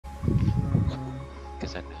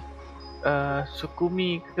sana.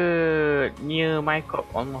 Sukumi ke near my corp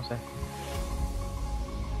almost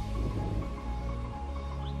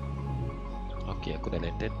Okay, aku dah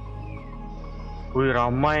landed. Ui,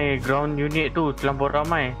 ramai ground unit tu, terlampau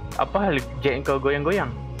ramai. Apa hal jet kau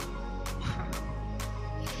goyang-goyang?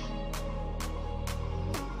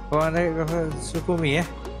 Kau naik ke Sukumi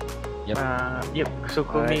Yep. Yep,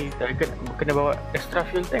 Sukumi. Kena bawa extra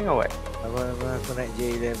fuel tank awak. Apa aku naik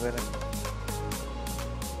J11 lah.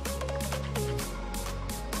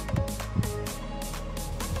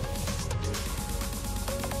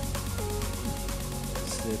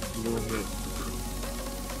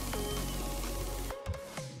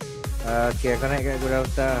 Okay, aku naik kat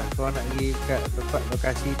WarThunder. Kau nak pergi kat tempat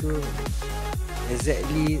lokasi tu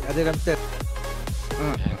exactly ada dalam betul.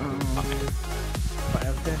 Tempat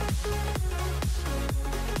dalam betul.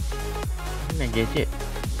 Mana gadget?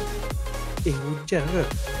 Hujan ke?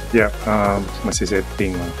 Ya, masih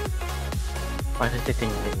setting lah. Mana setting?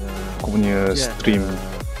 Aku punya stream.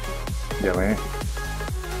 Sekejap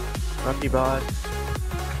Rapi banget.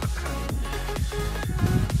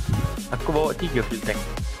 Aku bawa 3 fuel tank.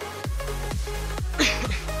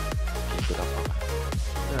 Itu dah apa?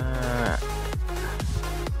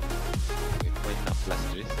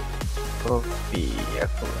 16 jenis. Kopi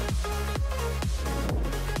aku.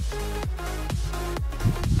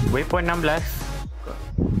 Waypoint 16.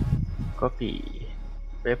 Kopi.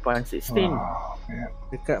 Waypoint 16.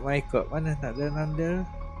 Dekat my corp mana tak ada thunder.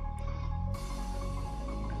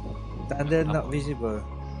 Thunder not visible.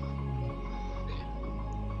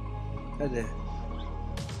 Tak ada.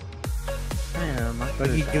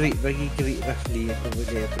 Bagi grid roughly aku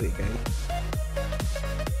boleh upgrade kan.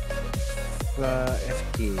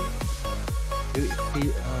 FK. Grid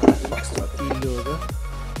max 4 kilo tu.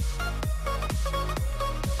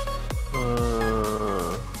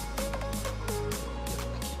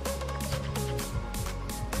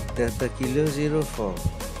 Delta kilo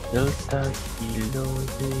 04. Delta kilo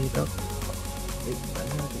 0.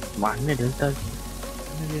 Mana Delta?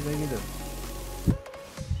 Mana dia lagi tu?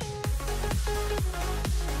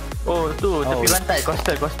 Oh tu, tepi pantai,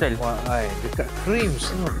 coastal. Wah, dekat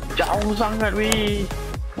Creams tu. Jauh sangat weh.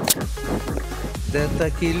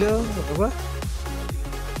 Delta kilo apa?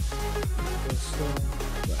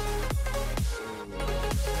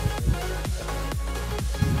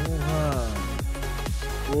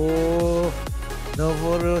 Oh,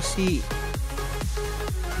 Novorossiysk.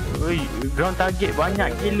 Oi, ground target banyak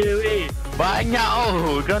gila weh. Banyak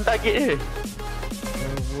ground target dia.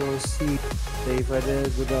 Novorossiysk daripada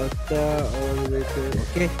WarThunder all the way to.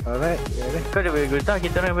 Okay, alright. Kau dah boleh guna,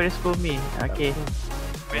 kita orang boleh Sukumi. Okay.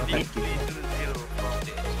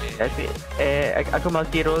 Tapi aku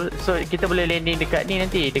multi roll, so kita boleh landing dekat ni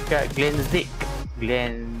nanti, dekat Glenzik.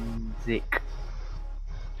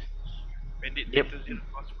 Yep.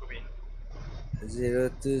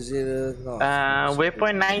 020 north.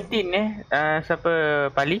 Waypoint 19 siapa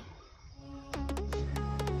Pali?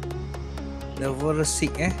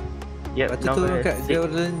 Novorossiysk Yep, lepas tu turun kat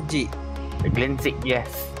Glenzik,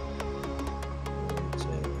 yes.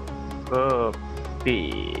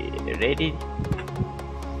 Copy. Ready?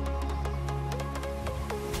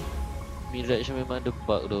 Mirage memang ada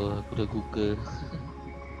bug tu. Aku dah google.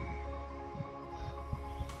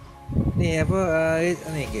 Ni apa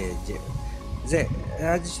ni gadget. Z,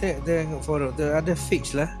 ada check tengok forum tu ada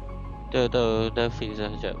fix lah. Dah fix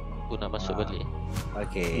dah. Sekejap aku nak masuk balik.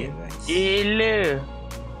 Okay, nice. Gila.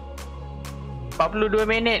 42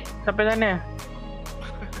 minit sampai sana.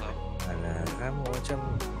 Alah, kamu macam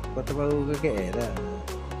kota baru ke KL lah.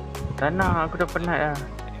 Tanah aku dah penat dah.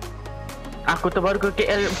 Aku terbaru ke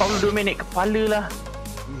KL 42 minit, kepala lah.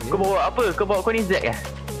 Kau bawa apa? Kau bawa kau ni Z ke?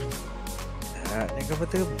 Naik kapal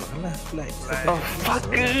terbang lah, flight. Oh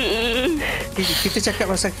fucker. Kita cakap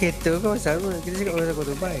pasal kereta kau pasal apa? Kita cakap pasal kapal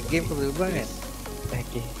terbang, game kapal terbang kan?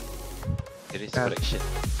 Okay. There is collection.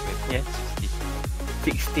 Yeah.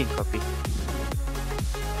 16 copy.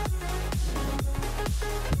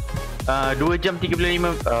 2 jam 35 2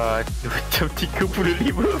 jam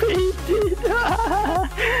 35 minit.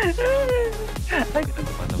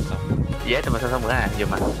 Ya, teman sama lah.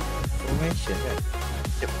 Jom lah. Formation kan?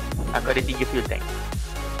 Aku ada 3 fuel tank.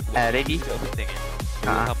 Ready? 2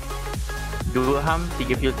 ham,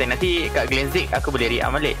 3 fuel tank. Nanti kat Glenzik aku boleh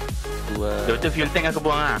re-up balik. 2 fuel tank aku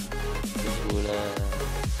buang lah.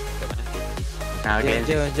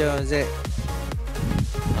 Jom Z.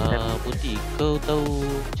 Putih, kau tahu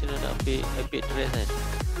macam mana nak ambil IP address kan?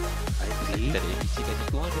 IP? Tak ada ABC kat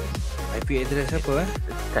situ ada. IP address apa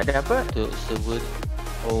Tak ada apa? Untuk server.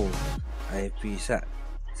 Oh, IP sat.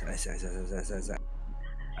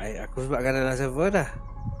 Aku sebab kat dalam server dah.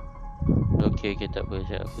 Okay, tak apa.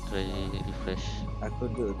 Sekejap aku try refresh. Aku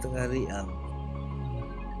duduk tengah ream.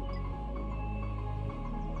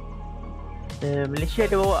 Malaysia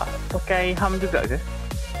ada bawa pakai HAM juga ke?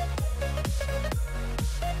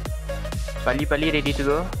 Pali-pali ready to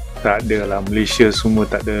go? Tak ada lah, Malaysia semua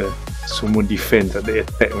tak ada. Semua defense, tak ada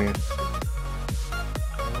attack punya.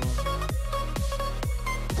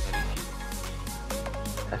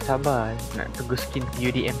 Tak sabar nak tunggu skin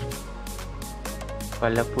UDM.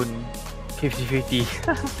 Walaupun 50-50.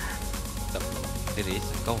 Tak Teris,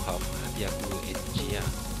 kau ham, nanti aku HG lah.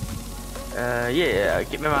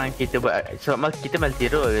 Memang kita buat sebab kita multi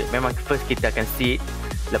role. Memang first kita akan seed.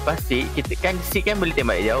 Lepas seed, kita kan seed kan boleh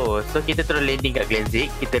tembak jauh. So kita terus landing kat Glenzik,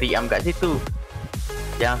 kita ream kat situ.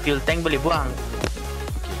 Yang fuel tank boleh buang.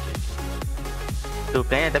 Tu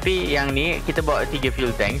plan. Tapi yang ni kita bawa 3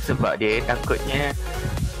 fuel tank sebab dia takutnya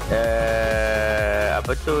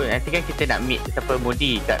apa tu, nanti kan kita nak meet siapa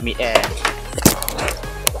Modi kat mid air.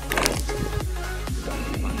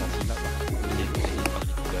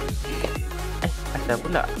 Asal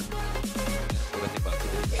pula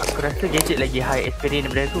aku rasa gadget lagi high experience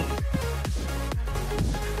daripada aku.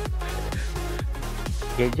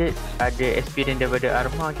 Gadget ada experience daripada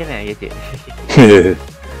Arma kan gadget.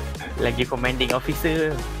 Lagi commanding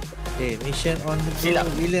officer. Mission on the go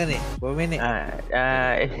bila ni? Berapa minit?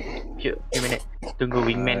 Few minit. Tunggu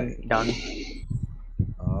wingman down.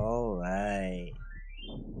 Alright.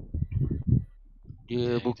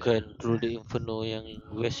 Dia bukan Through the Inferno yang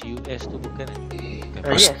West US tu bukan?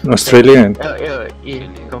 Yes. Australia kan?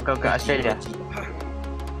 Kau kat Australia.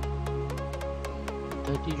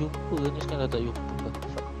 Tadi jumpa ni sekarang tak jumpa.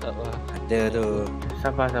 Tak lah. Ada tu.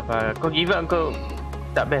 Sabar. Kau give up kau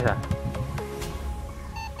tak best lah.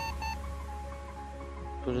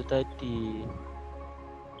 Pada tadi.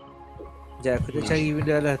 Sekejap aku dah cari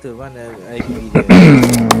benda lah tu. Mana IP dia?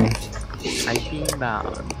 IP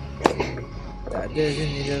bound. Tak ada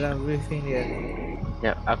sini dalam briefing dia.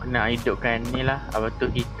 Sekejap aku nak hidupkan ni lah. Apa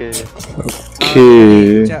tu kita.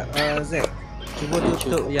 Okay. Sekejap Zack, cuba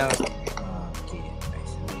tutup yang okay,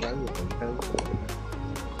 nice. Baru bagi tahu.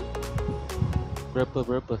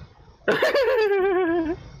 Berapa?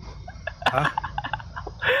 Hah?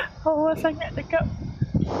 Awak sangat dekat.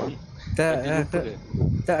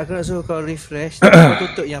 Tak aku nak suruh kau refresh. Kau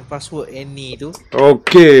tutup yang password Annie tu.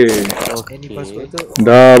 Okay. Annie password tu.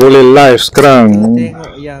 Dah boleh live sekarang.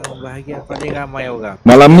 Tengok yang bahagian paling ramai orang.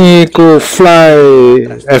 Malam ni aku fly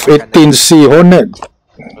A18C HORNET.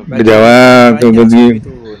 Kejap lah, tunggu lagi.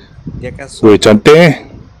 Dia akan Weh,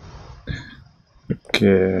 cantik.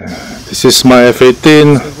 Okay, this is my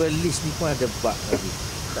F18. server list ni pun ada bug lagi.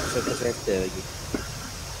 Tak settle lagi.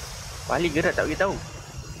 Paling gerak tak beritahu.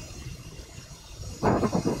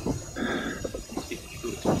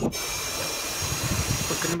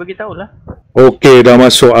 Kau kena beritahu lah. Okay, dah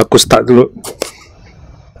masuk. Aku start dulu.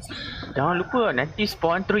 Jangan lupa nanti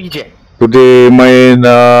spawn terus eject. Today main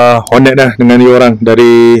HORNET dah dengan ni orang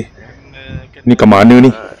dari ni ke mana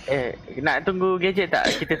ni? Nak tunggu gadget tak?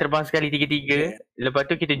 Kita terbang sekali 3-3. Lepas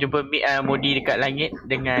tu kita jumpa Modi dekat langit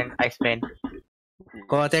dengan Iceman.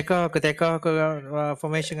 Kau teka aku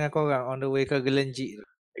formation dengan kau orang on the way ke Gelenjik.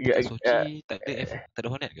 Sochi tak ada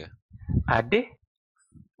HORNET ke? Ada?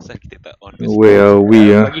 Asal kita tak on. Where are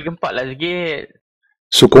we Bagi gempak lah sikit.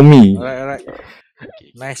 Sukomi. Alright.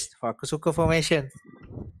 Okay. Nice. Aku suka formation.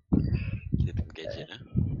 Kita tunggu gadget lah.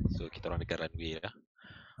 So kita orang dekat runway lah.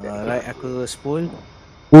 Alright, aku spool.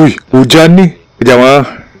 Ui, hujan ni. Kejap lah.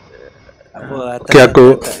 Okay,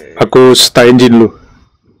 aku start engine dulu.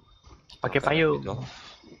 Pakai payung.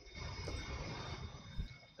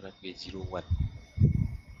 Runway 01.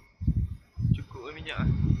 Cukup minyak lah.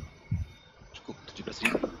 Cukup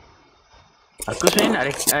 17,000. Aku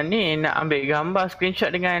sebenarnya nak ambil gambar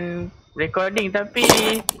screenshot dengan recording tapi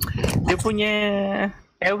dia punya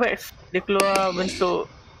airwax dia keluar bentuk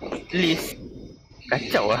list.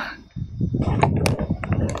 Kacau lah.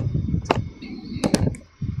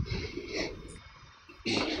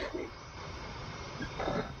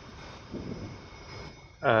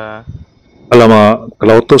 Alamak,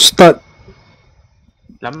 kalau auto start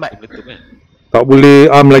Lambat. Betul kan? tak boleh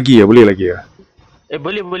arm lagi ya? Boleh lagi ya?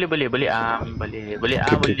 Boleh arm, boleh arm,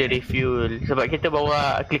 boleh refuel. Sebab kita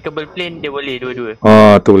bawa clickable plane dia boleh dua-dua.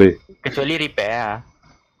 Tu boleh. Kecuali repair lah.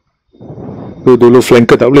 Tu dulu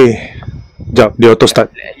flanker tak boleh. Sekejap, dia auto start.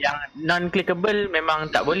 Yang non clickable memang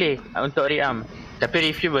tak boleh untuk rearm. Tapi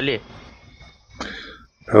refuel boleh.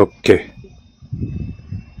 Okay.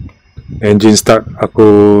 Engine start.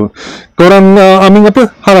 Aku. Korang arming apa?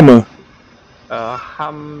 Harama?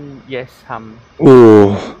 Yes, Ham.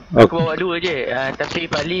 Oh, Aku bawa 2 je. Tapi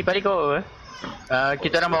Pali kau apa?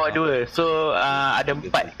 Kita orang bawa 2. So ada 4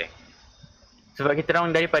 tank. Sebab kita orang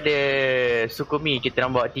daripada Sukumi, kita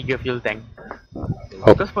orang bawa 3 fuel tank.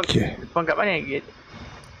 Kau spawn kat mana?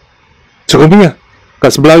 Cukup ni lah. Kat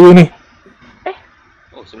sebelah you ni.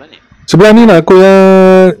 Oh, sebelah ni. Sebelah ni lah aku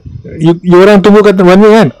you orang tunggu kat mana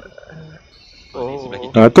kan?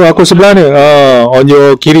 Tu aku sebelah ni. On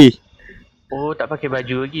your kiri. Oh, tak pakai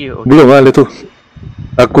baju lagi. Okay. Belum lah tu.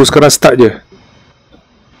 Aku sekarang start je.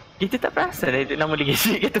 Kita tak perasan dah itu nama dia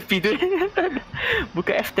gadget kat tepi tu.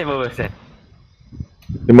 Buka F10 apa pasal?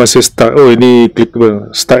 Dia masih start. Oh, ini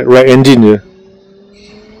clickable. Start right engine je.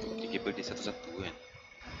 Clickable dia satu-satu kan.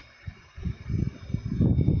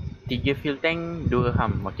 3 fuel tank, 2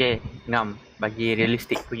 ham. Okay, ngam. Bagi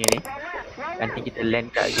realistik punya ni. Nanti kita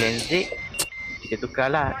land kat Glenzik. Kita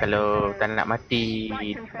tukar lah. Kalau tak nak mati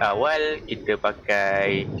awal, kita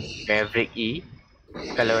pakai Maverick E.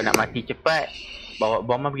 Kalau nak mati cepat, bawa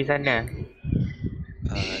bomber pergi sana.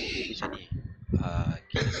 Dia macam ni.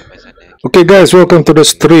 Kita sampai sana. Okay guys, welcome to the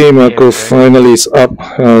stream. Aku finally is up.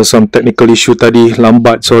 Some technical issue tadi,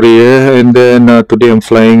 lambat, sorry And then today I'm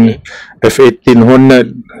flying F18 Hornet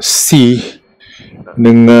C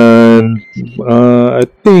dengan I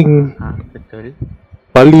think Betul.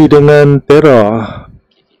 Pali dengan Terra.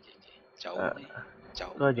 Jauh ni.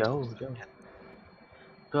 Jauh.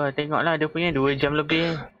 Tu lah, tengoklah dia punya 2 jam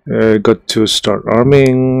lebih. Got to start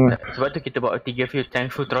arming. Sebab tu kita bawa 3 fuel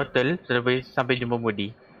tank full throttle sampai jumpa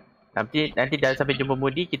Modi. Nanti dah sampai jumpa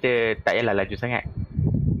Modi, kita tak payahlah laju sangat.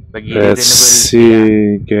 Bagi Let's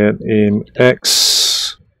see, get aim X.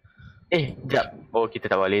 Sekejap. Oh, kita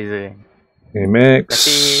tak bawa laser kan. Aim X.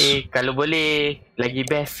 Tapi kalau boleh, lagi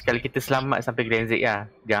best kalau kita selamat sampai Glenzik lah.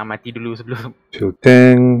 Jangan mati dulu sebelum. Fuel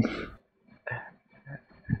tank.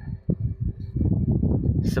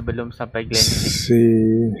 Sebelum sampai Glenzik.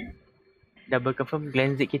 See. Double confirm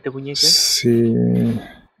Glenzik kita punya ke? See.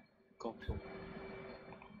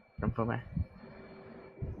 Confirm lah.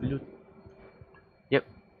 Yep.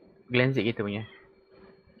 Glenzik kita punya.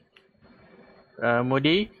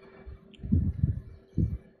 Modi?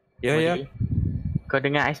 Ya. Kau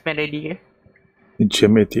dengar Iceman ready ke?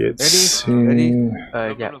 Jam 88. Ready.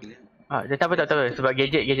 Sekejap. Dah tak apa. Sebab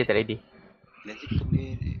gadget tak ready. Glenzik kita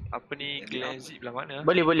boleh apa ni Glenzik belah mana?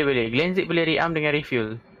 Boleh. Glenzik boleh rearm dengan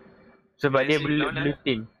refuel. Sebab dia blue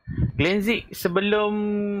team. Glenzik sebelum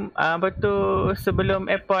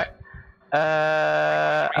sebelum airport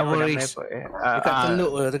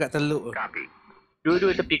dekat teluk.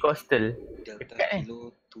 Dua-dua tepi coastal. Delta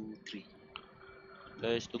Kilo 23.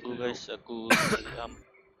 Guys, tunggu guys, aku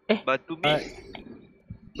Batu Mi.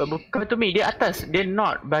 Bukan Batu Mi, dia atas. Dia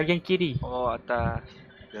north bahagian kiri. Oh, atas.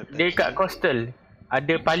 Dia kat coastal.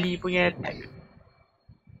 Ada Pali punya tag.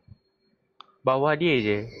 Bawah dia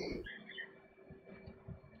je.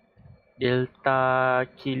 Delta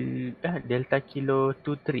Kilo 23. Delta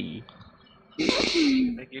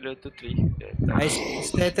Kilo 23.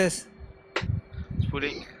 Status.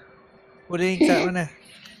 Puding kat mana?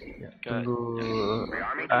 Tunggu.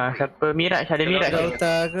 Siapa? Miraj, ada Miraj.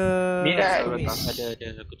 Delta ke? Miraj. ada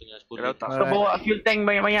aku tengah 10. Kau bawa fuel tank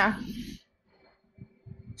banyak-banyak.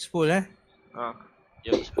 10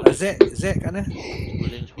 Ya, 10. Z kat mana?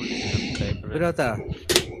 10. Delta.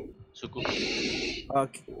 Suku.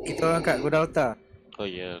 Kita orang kat Delta. Oh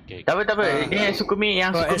ya, okey. Tak apa. Ini Sukumi, yang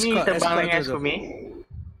Sukumi terbang dengan Sukumi.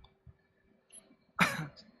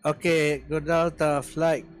 Okay, Delta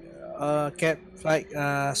flight cap flight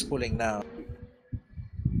spooling now.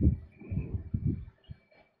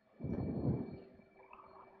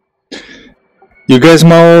 You guys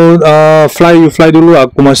mau fly dulu,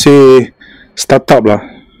 aku masih start up lah.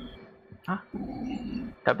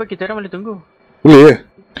 Tak apa, kita orang boleh tunggu. Boleh je.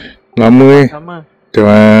 Lama Sama.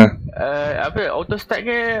 Auto start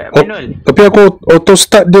ke manual? Tapi aku auto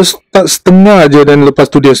start, dia start setengah je dan lepas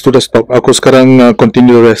tu dia sudah stop. Aku sekarang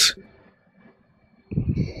continue rest.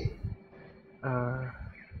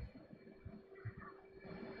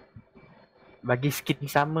 Bagi skin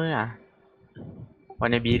sama lah.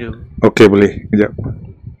 Warna biru. Okay, boleh. Kejap.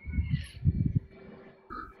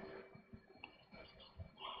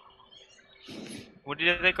 Mudi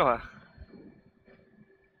dah take off lah?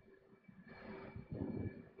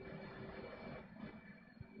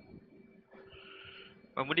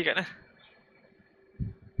 Mudi kat mana?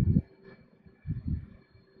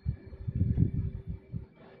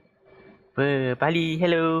 Pali,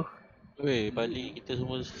 hello. Weh, balik kita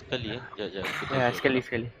semua sekali Sekejap. Ya,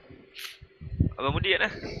 sekali. Abang Mudi kat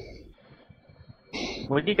mana?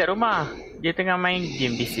 Modi kat rumah. Dia tengah main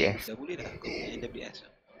game DCS. Dah boleh dah kau punya NWS.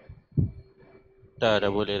 Dah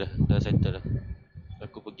boleh dah. Dah settle dah.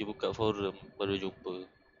 Aku pergi buka forum baru jumpa.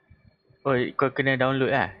 Oh, kau kena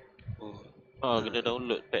download lah. Oh, Kena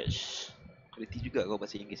download patch. kualiti juga kau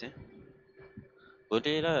bahasa Inggeris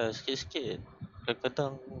Boleh lah, sikit-sikit.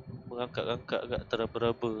 Kadang-kadang mengangkat-angkat agak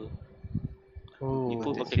teraba-raba. Oh, Ni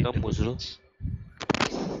pun pakai kamus tu.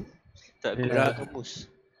 Tak Dah. guna kamus.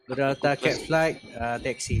 Berdalta cat flight,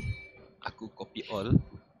 taxi. Aku copy all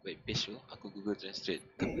web page tu, aku Google Translate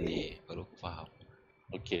terbalik baru aku faham.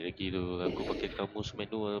 Okey lagi tu, aku pakai kamus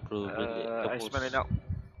manual bro. Balik kamus.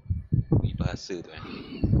 Ini bahasa tu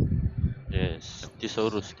Yes,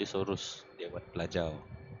 thesaurus. dia buat pelajar.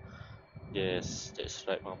 Yes, that's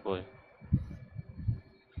right my boy.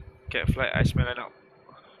 Cat flight, I smell it out.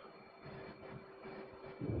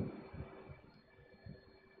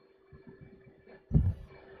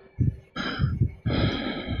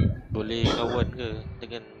 Boleh kawan ke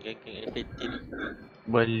dengan geng-geng A18 ni?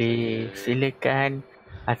 boleh. Silakan.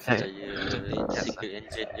 Saya secret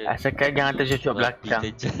engine je. Asalkan jangan tercucuk belakang.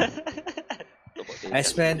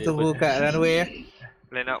 Iceman tunggu kat runway ya.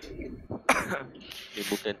 Line up. Ini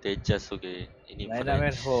bukan Tejas, okey. Ini Line up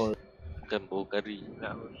and hold. bukan bau kari.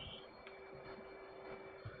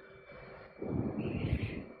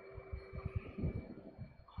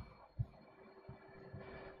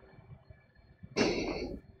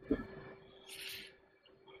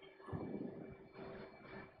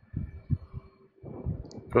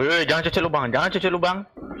 Oi, jangan cucuk lubang.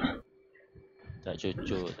 Tak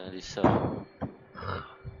cucuk, jangan risau.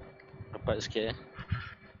 Rapat sikit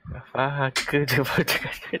Faham ke dia baru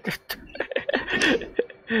cakap tu.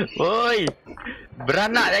 Oi,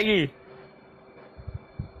 beranak lagi.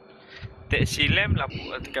 Taxi lamp lampu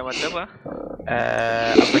tekan mata apa?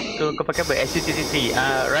 Apa tu kau pakai apa? A18C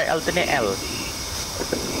right alternate L.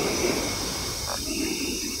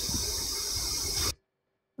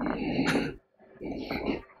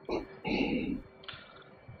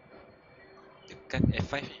 Tekan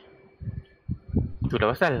F5 ni. Tu dah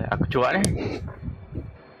pasal aku cuak ni.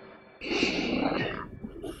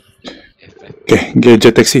 F5. Okay,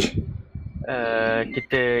 Gadget Taxi.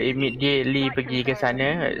 Kita immediately pergi ke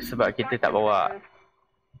sana sebab kita tak bawa.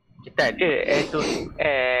 Kita ada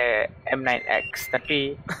M9X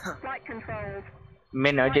tapi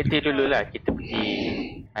main objective dululah, kita pergi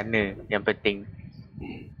sana yang penting.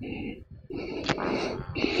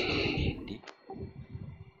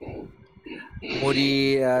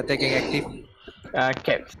 Modi tagging aktif.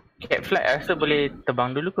 Cap flight rasa boleh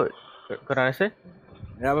terbang dulu kot. Korang rasa?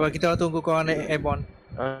 Ya, kita tunggu korang naik airborne.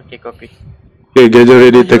 Okay, copy. Okay, Gadget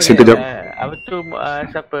ready taxi kejap. Apa tu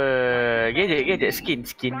siapa? Gadget skin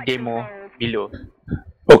demo below.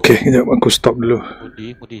 Okay, kejap aku stop dulu.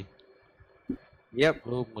 Mudi. Yep.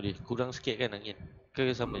 Oh, Mudi. Kurang sikit kan angin?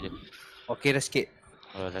 Ke sama je? Okey dah sikit.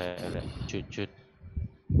 Alah. Cut.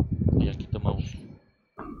 Yang kita mau.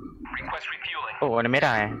 Oh, warna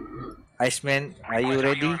merah Iceman, are you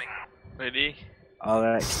ready? Ready?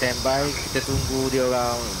 Alright, stand by. Kita tunggu dia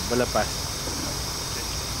orang berlepas.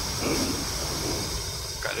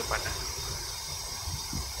 Kat depan lah.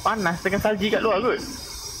 Panas tengah salji kat luar kot.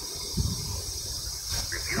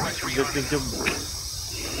 Jom.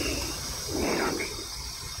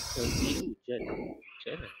 Hujan lah.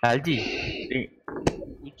 Salji.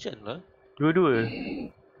 Hujan lah. Dua-dua.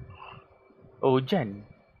 Oh, hujan.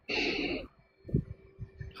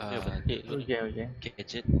 Hujan.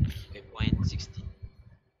 Gadget M116.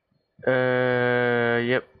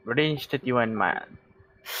 Yep, range 31 mile.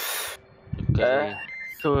 Dekat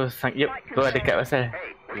So, yep, tu ada dekat pasal.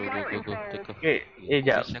 Go. Take off. Okay,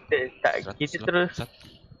 jap.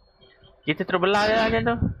 Kita terus belah je macam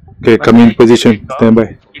tu. Okay, come in position. Stand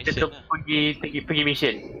by. Kita terus pergi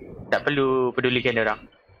mission. Tak perlu pedulikan dia orang.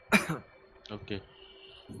 Okay.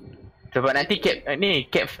 Sebab nanti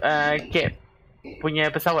Cap punya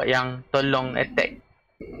pesawat yang tolong attack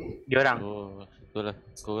diorang. Oh, betul lah.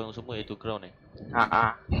 Korang semua air to ground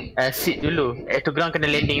Seat dulu. Air to ground kena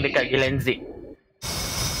landing dekat Gelenzik.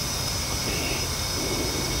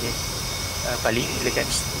 Okay. Pali, silakan.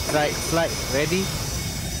 Flight ready?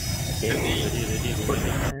 Okay. Ready.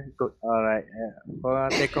 Good. Alright. Korang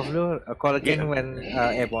take off dulu. Call again when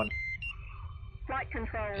airborne. At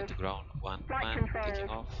the ground, one taking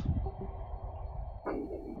off.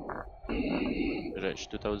 Mirage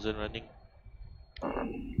 2000 running.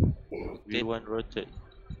 V1 rotate.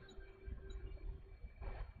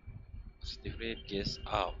 Positive rate, gears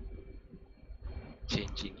up.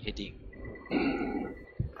 Changing heading.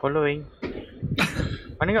 Following.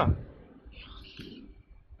 Mana kau?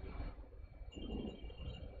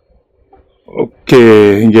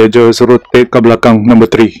 Okay, Gadget rotate ke belakang number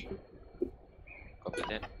 3. Copy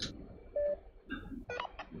that.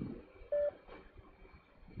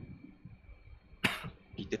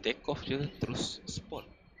 take off je terus spawn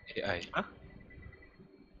AI.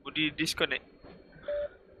 Budi disconnect.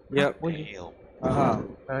 Yup. Damn. Aha.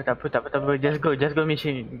 Tak apa. Just go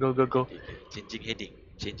mission. Go. Okay.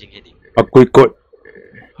 Changing heading. Aku ikut.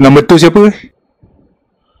 Nombor tu siapa?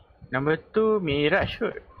 Number 2 Miraj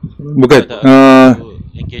kot. Bukan. Tak,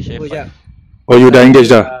 engage Tunggu F5. jap. Oh, you dah engage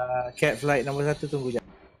dah? Cat flight nombor 1 tunggu jap.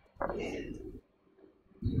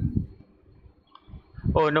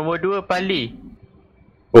 Oh, nombor 2 Pali.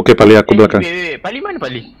 Okay, Pali aku belakang. Wait. Pali mana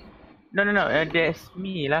Pali? No. That's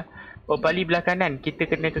me lah. Oh, Pali belah kanan. Kita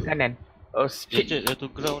kena ke kanan. Oh, shit. Gadget to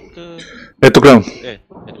ground ke? To ground.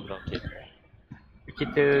 To ground, okay.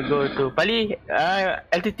 Kita go to Pali.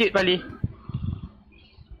 Altitude Pali.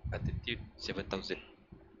 Altitude 7,000.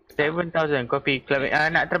 7,000 copy.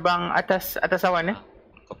 Nak terbang atas awan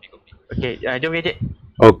Copy. Okay, jom Gadget.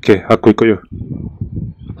 Okay, aku ikut you.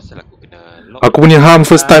 Pasal aku kena lock. Aku punya HAM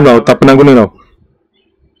first time tau, tak pernah guna tau.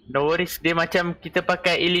 No worries, dia macam kita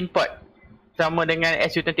pakai alien pod. Sama dengan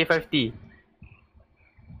SU-25T.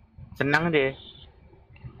 Senang je.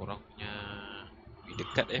 Korang punya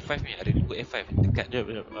dekat F5 ni, ada 2 F5 dekat je.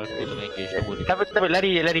 Aku tengah engage nombor ni. Tak apa,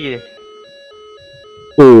 lari je.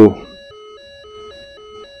 Oh,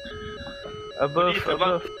 Above.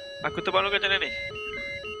 Terbang. Aku terbang dulu kat macam mana ni?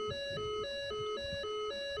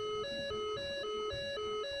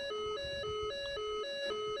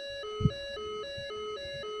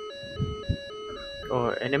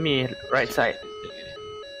 Oh, enemy right side.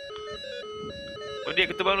 Budi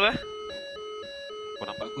aku terbang dulu Kau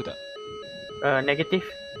nampak aku tak? Negatif.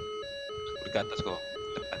 Aku dekat atas kau.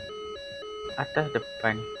 Depan. Atas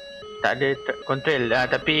depan. Tak ada control.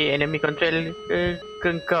 Tapi enemy control ke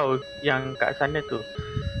kau yang kat sana tu.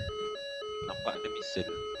 Nampak ada missile.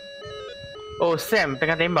 Oh, Sam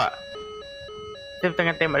tengah tembak. Sam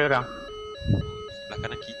tengah tembak dia orang. Sebelah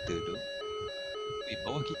kanan kita tu.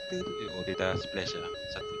 Bawah kita tu. Oh, dia dah splash lah.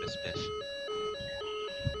 Satu dah splash.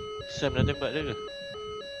 Sam dah tembak dia ke?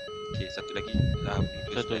 Okay, satu lagi.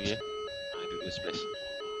 Dua Satu splash. lagi Dua splash.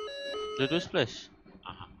 Dua splash?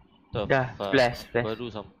 Tak, Dah, splash. Baru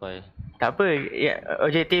sampai. Tak apa,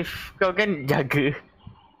 objektif kau kan jaga.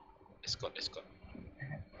 Escort.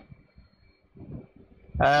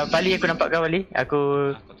 Pali aku nampak kau Pali.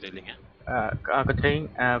 Aku Kau trailing aku training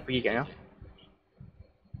pergi kat kau.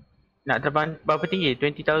 Nak terbang berapa tinggi?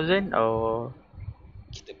 20,000 or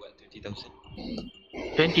Kita buat 20,000.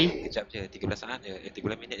 20? Kejap je, 13 saat je.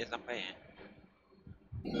 13 minit je sampai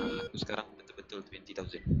aku sekarang betul-betul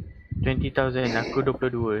 20,000. 20,000, aku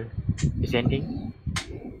 22. Descending.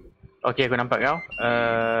 Okay, aku nampak kau.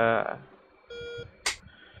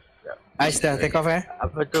 Ice dah take off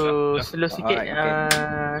Apa tu, slow sikit.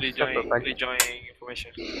 Alright, Siapa Pali? Rejoin information.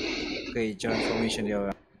 Okay, join formation dia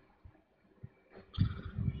orang.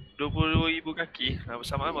 22,000 kaki.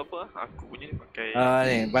 Bersamaan berapa? Aku punya ni pakai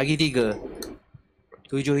Ni, bagi 3.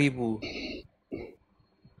 7,000.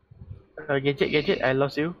 Gadget, I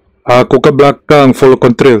lost you. aku kat belakang follow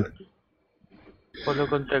control. Follow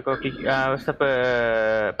control kau siapa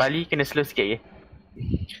Pali kena slow sikit je.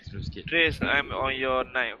 Slow sikit. Trace, I'm on your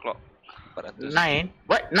 9 o'clock. 400. 9?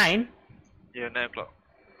 What? 9? Yeah, 9 o'clock.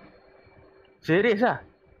 Serius lah?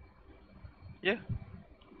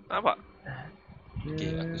 Nampak?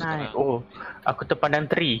 Okay, aku 9. sekarang- Oh, aku terpandang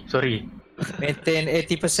 3. Sorry. Maintain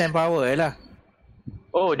 80% power lah.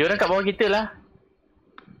 Oh, dia orang kat bawah kita lah.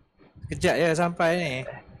 Kejap je sampai ni.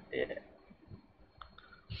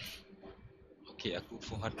 Okay, aku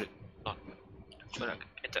 400 knot. Cuma nak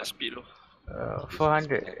catch up speed dulu.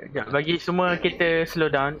 400. Sekejap, bagi semua kita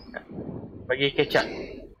slow down. Bagi catch up.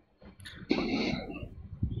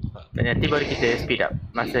 Dan nanti baru kita speed up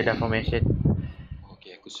masa dah formation.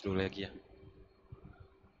 Okay, aku slow lagi lah.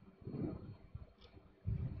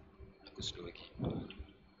 Aku slow lagi.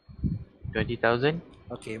 20,000.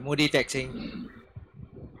 Okay, moody taxing.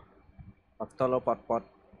 Faktor lo pot.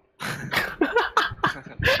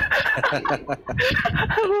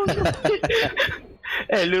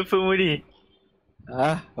 Lupa Mudi.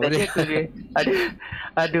 Apa Tadi dia? aku dia.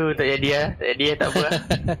 Aduh, tak jadi lah. Tak apa lah.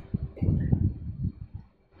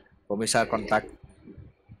 Pemisah kontak.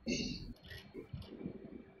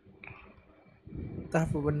 Entah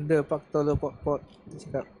apa benda faktor lo pot. Dia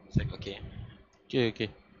cakap. Okay.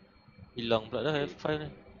 Okay. Hilang pula dah F5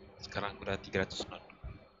 ni. Sekarang aku dah 300 knot.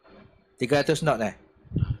 300 knot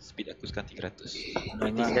Speed aku sekarang 300.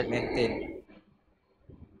 Memang maintain.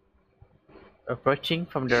 Approaching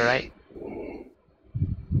from the right.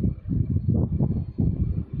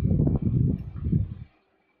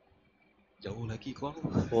 Jauh lagi korang.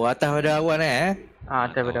 Oh, atas pada awan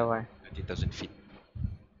Atas berdawan. 20,000 feet.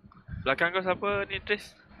 Belakang kau siapa ni,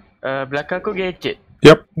 Trace? Belakang aku Gadget.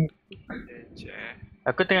 Yup. Sekejap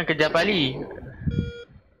Aku tengah kejar Pali.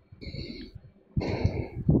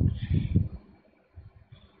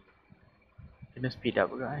 Kena speed up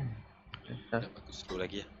juga kan. Dah aku slow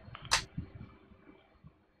lagi lah.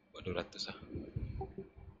 Buat 200 lah.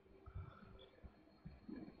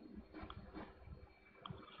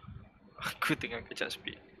 Aku tengah kejar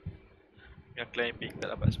speed. Yang climbing tak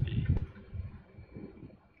dapat speed.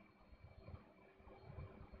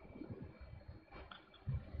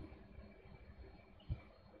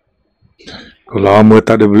 Aku lama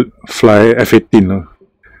tak ada fly F18 lah.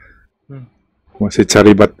 Masih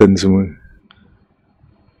cari button semua.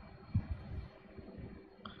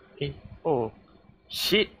 Okay. Oh.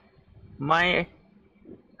 Shit. My...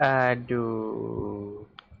 Aduh.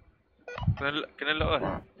 Kena lock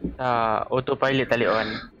lah. Autopilot tak boleh on.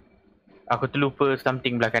 Aku terlupa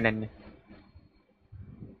something belah kanan ni.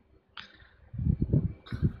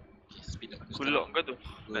 Okay, speed aku Aku sekarang lock kau tu.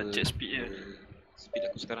 Nak check speed je. Speed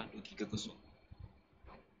aku sekarang 230.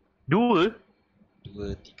 2?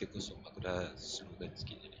 230. Aku dah slowkan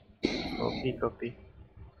sikit je ni. Copy.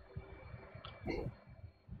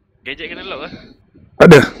 Gadget kena lock lah.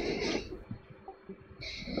 Ada.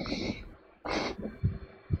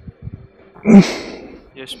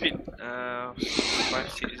 Your speed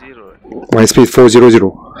 560. My speed 400.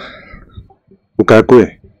 Bukan aku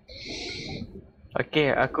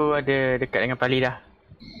Okay, aku ada dekat dengan Pali dah.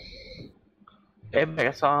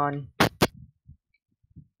 Back on.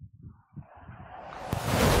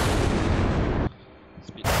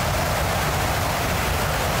 Speed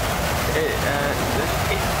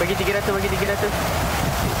Bagi 300, bagi 300.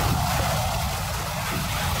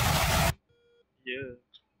 Ya.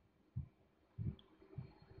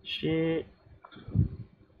 Shit.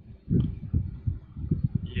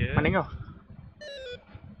 Ya. Mana kau?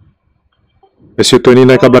 SU-20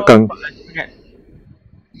 naik ke belakang.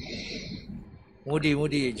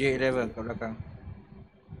 Mudi J11 kat belakang.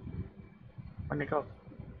 Mana kau?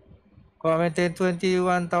 Kau maintain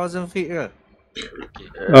 21,000 feet ke?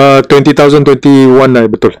 20,021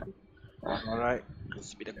 naik betul. Alright.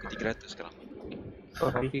 Speed aku 300 sekarang.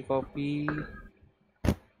 Copy.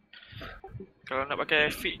 Kalau nak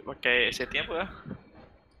pakai feed, pakai setting apa lah?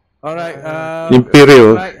 Alright.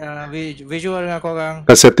 Imperial. Alright. Visual dengan korang.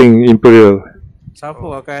 Kat setting Imperial. Siapa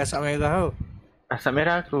pakai asap merah tu? Asap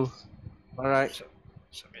merah aku. Alright.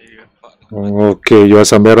 Sampai juga. Okay, you are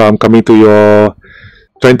Samera. I'm coming to your...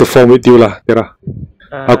 Trying to form with you lah, Tera.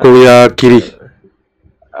 Aku ya kiri.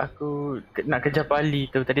 Aku nak kejar Pali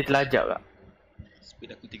tu, tadi terlajak tak?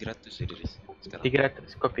 Speed aku 300 je Riz. Sekarang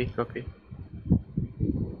 300, copy.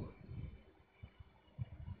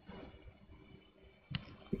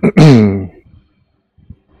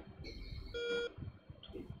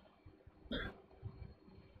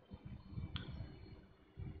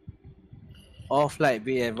 Off light,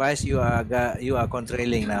 be advised you are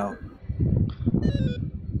contrailing now.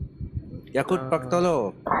 Yakut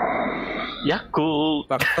Paktolo. Yakult.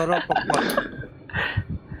 Paktoro Pokpot.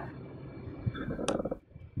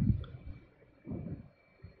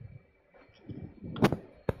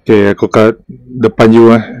 Okay, aku kat depan you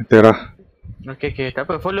Tera. Okay, tak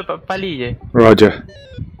apa, follow Pali je. Roger.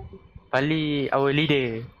 Pali our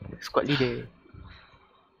leader, squad leader.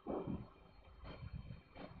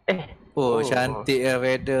 Oh, cantik lah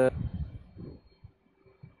weather.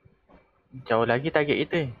 Jauh lagi target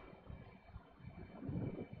kita.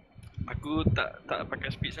 Aku tak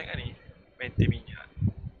pakai speed sangat ni. Maintain minyak.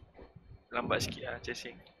 Lambat sikit lah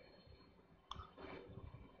chasing.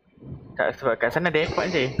 Tak, sebab kat sana ada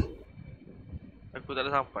airport je. Aku tak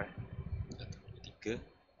ada sampai. 3,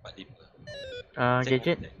 4, 5.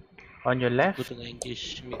 Gadget on your left. Aku tengah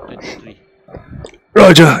engage MiG-23.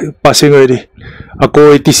 Roger, passing already.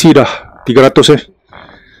 Aku ATC dah 300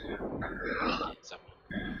 Sama.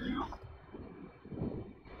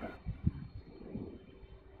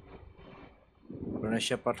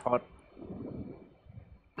 Indonesia part hot.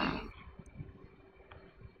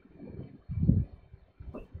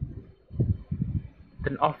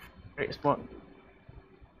 Turn off red smoke.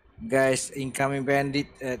 Guys, incoming bandit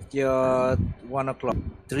at your 1 o'clock.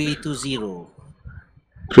 320.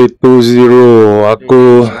 320.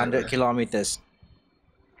 Aku 100 kilometers.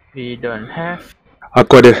 We don't have.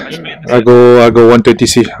 Aku ada. Aku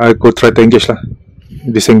 120C. Aku try to engage lah.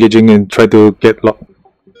 Disengaging and try to get lock.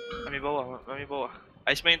 Ambil bawah.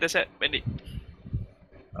 Iceman intercept, bandit.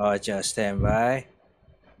 Oh, just stand by.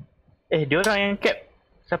 Dia orang yang cap.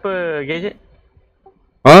 Siapa Gadget?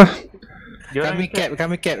 Ha? Dia orang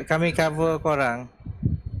Kami yang kami cover korang.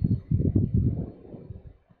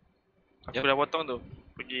 Aku dah potong tu.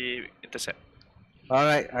 Pergi intercept.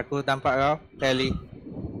 Alright, aku tampak kau. Tally.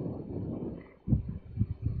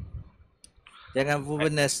 Jangan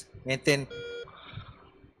burners. Maintain.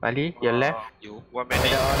 Pali, your left. You. 1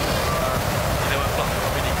 minute. 11 o'clock.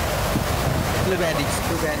 1 minute. 2 bandits.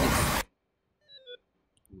 2 bandits.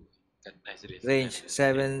 Nice race. Range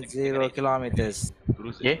 70 kilometers.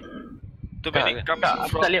 Cruise. Okay. 2 minute. Come Tak,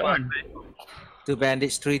 aku tak lihat on. 2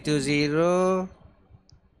 bandits 320.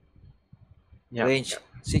 Yep. Range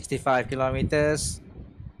 65 kilometers.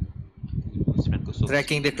 90.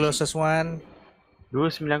 Tracking the closest one.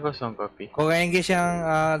 290 copy. Korang engage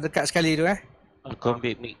yang dekat sekali tu Aku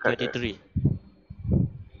ambil MiG 23.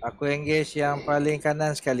 Aku engage yang paling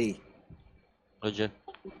kanan sekali. Roger.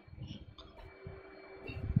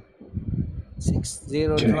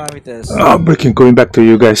 60 Okay. kilometers. Breaking, going back to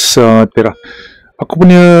you guys, Tera. Aku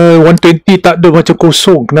punya 120 tak ada macam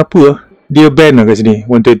kosong. Kenapa? Dia ban lah kat sini,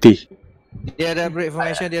 120. Dia ada break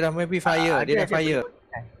formation, dia dah maybe fire. Dia dah fire.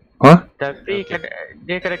 Ha? Tapi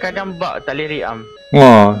dia kadang-kadang bug tak boleh rearm.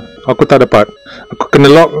 Wah, aku tak dapat. Aku kena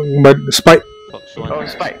lock, but spike. Fox Oh, 1.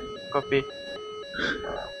 spike. Copy.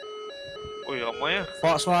 Oi, ramai ya.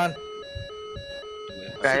 Fox 1,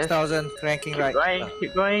 Guys, 6000, cranking right.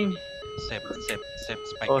 keep going. Sam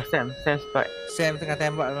spike. Oh, Sam spike. Sam tengah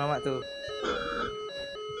tembak mamat tu.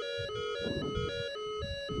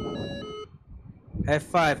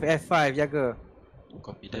 F5, jaga.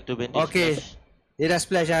 Copy that. Satu bandit Okay. flash. Dia dah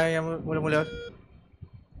splash yang mula-mula.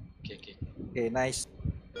 Okay. Okay, nice.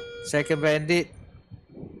 Second bandit.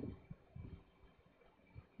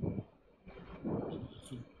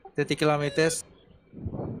 $30 kilometers.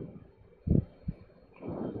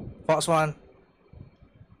 Fox 1.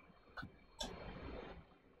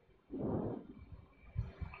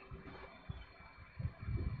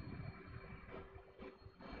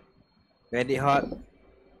 Bandit hot.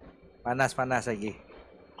 Panas lagi.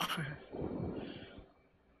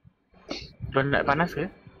 Kau nak panas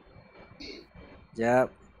ke?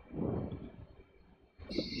 Sekejap.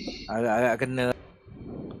 Agak kena.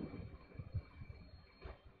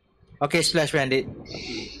 Okay, splash bandit.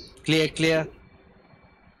 Clear. Clear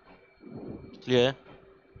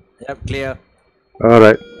Yep, clear.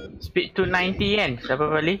 Alright. Speed to 90 kan? Siapa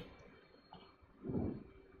Pali?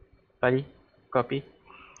 Pali, copy.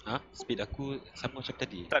 Ha? Speed aku sama macam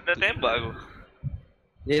tadi. Tak ada tembak aku.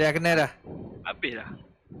 Dia dah kena dah. Habis dah.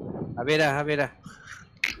 Habis dah.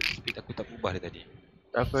 Speed aku tak berubah dari tadi.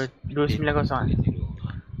 Apa? 290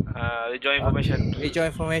 Rejoin information.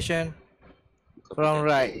 Rejoin formation from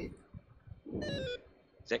right.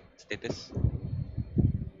 Zack, status.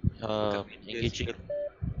 Engaging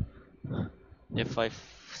F5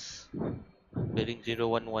 bearing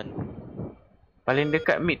 011. Paling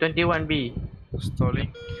dekat mid 21B. Stalling.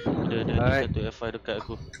 Ada Alright. satu F5 dekat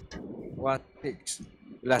aku. 16.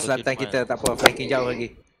 Belah selatan kita, tak apa, flanking jauh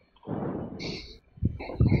lagi.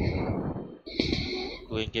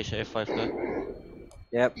 Aku engage F5 ke.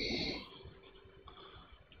 Yep.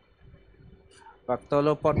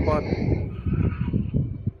 Baktolo pot.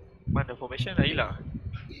 Mana formation dah hilang?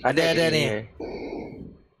 Ada ni.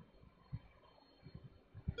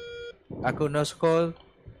 Aku no scroll.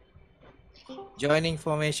 Joining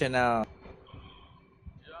formation now.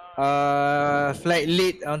 Flight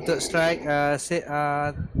lead untuk strike.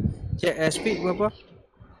 Check speed berapa?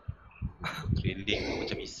 Trailing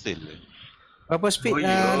macam missile lah. Berapa speed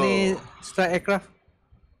ni strike aircraft?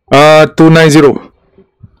 290.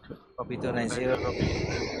 Copy 290.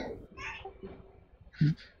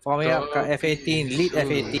 Forming up kat F18, lead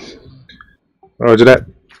F18. Roger that.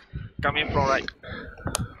 Coming from right.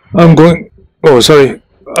 I'm going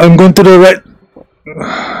to the right.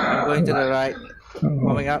 I'm going to the right.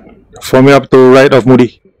 Forming up. Forming up to right of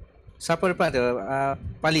Moody. Siapa depan tu?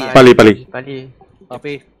 Pali. Pali.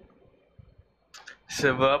 Copy.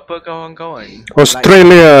 Sebab apa kawan-kawan?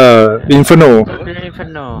 Australia, Inferno.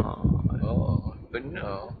 Inferno. Oh,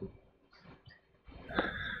 benar.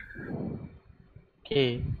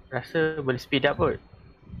 Okay, rasa boleh speed up kot.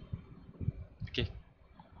 Okay.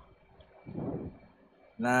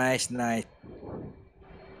 Nice.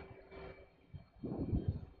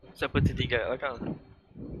 Siapa tertinggal kat belakang?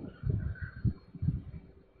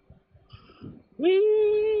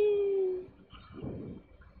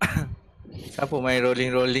 Siapa main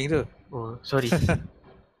rolling tu? Oh, sorry.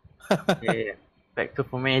 Okay, back to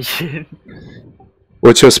formation.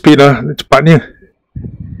 What's your speed lah? Cepatnya.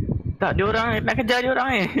 Tak, dia orang nak kejar dia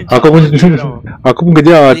orang Aku pun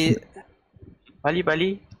kejar.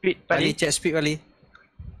 Pali, speed Pali Pali. check speed Pali.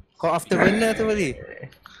 Kau afterburner tu Pali.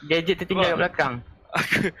 Gadget tertinggal kat belakang.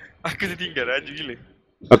 Aku tertinggal raju gila.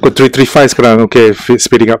 Aku 335 sekarang. Okay,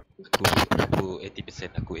 speeding up. Aku 80%.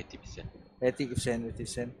 80%,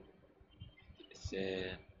 80%.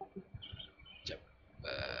 Sen. Sekejap.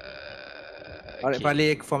 Alright,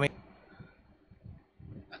 balik formation.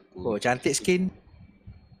 Oh, cantik skin.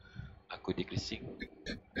 Aku decreasing.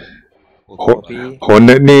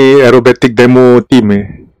 Hornet ni aerobatic demo team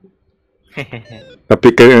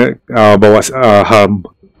tapi ke bawa HAM.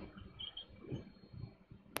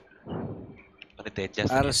 Mana ter-adjust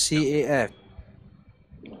RCAF.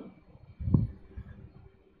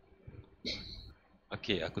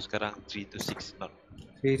 Okay, aku sekarang 3 to 6 knot.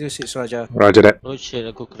 3 to 6 Roger. Roger that. Oh shit,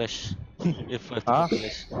 aku crash. F5 Ha? aku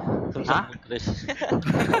crash. Sama crash.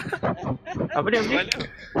 Apa dia? Mana?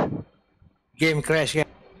 Game crash kan?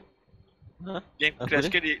 Ha? Game Apa crash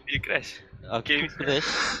dia? ke dia crash? Aku crash.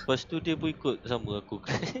 Lepas tu dia pun ikut sama aku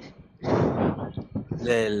crash.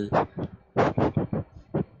 Lel.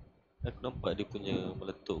 Aku nampak dia punya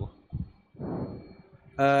meletup.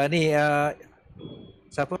 Ni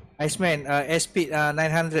siapa? Iceman S-Speed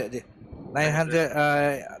 900 dia.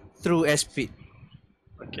 900 through S-Speed.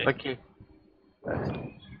 Okay. Okay.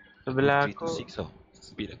 Sebelah 3 to aku 6 tau.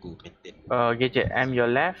 Speed aku maintain. Gadget M your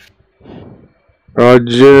left.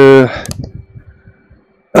 Roger.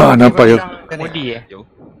 Nampak ya. Mudi Yo.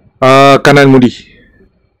 Kanan Mudi.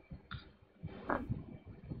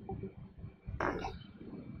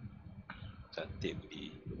 Cantik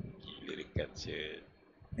budi. Gila dekat je.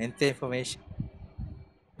 Maintain formation.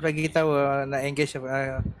 Bagi tahu nak engage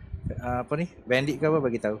apa ni? Bandit ke apa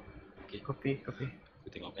bagi tahu. Kopi. Aku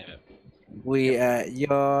tengok map. We at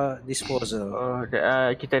your disposal. Oh,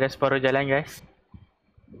 kita dah separuh jalan guys.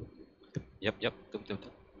 Yap, betul.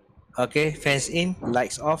 Okay, fence in,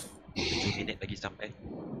 lights off. 7 minit lagi sampai.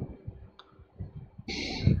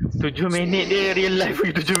 7 minit dia real life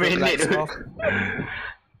 7 minit Lights tu. off.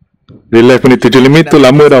 Real life ni 7 minit tu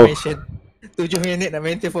lama tau. 7 minit nak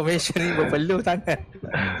maintain formation ni berpeluh tangan.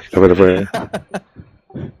 Dapat.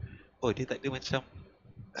 Oh, dia tak ada macam.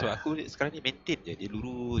 So aku sekarang ni maintain je. Dia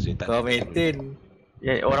lurus je. Tak Kau ada maintain.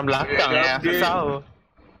 Ya, orang belakang yang susah.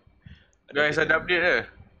 Ada yang ada update ke?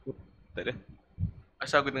 Tak ada.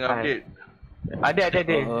 Asal aku tengah update. Ada. Ada.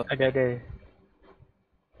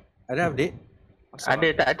 Ada update? Ada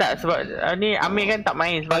tak sebab ni Amir kan tak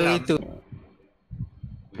main Baru semalam. itu.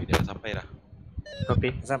 Ui, dah sampai dah. Kopi.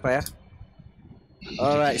 Sampai ya.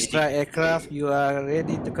 Alright, strike aircraft. You are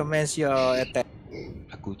ready to commence your attack.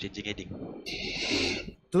 Aku changing heading.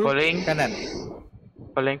 Tu Calling. kanan.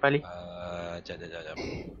 Paling. Jap.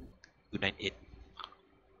 298.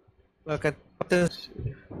 Akan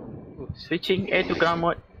Switching air to ground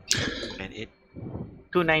mode 298.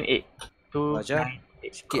 298. Roger.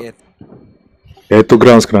 Sikit. Itu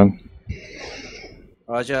ground sekarang.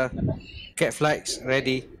 Roger. Cat flights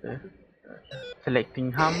ready.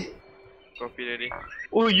 Selecting hum. Copy ready.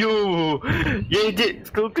 Oh yo. Gadget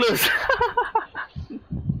too close.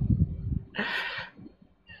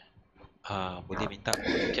 Boleh minta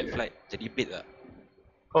cat flight jadi bait tak?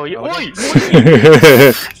 Oh ya. Oi.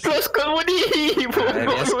 Close call Mudi.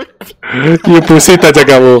 You pusing tak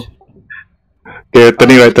cakap tu. Okay,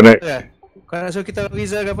 turning right. Kau nak suruh kita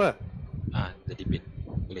visa ke apa? Jadi bait.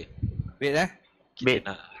 Boleh. Wait Kita Bait.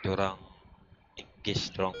 nak diorang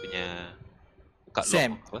engage diorang punya buka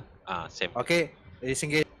Sam. lock apa? Sam. Okay.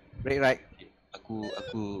 Disengage. Break right. Aku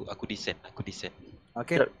descend.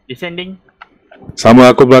 Okay. Descending. Sama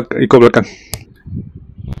aku ikut belakang.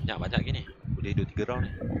 Banyak gini. Boleh 2-3 round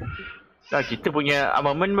ni. Kita punya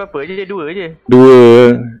armament berapa je? 2 je.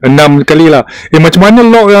 6 kali lah. Macam mana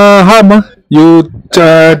lock HAM You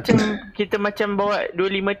Kita macam bawa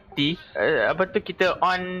 25T. Apa tu kita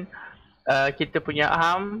on kita punya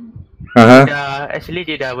arm. Actually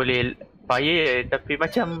dia dah boleh fire tapi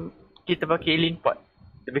macam kita pakai alien pod.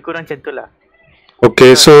 Lebih kurang macam tu lah.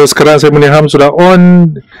 Okay, so sekarang saya punya HAM sudah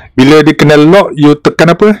on. Bila dia kena lock, you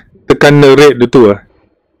tekan apa? Tekan red tu lah.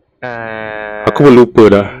 Aku pun lupa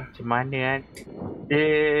dah. Macam mana kan?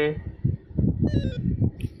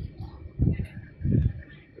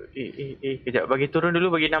 Kejap bagi turun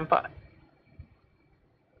dulu bagi nampak.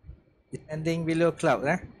 Descending below cloud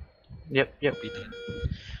Yep.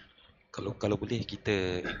 Kalau boleh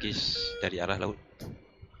kita engage dari arah laut.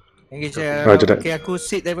 Engage. Roger that. Okay, aku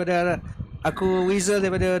sit daripada aku whistle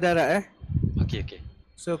daripada darat Okay.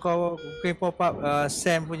 So kau mungkin pop up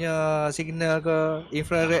Sam punya signal ke,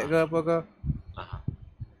 infrared ke apa ke.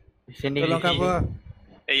 Descending. Tolong cover.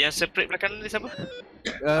 Yang separate belakang ni siapa?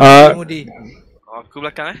 Mudi. Aku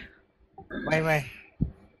belakang Mai.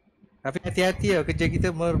 Tapi hati-hati kerja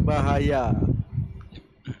kita berbahaya.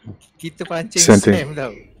 Kita pancing Santai. Sam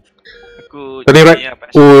tau. Aku Turning right.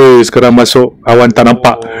 Ui, sekarang masuk awan tak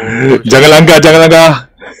nampak. Jangan langgar.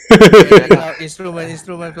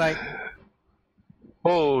 Instrument flight.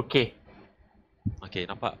 Oh, okay. Okay,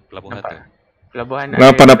 nampak pelabuhan tu. Pelabuhan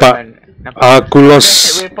Nampak, ada nampak. pelabuhan. Aku Dah lost.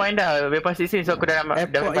 set waypoint dah. Waypoint 16 so aku dah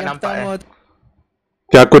Airport yang nampak pertama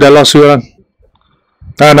Ya, aku dah lost sekarang.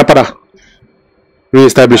 Nampak dah.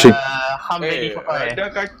 Re-establishing. Ham ready for fire. Ada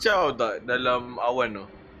kacau tak dalam awan tu?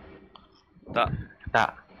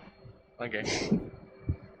 Tak. Okay.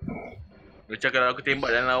 Macam kalau aku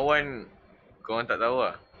tembak dalam awan, korang tak tahu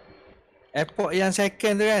lah. Airport yang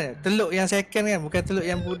second tu kan. Teluk yang second kan, bukan teluk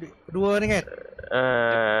yang kedua ni kan.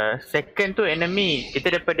 Second tu enemy.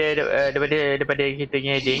 Kita daripada kita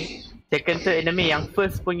punya heading. Second tu enemy. Yang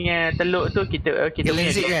first punya teluk tu kita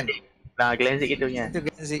Glenzik kan. Glenzik kita punya. Itu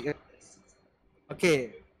Glenzik.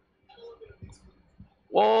 Okay.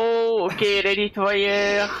 Oh, okay, ready to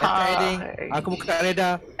fire. Attack heading. Aku buka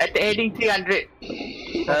radar. Attack heading 300.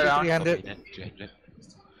 Copy 300. 300.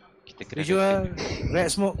 Kita kena Visual.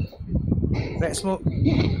 Red smoke. Red smoke.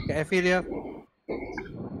 Kat area.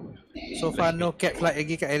 So far no cat flight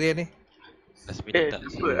lagi kat area ni. last minute tak?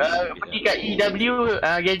 Pergi kat EW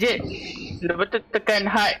gadget. Lepas tu tekan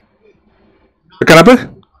hard. Tekan apa?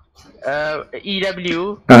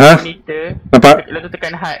 EW Aha. monitor. Nampak? Lepas tu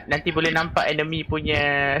tekan hard. Nanti boleh nampak enemy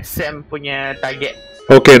punya SAM punya target.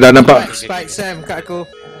 Okay, dah nampak. Spike Sam kat aku.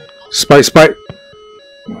 Spike.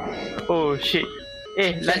 Oh shit.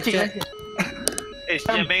 Lancing.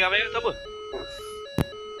 Yang merah-merah tu apa?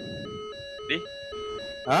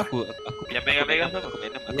 Ha? Aku Yang merah-merah tu apa?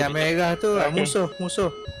 Yang merah tu Okay. musuh.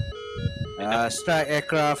 Strike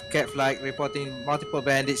aircraft, cat flight, reporting multiple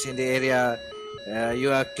bandits in the area.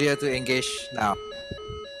 You are clear to engage now.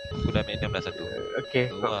 Aku dah Magnum dah satu. Okay.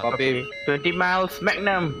 Wah. Copy. 20 miles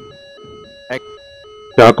Magnum.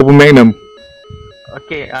 Ya, aku pun Magnum.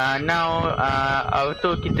 Okay, now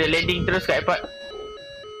auto kita landing terus kat airport.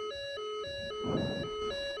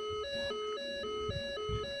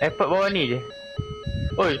 Airport bawah ni je.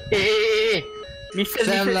 Oi, missile.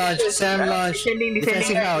 Sam launch. Descending.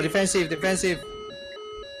 Defensive now, defensive.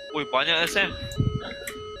 Oi, banyak lah Sam.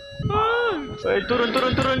 Oi, turun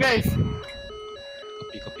guys.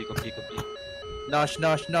 Copy. Nosh.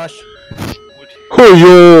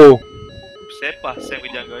 Hoyo. Sepah Sam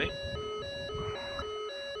kejar kau ni.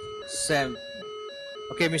 Sam.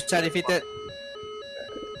 Okay, Mr. defeated.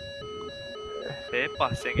 Sepah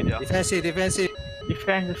Sam kejar. Defensive.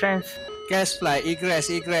 Defense. Gas flight, egress.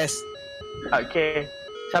 Okay.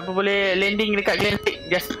 Siapa boleh landing dekat Glenzik?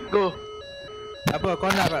 Just go. Apa, kau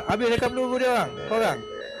nak apa? Habis dekat peluru dia orang? Korang?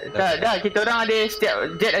 Dah, kita orang ada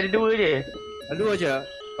setiap jet ada 2 je. Dua je?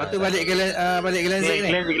 Lepas tu balik Glenzik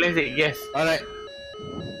ni? Glenzik, yes. Alright.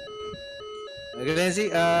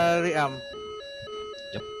 Glenzik, rearm.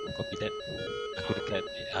 Jom, copy that. Aku dekat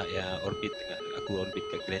orbit tengah. Aku orbit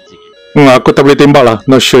kat Glenzik ni. Aku tak boleh tembak lah.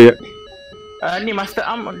 Not sure yet. Ni master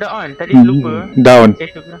arm dah on. Tadi lupa. Down. Tu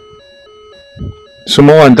pula.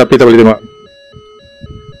 Semua on tapi tak boleh tembak.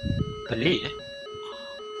 Pelik.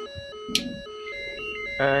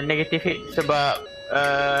 Negative hit sebab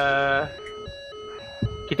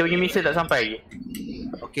kita punya missile tak sampai lagi.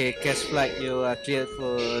 Okay, gas flight, you are cleared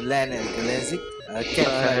for land at Glenzik. Cat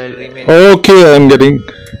flight remain. Okay, I'm getting.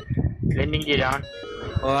 Landing je down.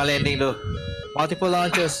 Orang landing tu. Multiple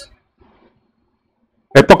launches.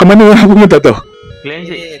 Airport ke mana? Aku pun tak tahu.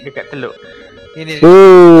 Glenzik dekat teluk. Ini.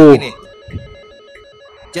 Oh. Ini.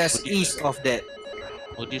 Just east of that.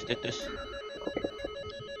 Modi status.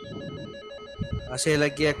 Masih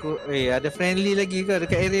lagi aku. Ada friendly lagi ke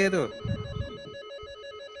dekat area tu?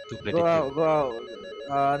 Tu Go out.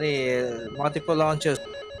 predator. Ni multiple launches.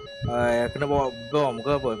 Kena bawa bom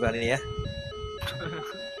ke apa ni ya?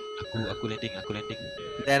 Aku landing.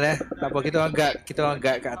 Dan tak apa, kita orang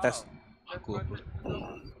guard kat atas. Aku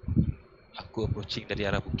approaching dari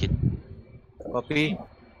arah bukit. Copy.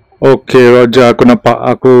 Okay, Roger. Aku nampak.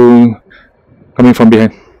 Aku coming from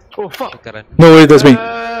behind. Oh fuck. Bakaran. No way, that's me.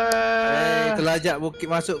 Terlajak bukit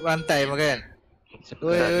masuk pantai makan.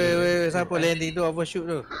 Weh, siapa landing tu? Overshoot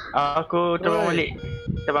tu. Aku terbang balik.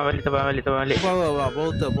 Terbang balik. Bawah,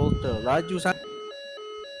 bolter. Laju sangat.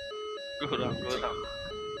 Kurang.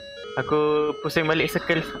 Aku pusing balik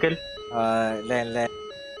circle. Land.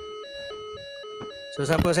 So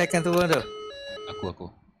siapa second turun tu? Aku.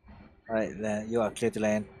 Alright, you are clear to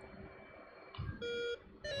land.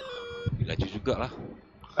 Laju jugalah.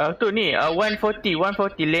 Tu ni 140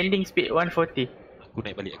 landing speed 140. Aku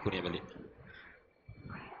naik balik.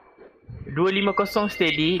 250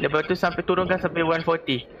 steady, lepas tu sampai turunkan sampai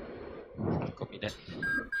 140. Copy that.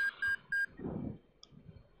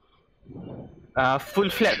 Full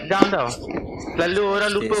flat down tau. Selalu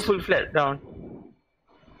orang lupa full flat down.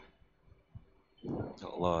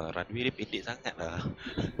 Allah, runway dia pendek sangat lah.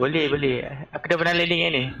 Boleh. Aku dah pernah landing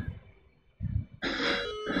yang ni.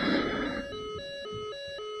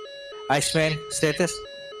 Iceman status.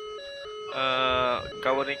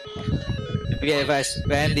 Covering. Be advised,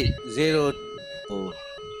 bandit 0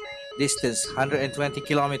 distance 120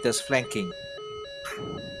 kilometers flanking.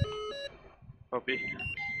 Copy.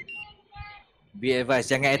 Be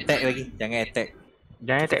advised, jangan attack lagi. Jangan attack.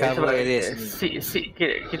 Jangan tak Cover sebab area seat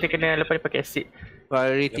kita kena lepas ni pakai seat.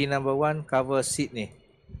 Priority number 1, cover seat ni.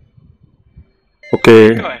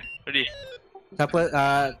 Okay. Kau ready? Siapa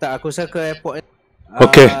tak aku rasa ke airport.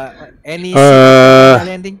 Okay. Any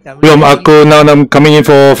landing? Belum, aku now I'm coming in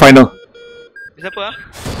for final. Siapa ah?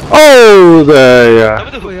 Oh, yeah. Apa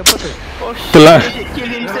tu? Apa tu? Oh Telah kill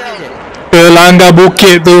himself. terlanggar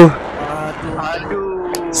bukit tu. Aduh.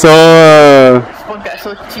 So Spawn kat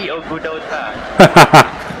Sochi oh guna otak.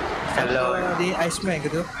 Kalau Di Iceman ke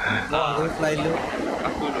tu? Go fly low.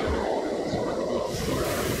 Aku dulu.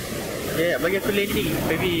 ya bagi aku landing,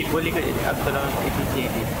 maybe boleh ke aku tolong ATC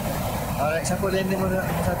ni. Alright, siapa landing nombor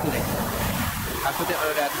 1 ni? Aku tengok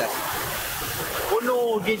dari atas. Oh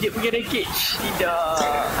no, gadget punya wreckage. Tidak.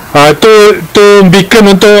 tu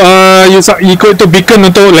beacon untuk ikut tu beacon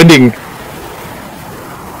untuk landing.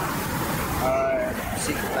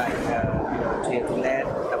 Six like clear to land.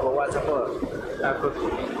 Number 1 siapa? Aku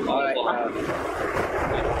Alright.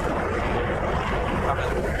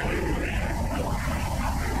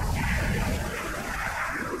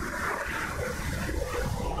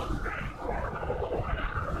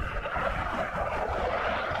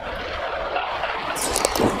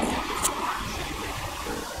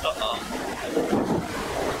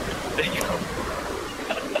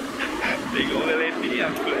 Tengok orang landing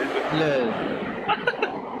aku lah tu. Lol.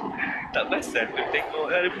 Tak pasal tu tengok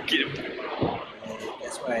ada bukit.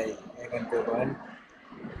 That's why I can do one.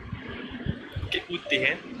 Bukit putih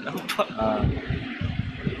kan. Nampak.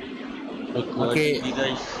 Okay. Okay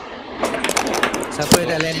guys. Siapa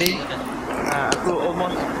yang dah landing? aku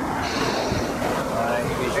almost Alright,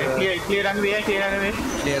 visual. clear runway.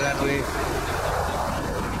 Clear runway.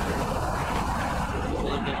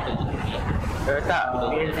 Tak.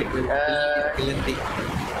 Landing.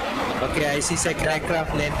 Okay, I see second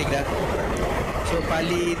aircraft landing dah. So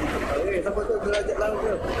Pali. Siapa tu derajat laut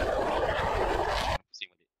tu?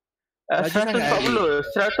 Pusing balik.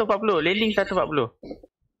 140 landing 140.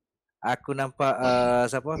 Aku nampak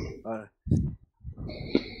siapa?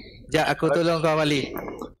 Sekejap, aku tolong kau Pali.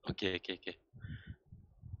 Okay.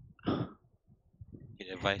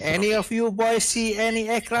 Advice. Any of you boys see any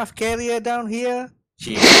aircraft carrier down here?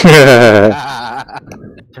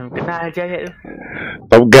 Macam kenal je ayat tu.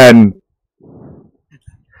 Top Gun.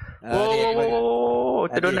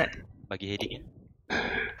 Terdonat. Bagi heading ya.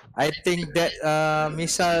 I think that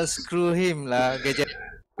missile screw him lah, Gadget.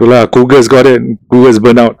 Itulah, Cougars got it. Cougars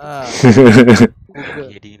burn out. Bagi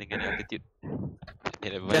heading dengan altitude.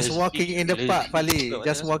 Just walking in the park, Pali.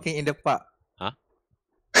 Just walking in the park. Huh?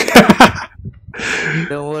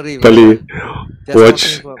 Don't worry. Pali, Just watch.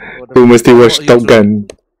 Tu mesti watch Top Gun.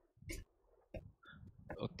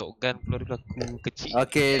 Top Gun keluar dulu aku kecil.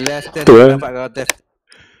 Okay, left turn. Tu, Nampak kau left.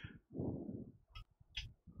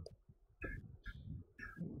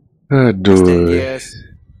 Aduh. Yes.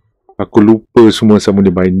 Aku lupa semua sama dia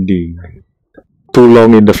binding. Too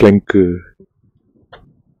long in the flanker.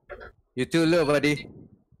 You too low, buddy.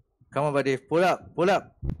 Come on, buddy. Pull up.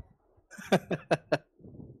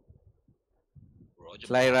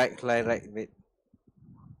 Fly right. Wait.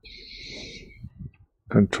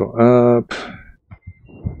 Control up.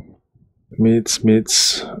 Mids.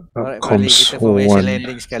 Alright, Pali. Comms Kita formation 1.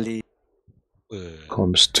 landing sekali.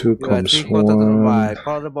 Comms 2. You are Comms 3/4 to the 1. right.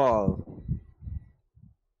 Call the ball.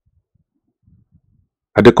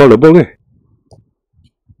 Ada callable ke?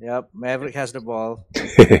 Yep, Maverick has the ball.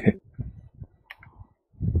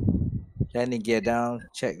 Landing gear down.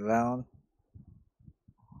 Check round.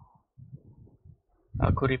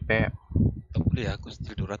 Aku repair. Tak boleh aku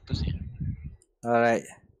still 200 ni. Alright.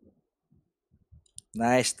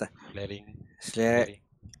 Nice. Flaring. Share.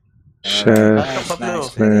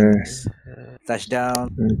 Nice. Touchdown.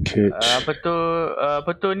 Okay. Apa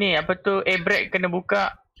tu air brake kena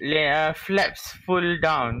buka. Flaps full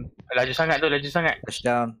down. Laju sangat.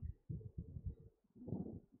 Touchdown.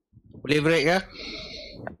 Boleh break ke?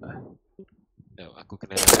 Aku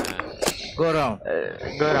kena Go round.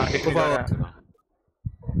 Go around. Dia Go keluar.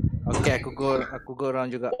 Okay, aku go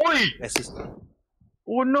round juga. Oi! Assist.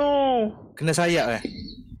 Oh no! Kena sayap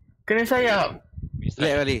Kena sayap.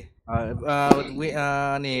 Lag kali.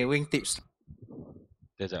 Ni wingtips.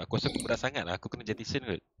 Sekejap, aku rasa aku berat sangat lah. Aku kena jettison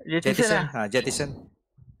kot. Jettison lah. Jettison.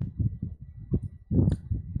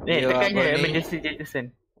 Ni You are tekan je burning. emergency jettison.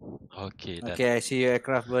 Okay, dah. Okay, I see your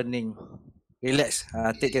aircraft burning. Relax.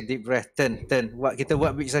 Take a deep breath. Turn. Kita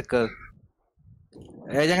buat big circle.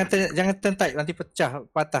 Jangan turn tight, nanti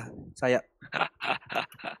patah sayap.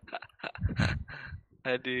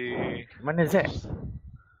 Aduh. Mana Z?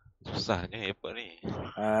 Susahnya airport ni.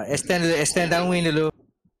 Extend downwind dulu.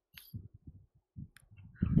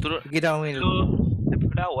 Turun Pergi downwind dulu.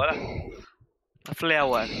 daripada awal lah. Flare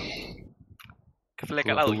awal. Flare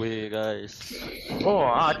kat laut. Away guys. Oh,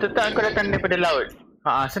 tu tak kau datang daripada laut.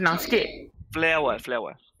 Senang sikit. Flare awal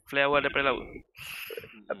daripada laut.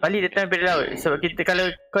 Balik datang daripada laut. Sebab kita kalau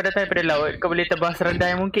kau datang daripada laut, kau boleh terbang serendah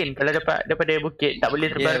yang mungkin. Kalau dapat daripada bukit, tak boleh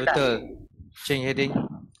terbang rendah. Betul. Change heading.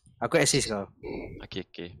 Aku assist kau.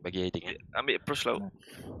 Okay. Bagi heading eh. Ambil approach laut.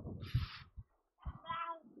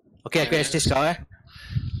 Okay, aku assist kau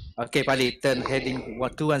Okay, Pali, turn heading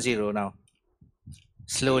 210 now.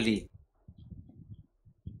 Slowly.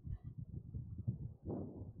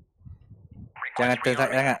 Jangan turn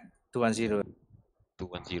sangat. 210.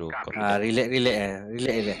 210.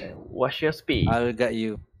 Relax. Watch your speed. I'll guide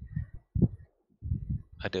you.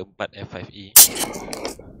 Ada 4 F5E.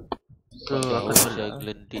 So, aku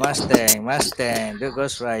Mustang, the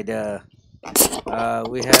Ghost Rider.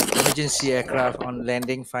 We have emergency aircraft on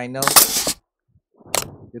landing final.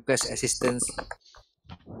 Request assistance.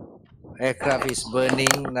 Aircraft is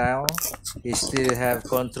burning now. It still have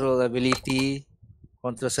control ability.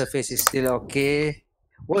 Control surface is still okay.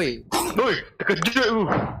 Oi, terkejut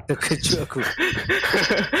aku.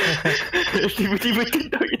 Tiba-tiba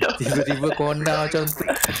TikTok kita. Tiba-tiba corner macam tu.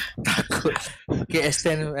 Takut. Okay,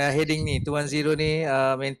 extend heading ni 210 ni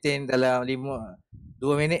maintain dalam 2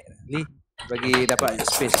 minit Lee. Bagi dapat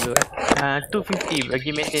space dulu 250 bagi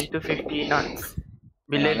maintain 250 knots.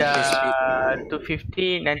 Bila dah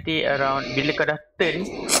 250 nanti around bila kau dah turn,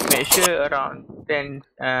 make sure around 10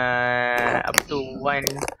 up to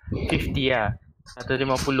 150 lah.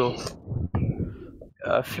 150.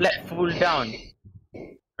 Flat full down.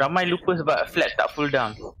 Ramai lupa sebab flat tak full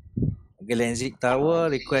down. Glenzik Tower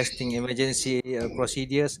requesting emergency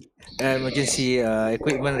procedures, emergency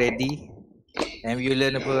equipment ready.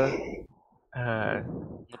 Ambulance apa.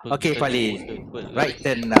 Okay, Pali. Right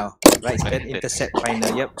turn now. Right turn, intercept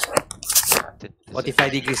final. Yep.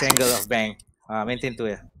 45 degrees angle of bank. Maintain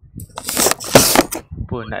tu ya.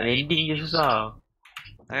 Pun nak landing je susah.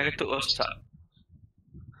 Jangan ketuk rosak.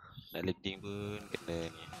 Nak landing pun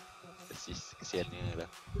kena ni. Kesiannya lah.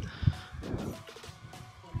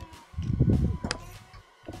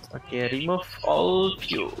 Okay, remove all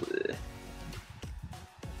fuel.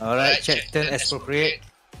 Alright, check turn as appropriate.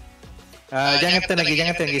 Jangan turn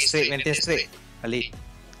lagi straight, maintain straight. Pali.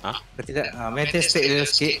 Kalau tidak, maintain straight dulu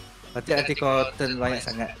sikit. Kalau tidak nanti kau turn banyak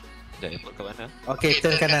sangat. Dah airport kat mana? Okay,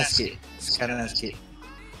 turn kanan sikit.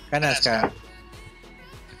 Kanan sekarang.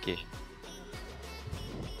 Okay.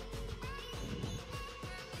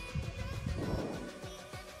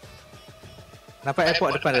 Nampak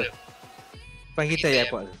airport depan tu? Depan kita ya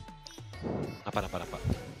airport tu? Nampak.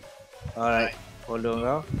 Alright, follow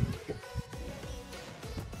kau.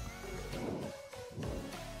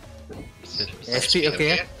 SP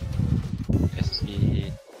okay SP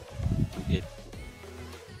 28.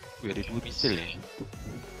 Wih, ada 2 misil ni.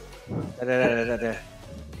 Ada.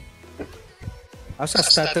 Asal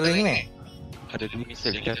stuttering ni? Ada 2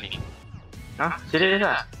 misil ni kami. Serius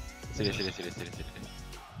lah? Serius.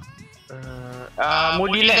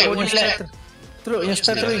 Modi lag. Teruk yang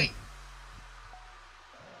stuttering.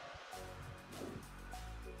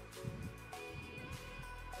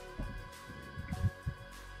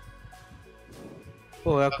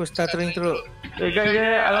 Oh, aku stuttering teruk. Guys,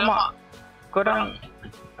 alamak. Korang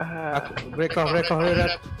Aku break off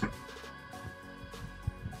dah.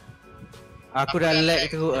 Aku dah lag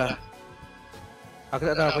teruk lah. Aku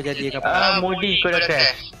tak tahu apa jadi kapal. Modi kau dah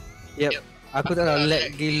crash. Yep. Aku tak tahu lag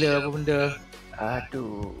gila apa benda.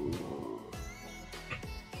 Aduh.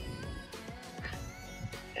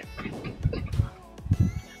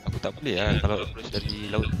 Aku tak boleh lah kalau approach dari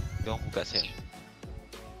laut. Diorang buka sel.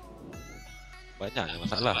 Banyak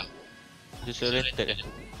masalah. Disoriented kan.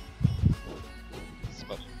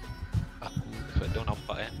 Sebab diorang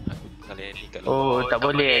nampak kan. Aku kali ni kat laut. Oh, tak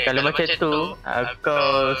boleh. Kalau macam tu,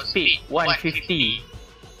 kau speed 150.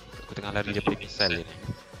 Aku tengah lari daripada misal ni.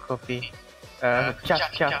 Copy.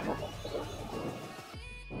 Cap.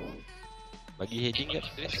 Bagi heading kat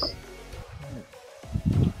Chris.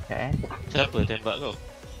 Okay. Siapa tembak kau?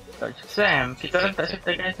 Sam, kita orang tak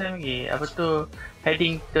settlekan Sam lagi. Apa tu,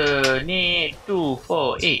 heading tu ni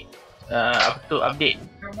 248. Apa tu, update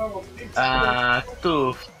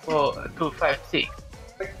 256.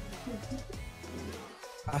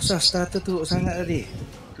 Asal starter teruk sangat tadi.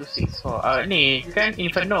 264. Ni kan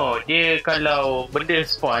Inferno. Dia kalau benda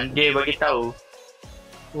spawn, dia bagi tahu.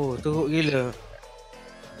 Oh, teruk gila.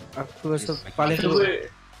 Aku rasa paling Cuba teruk.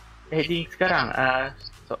 heading sekarang.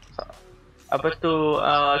 Apa tu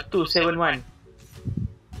 271.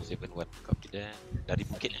 71 copy dah. Dari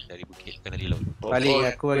bukit kena reload. Paling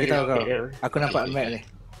aku bagi tahu kau. Aku nampak map ni.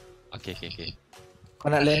 Okay. Kau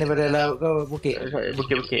nak land daripada laut kau bukit.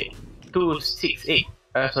 Bukit. 268.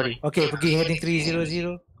 Sorry. Okay, pergi heading 300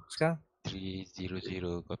 sekarang.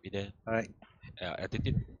 300 copy dah. Alright.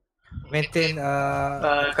 Attitude. Maintain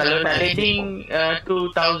Kalau nak landing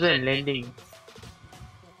 2000 landing.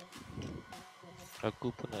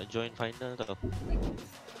 Aku pun nak join final tau.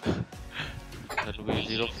 Runway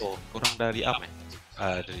 04. Korang dah re-up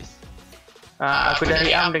Dris. Aku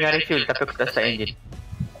dari arm dengan refuel tapi aku tak start engine.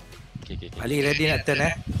 Okay. Ali ready nak turn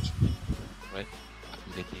Right. Aku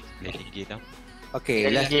landing gear down.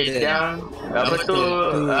 Okay, left Engine turn. down. Apa tu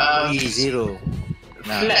 230.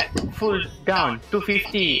 Nah, flat full down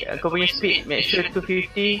 250. Kau punya speed make sure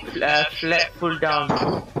 250 flat full down.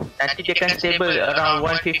 Nanti dia akan stable around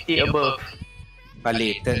 150 above.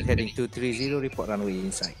 balik turn heading 230, report runway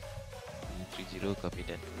inside. 30 copy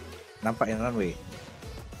that. Nampak yang runway?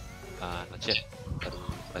 Not yet. Baru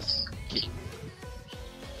pas kick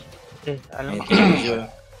Alamak. Visual.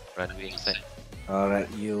 runway inside. Alright,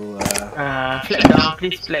 you Flat down,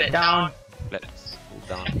 please flat down. Let's move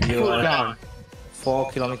down. you Full are down.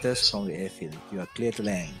 4 kilometers from the airfield. You are clear to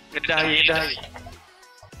land. Kedah hari.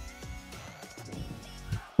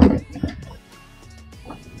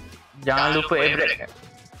 Jangan lupa air brake.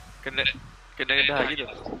 Kena kedah hari tu.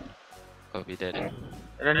 Copy that.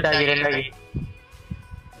 Rendah lagi.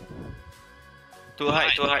 Too high.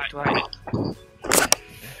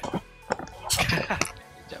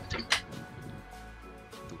 Sekejap. Turun.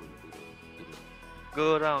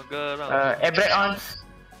 Go round. Air brake on.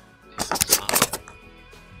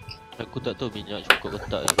 Aku tak tahu minyak cukup ke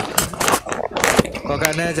tak. Kau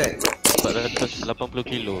kat mana Jack? 480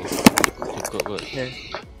 kilo. Cukup kot.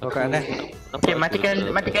 Kau kat mana? Okay, matikan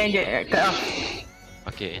engine. Cut off.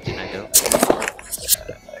 Okay, engine idle.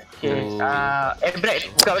 Okay. Air brake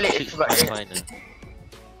buka balik sebab final.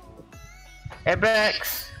 air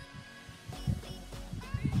brakes.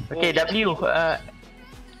 Okay,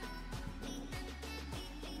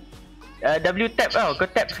 W tap tau, kau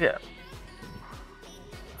tap sekejap.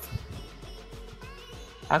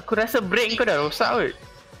 Aku rasa brake kau dah rosak kot.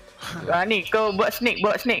 Ni kau buat snake.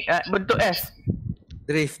 Bentuk S.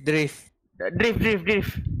 Drift. Drift.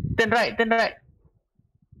 Turn right.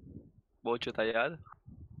 Bocor tayar.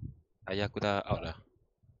 Ayah aku dah out lah.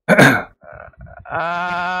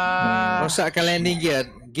 Rosakkan landing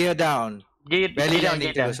gear down. Belly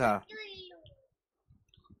landing terus ha.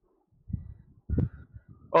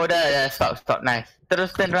 Oh dah, stop, nice.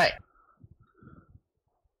 Terus turn right.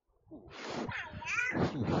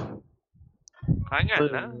 Hangat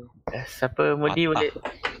lah. Siapa mudi boleh.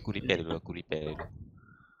 Aku repair dulu.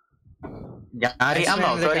 Jangan rearm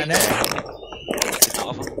tau, kau dekat repair.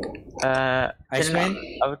 Off. Iceman?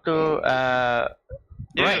 Apa tu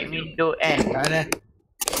right window end. Kat mana?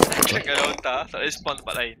 Kat Dauta, tak ada spawn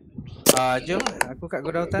tempat lain. Jom, aku kat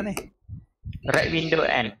Godauta ni. Right window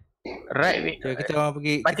end. Jom kita orang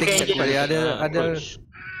pergi. Matikan Kita engine. kembali ada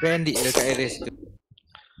bandit dekat area situ.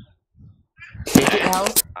 Gadget how?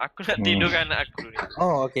 Aku nak tidurkan anak aku ni.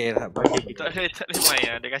 Oh, okey lah. Tak boleh main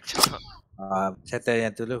lah, dia kacau. Settle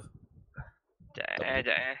yang tu dulu.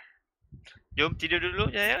 Sekejap. Jom tidur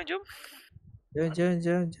dulu, Jayang, jom.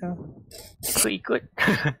 Jom. Aku ikut.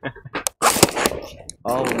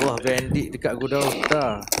 Allah, bandit dekat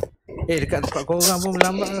Godauta. Dekat tempat korang pun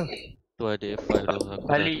melambat tu. Tu ada F5 tu. Aku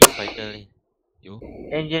Balik. dah final ni. Yo,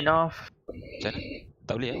 Engine off. macam mana?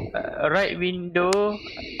 Tak boleh Right window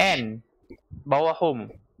end. Bawah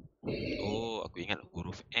home. Oh, aku ingat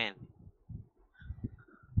huruf N.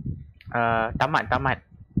 Tamat.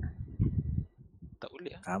 Tak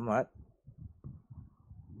boleh Amat.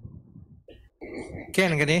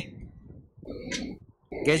 Ken ke ni?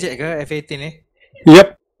 Gadget ke F18 ni?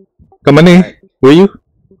 Yep. Kat mana? Where you?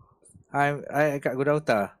 I kat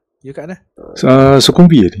Godauta. You kat mana?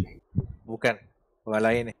 Sukhumvit ni. Bukan. Orang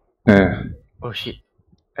lain ni. Oh shit.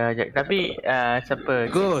 Tapi siapa?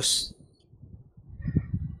 Ghost.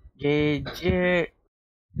 Gadget.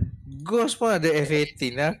 Ghost pun ada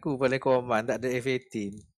F18. Aku paling command tak ada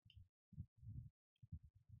F18.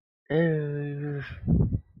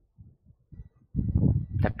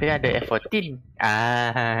 Tapi ada F14.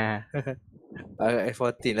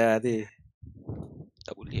 F14 lah tadi.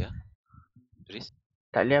 Tak boleh Dris.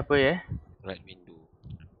 Tak boleh apa ya? Right window.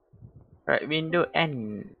 Right window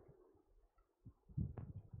and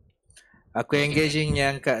Aku engaging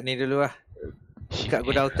yang kat ni dulu lah. Shift Kat N.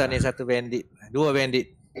 gudang hutan ni satu bandit. Dua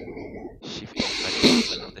bandit. Shift N.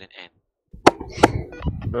 Ada N N.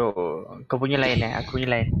 bro, kau punya lain aku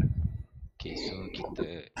punya lain. Okay, so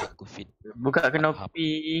aku feed. Buka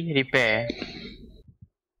kenopi repair.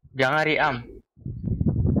 Jangan rearm.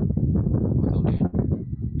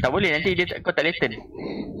 Tak boleh nanti kau tak latent.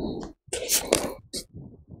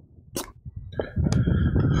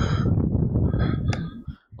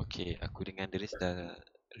 Okay, aku dengan Deris dah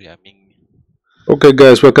rearming. Okay,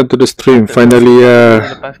 guys, welcome to the stream. Finally,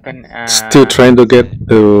 Lepaskan still trying to get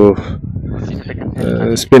to.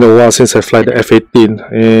 It's been a while since I fly the F18,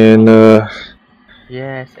 and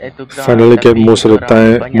yes, finally get most of the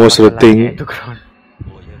time, most of the thing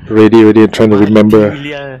ready, and trying to remember.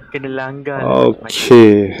 Kena langgar.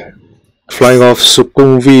 Okay, flying off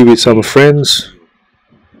Sukhumvit with some friends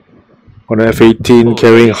on the F18,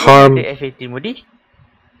 carrying harm. F18 Mudi?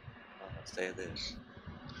 Saya ada.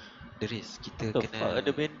 Deris, kita The kena fuck, ada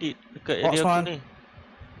bandit dekat Fox area aku one. ni.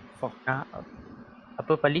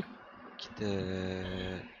 Apa Pali? kita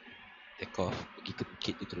take off pergi ke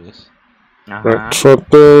bukit tu terus. Right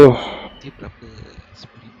throttle. Dia berapa?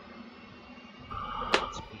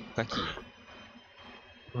 10,000 kaki.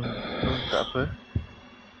 Untuk apa?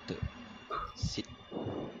 Untuk seat.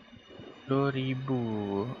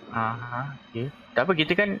 2,000. Okay. Tak apa,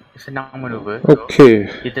 kita kan senang manuver.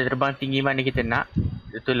 Okay. Kita terbang tinggi mana kita nak.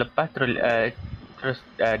 Itu lepas terus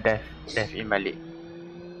dive in balik.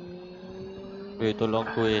 Weh, tolong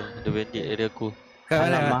aku ada bandit area aku. Kat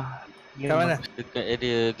mana? Alamak. Kat mana? Dekat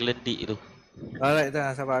area Gelendik tu. Alright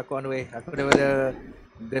dah, sabar aku on the way. Aku daripada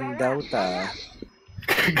Gendauta.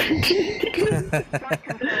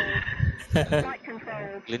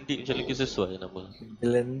 Gelendik macam lagi sesuai nama.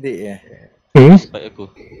 Gelendik ya. Spike aku.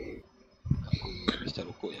 Mesti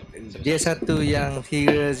rokok ya. Dia satu yang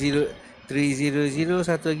 300,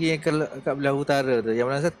 satu lagi yang kat belah utara tu. Yang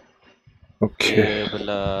mana satu? Okay. Dia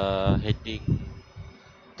belah heading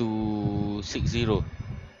 260.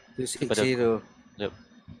 260. Yep.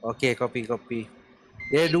 Okay, copy.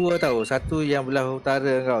 Dia dua tau. Satu yang belah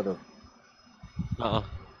utara kau tu. Haa.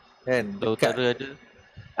 Kan? Belah utara ada.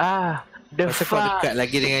 The Masa kau fuck. dekat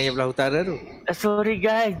lagi dengan yang belah utara tu. Sorry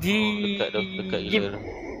guys, Dekat gila.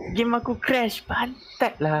 Game aku crash,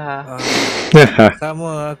 pantat lah.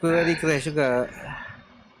 Sama, aku tadi crash juga.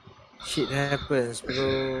 Shit happens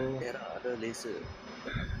bro. Ada laser.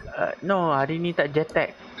 No, hari ni tak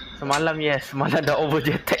jetpack. Semalam yes, semalam dah over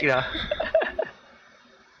jetpack dah.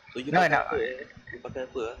 So you No, pakai no. apa You pakai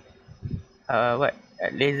apa What?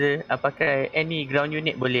 Laser, pakai any ground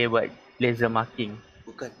unit boleh buat laser marking.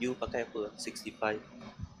 Bukan, you pakai apa 65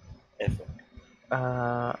 F.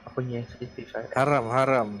 Apa ni? 65.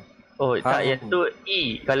 Haram. Oh, tak, Haram. yang tu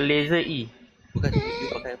E. Kalau laser E. Bukan,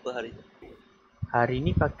 you pakai apa hari ni? Hari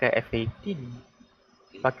ni pakai F18.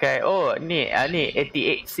 Pakai, ni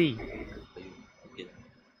A18C. Okay.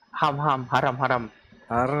 Haram.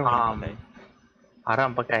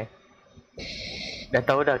 Haram pakai. Dah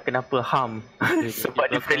tahu dah kenapa ham. Sebab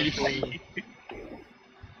dia friendly fire.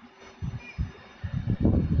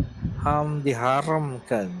 Ham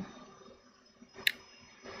diharamkan.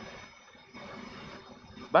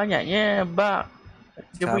 Banyaknya bug.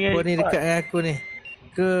 Siapa ni dekat dengan aku ni?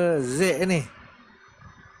 Ke Z ni?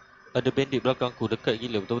 Ada bandit belakang aku, dekat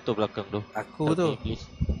gila betul-betul belakang tu. Aku tu. Please.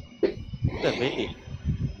 Bukan bandit.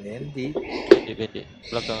 Bandit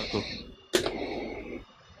belakang aku.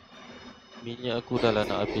 Minyak aku dah lah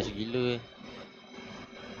nak habis gila.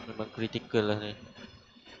 Memang critical lah ni.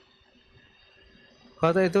 Kau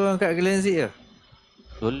tak turun kat Glenzik ke?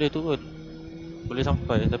 Boleh turun. Boleh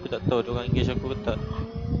sampai tapi tak tahu diorang engage aku ke tak.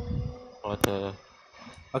 Oh tak.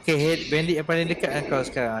 Okay, bandit yang paling dekat dengan kau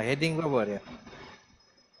sekarang. Heading berapa dia?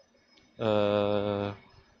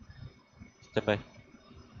 Standby.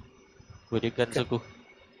 Boleh guns aku.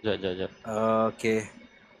 Sekejap. Okay.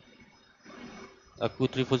 Aku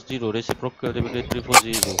 340, reciprocal daripada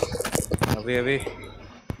 340. Habis.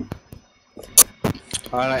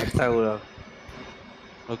 Alright, tahu lah.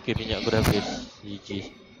 Okay, minyak aku dah habis. GG.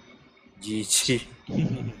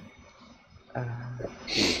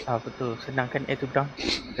 Betul. Senang kan itu bang?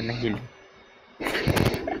 Senang gila.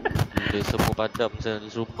 Gila semua padam saya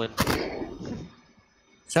instrument.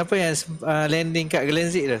 Siapa yang landing kat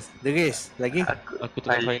Glenzik tu? The Race? Lagi? Aku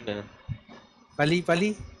tengah final. Pali?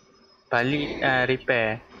 Pali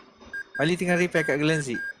repair. Pali tengah repair kat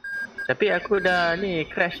Glenzik. Tapi aku dah ni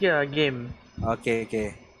crash je game.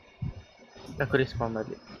 Okay. Aku respawn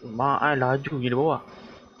balik. Mak laju gila bawah.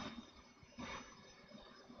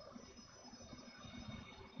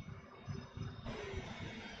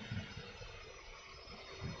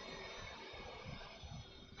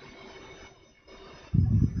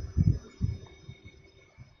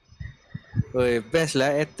 Oi, best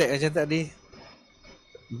lah attack macam tadi.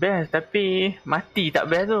 Best tapi mati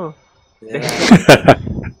tak best tu. Yalah.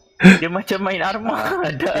 Dia macam main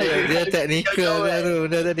arma. Dia technical dah tu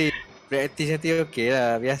benda tadi. Practice nanti okey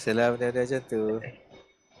lah. Biasalah benda-benda macam tu.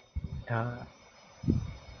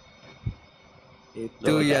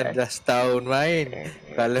 Itu yang dah setahun main.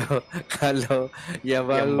 Kalau yang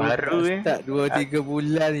baru start 2-3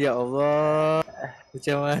 bulan, ya Allah.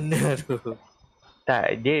 Macam mana tu?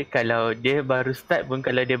 Tak, dia kalau dia baru start pun,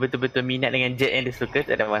 kalau dia betul-betul minat dengan jet yang dia suka,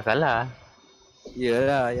 tak ada masalah.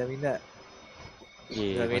 Iyalah, yang minat.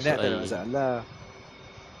 Yang minat tak ada masalah.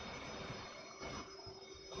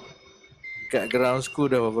 Kat ground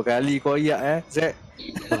school dah berapa kali koyak Zack?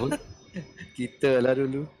 Kita lah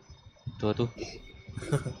dulu. Tu.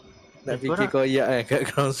 Nak fikir koyak kat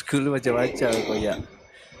ground school macam-macam koyak.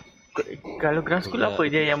 Kalau ground school apa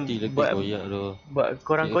je yang buat koyak tu? Buat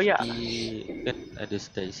korang koyak? Kan ada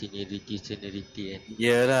style seniority kan.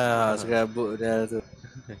 Yalah, serabut dah tu.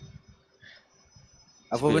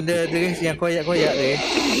 Apa benda Dres yang koyak-koyak Dres?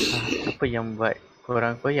 Apa yang buat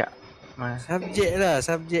korang koyak? Subjek lah,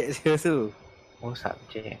 subjek dia tu. Oh,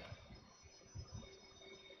 subjek.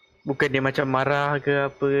 Bukan dia macam marah ke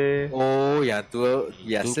apa? Oh, yang tu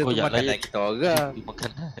biasa tu makanan kita orang.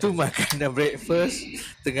 Tu makanan breakfast,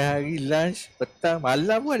 tengah hari lunch, petang,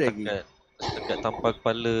 malam pun ada lagi. Dekat tampar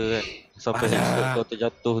kepala kan. Sampai headset kau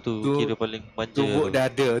terjatuh tu, kira paling manja.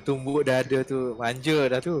 Tumbuk dada tu, manja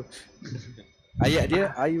dah tu. Ayat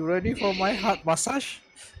dia, are you ready for my heart massage?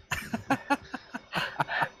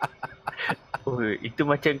 Oh, itu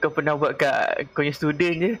macam kau pernah buat kat kau punya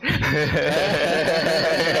student je.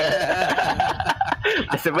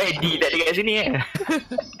 Nasib baik D tak ada kat sini kan.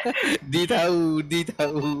 D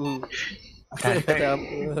tahu.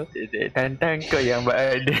 Tantang kau yang buat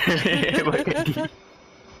kat D.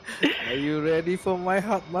 Are you ready for my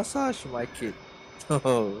heart massage, my kid?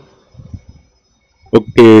 Oh.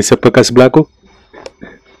 Okay, siapa kat sebelah aku?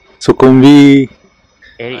 Sukumbi.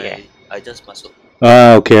 Eric I just masuk.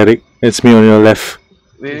 Okay Eric. It's me on your left.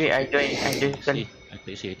 Wait, I join sekali.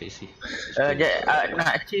 ATC.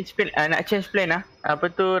 Nak change plan lah. Apa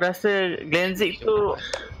tu, rasa Glenzik tu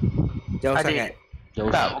jauh sangat.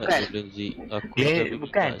 Tak, bukan.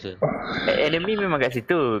 Bukan. Enemy memang kat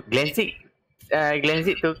situ. Glenzik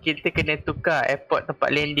tu kita kena tukar airport tempat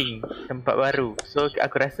landing, tempat baru. So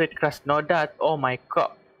aku rasa Krasnodar, oh my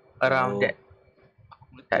god, around that.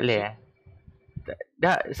 Tak boleh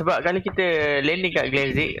dah, sebab kalau kita landing kat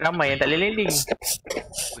Glenzik, ramai yang tak boleh landing.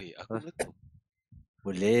 Aku meletup.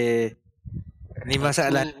 Boleh. Ni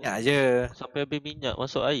masalah minyak je. Sampai habis minyak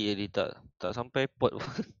masuk air dia tak sampai port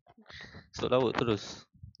pun. Masuk laut terus.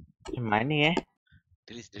 Mana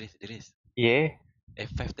Deris. Yeah.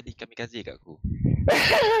 F5 tadi kamikaze kat aku.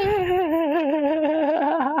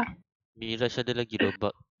 Mirage ada lagi dah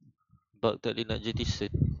bug tak boleh nak JT set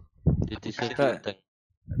tank.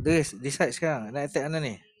 Deris, decide sekarang nak attack mana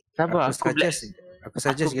ni? Sabar, aku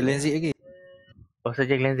suggest Glenzik lagi. Oh,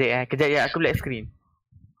 saja Glenzik Kejap ya, aku black screen.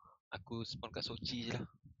 Aku spawn kat Sochi je lah.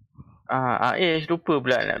 Lupa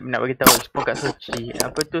pula nak bagi tahu spawn kat Sochi.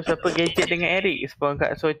 Apa tu, siapa Gadget dengan Eric spawn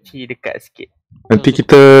kat Sochi dekat sikit. Nanti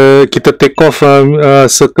kita take off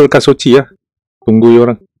circle kat Sochi lah. Tunggu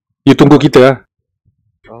orang. You tunggu kita lah.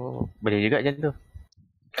 Oh, boleh juga macam tu.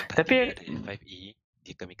 Tapi ada 5E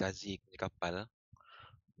dia kamikaze punya kapal lah.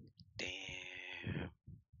 Damn.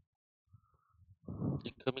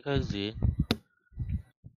 Dia kamikaze.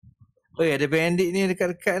 Oi, ada bandit ni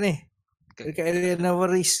dekat-dekat ni. Dekat area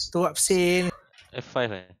Navaris, Tuap Sen.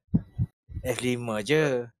 F5 F5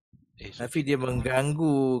 je. Tapi dia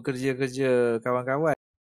mengganggu kerja-kerja kawan-kawan.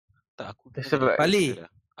 Tak, aku sebab Pali.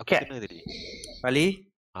 Aku kena tadi. Pali?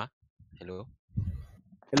 Hello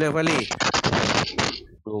Pali.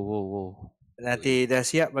 Wow. Nanti dah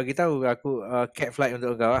siap bagi tahu aku cat flight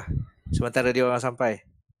untuk kau lah. Sementara dia orang sampai.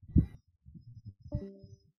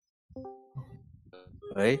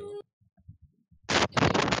 Oi.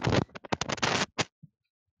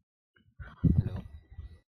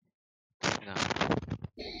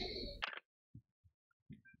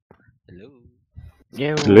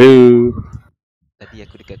 Hello. Tadi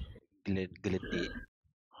aku dekat geletik.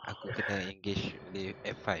 Aku kena engage oleh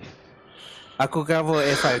F5. Aku cover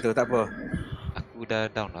F5 tu, tak apa. Aku dah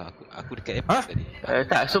down lah. Aku dekat F5 tadi.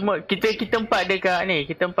 Tak, semua kita empat dekat ni.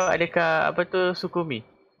 Kita empat dekat apa tu, Sukumi.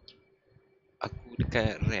 Aku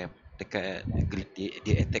dekat ramp, dekat geletik.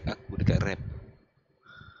 Dia attack aku dekat ramp.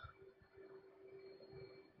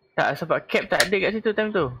 Tak, sebab cap tak ada kat situ time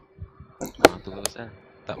tu. Tu pasal.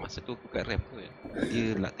 Tak, masa tu aku kat ramp tu kan.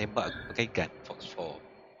 Dia nak tembak aku pakai gun Fox 4.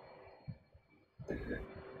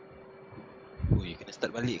 Ui, kena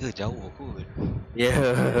start balik ke? Jauh kot. Ya.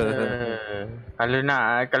 Kalau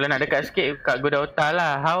nak dekat sikit kat Godauta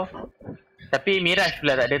lah. How? Tapi Mirage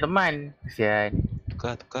pula tak ada teman. Kesian.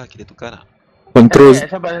 Tukar, kita tukar nak. Control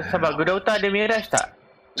Sabar. Godauta ada Mirage tak?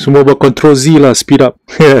 semua buat control Z lah, speed up.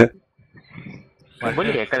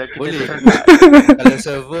 Boleh kalau kita Boleh. serentak. Kalau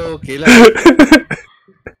server okey lah.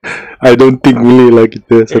 I don't think boleh lah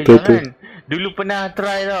kita satu-satu. Jangan. Dulu pernah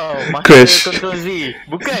try tau. Masa Crash. Control Z.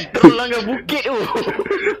 Bukan, terus langgar bukit tu.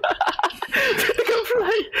 Tekan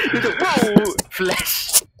fly. Itu wow,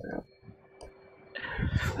 flash.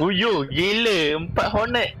 Uyo, gila. 4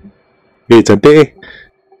 Hornet. Cantik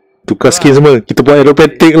tukar skin semua. Kita buat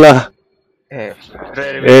aerobatic lah.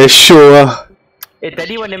 Show lah.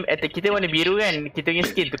 Tadi kita warna biru kan. Kita punya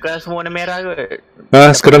skin tukar semua warna merah kot.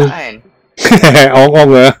 Sekarang Kan?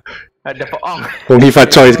 ong lah. Ada Ong. Only for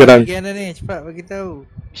choice sekarang. Bagi anda ni cepat bagi tahu.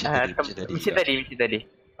 Misi tadi.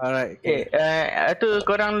 Alright. Okay. Tu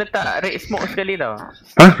korang letak red smoke sekali tau.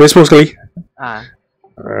 Respons sekali.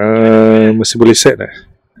 Masih boleh set lah.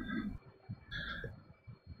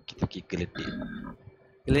 Kita pergi geledek.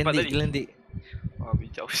 Gelendik. Oh,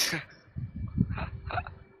 bijak.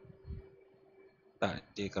 Tak,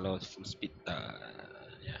 dia kalau full speed tak.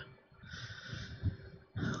 Ya.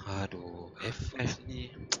 Aduh, FF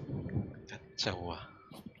ni kacau lah.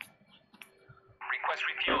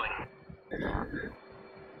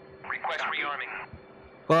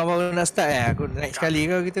 Korang baru nak start Aku naik sekali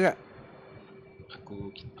kau gitu kak?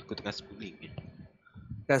 Aku tengah spooling ni.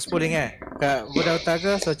 Kat Spooling Kat Godauta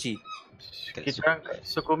ke Sochi? Kita orang kat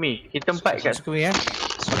Sukumi. Kita empat kat Sukumi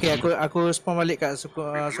Okay, aku spawn balik kat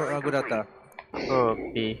Godauta.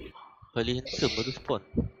 Okay. Paling handsome baru spawn.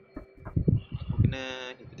 Aku kena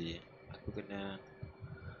ni tadi. Aku kena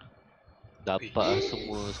Dapat lah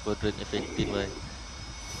semua squadron F18 man.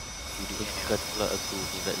 Diberikan pula aku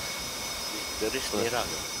ni guys. Garis merah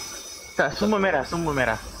ke? Tak, semua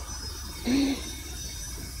merah.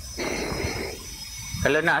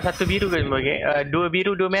 Kalau nak satu biru ke semua okey? Dua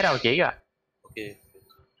biru, dua merah okey ke? Okey.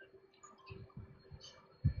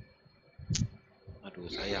 Aduh,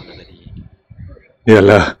 sayang lah tadi.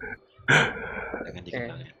 Yalah. Jangan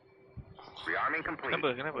dikenang kan.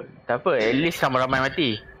 Kenapa? Tak apa, at least ramai-ramai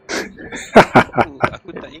mati. Aku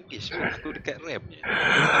tak engage pun. Aku dekat RAM je.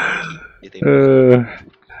 Dia tembak.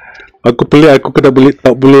 Aku pelik aku kena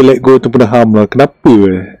tak boleh let go tu pun ham lah. Kenapa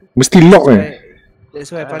mesti lock That's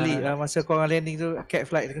why Pali masa korang landing tu cat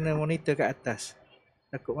flight kena monitor kat atas.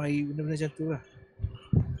 Takut mari benda-benda macam tu lah.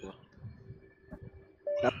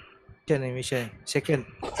 Mission. Second.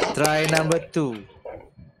 Try number 2.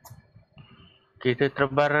 Kita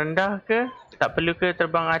terbang rendah ke? Tak perlu ke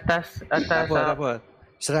terbang atas? Tak apa.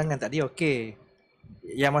 Serangan tadi okey.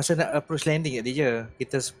 Yang masa nak approach landing tadi je.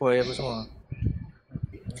 Kita spoil apa semua.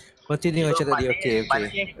 Continue macam tadi okey.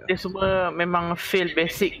 Maknanya kita semua memang fail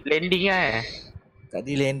basic landing lah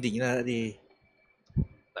Tadi landing lah tadi.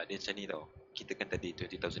 Tak ada macam ni tau. Kita kan tadi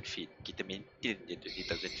 20,000 feet. Kita maintain je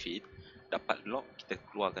 20,000 feet. Dapat lock, kita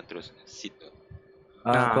keluarkan terus seat tu.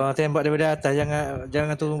 Korang tembak daripada atas,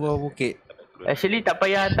 jangan turun bawah bukit. Actually tak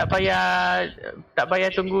payah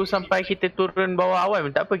tunggu sampai kita turun bawah awan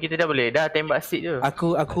pun tak apa, kita dah boleh dah tembak seat je.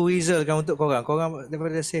 Aku whistle-kan untuk korang. Korang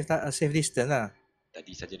daripada safe distance lah.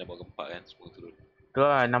 Tadi saja nak buat gempak kan, semua turun. Tu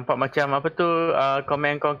lah, nampak macam apa tu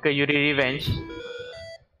Command Conquer Yuri Revenge.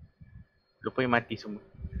 Rupanya mati semua.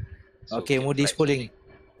 So, Okay, Moody Spooling.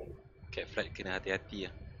 Cat flight kena hati-hati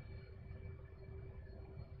lah.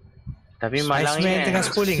 Tapi malang ni Iceman tengah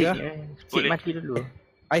spooling ke? Seat mati dulu.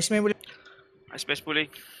 Iceman boleh? Iceman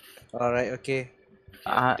spooling. Alright, okay.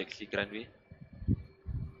 Taxi ke runway.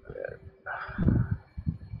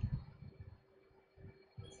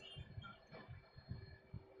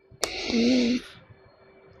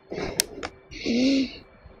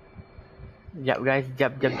 Jap guys,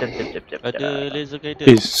 jap. Ada laser guided.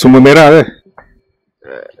 Semua merah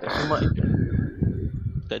Semua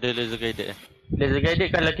Tak ada laser guided laser guided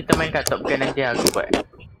kalau kita main kat Top Gun nanti aku buat.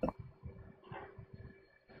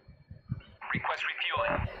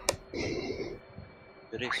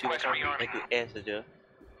 Ratio aku air saja.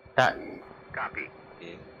 Tak.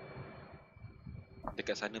 Okay.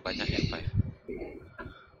 Dekat sana banyak F5.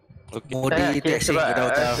 Okay. Moody taxi ke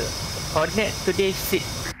Dauta. Hornet today sit.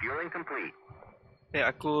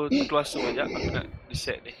 Aku keluar sekejap. Aku nak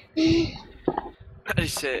reset ni. Nak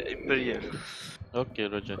reset Imperial. Okay,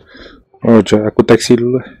 Roger. Jom aku taxi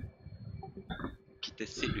dulu lah. Kita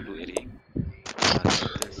sit dulu Eric.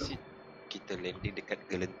 Kita sit. Kita landing dekat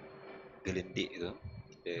gelendik tu.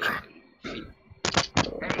 Kita fit.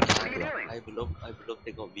 I belum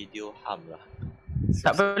tengok video ham lah.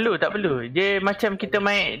 Tak perlu. Dia macam kita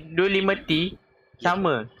main 25T.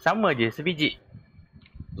 Sama je sebiji.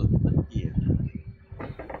 Berhenti ya.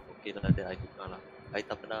 Okey lah, ada I tukar lah. I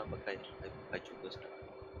tak pernah pakai, I cuba sekarang.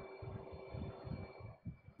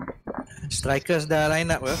 Strikers dah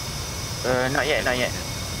line up ke? Not yet.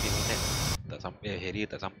 Tak sampai, Harry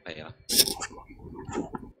tak sampai lah.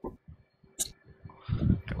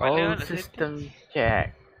 Kat mana All nak setting? system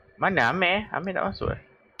check. Mana Amir? Amir tak masuk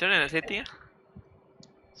Macam mana nak setting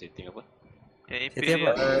Setting apa? Yang Setting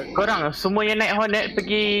Imperial. Korang semua yang naik Hornet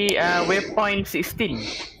pergi waypoint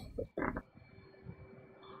 16.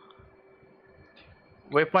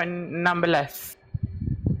 Waypoint 16.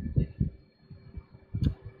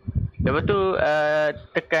 Lepas tu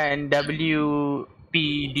tekan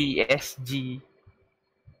WPDSG.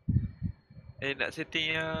 Nak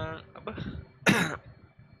setting yang apa?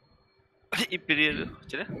 Imperial tu.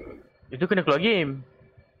 Macam mana? Itu kena keluar game.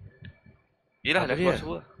 Yelah dah Apa keluar dia?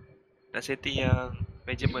 semua. Nak setting yang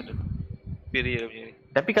measurement tu. Imperial punya ni.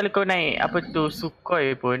 Tapi kalau kau naik apa tu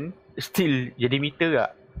Sukhoi pun still jadi meter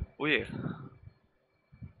tak? Oh ya?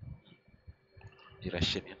 Di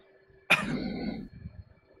Russian ya.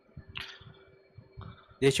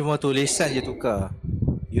 Dia cuma tulisan je tukar.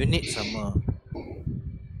 Unit sama.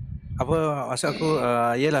 Apa maksud aku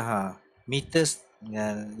yalah meters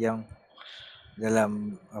dengan yang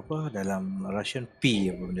dalam apa dalam Russian P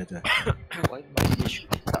apa benda tu. Why my issue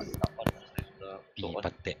tak panas? P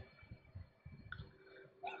patek.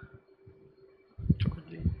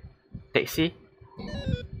 Taxi.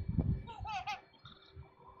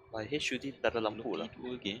 My HUD tak ada lampu lah.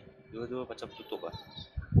 Dua lagi. Dua-dua macam tutup lah.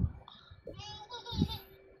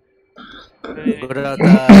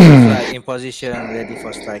 Berata flight in position ready for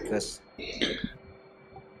strikers.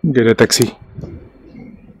 Dia ada taxi.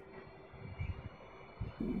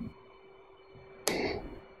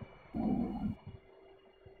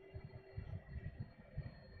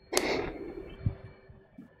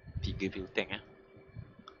 Tiga fuel tank eh.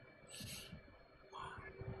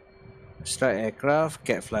 Strike aircraft,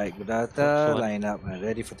 cat flight Berata, So, line up and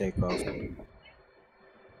ready for takeoff.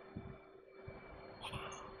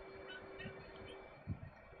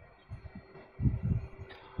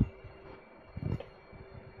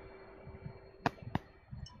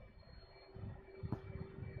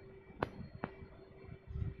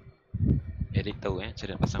 Eric tahu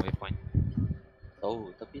cara pasang waypoint.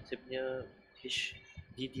 Tahu, tapi saya punya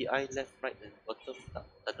DDI left, right dan bottom tak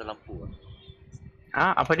ada lampu lah.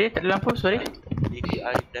 Apa dia? Tak ada lampu, sorry.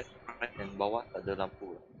 DDI left, right dan bawah tak ada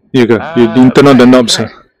lampu lah. Ya ke? You didn't turn on the knobs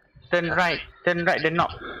right. ah? Turn right the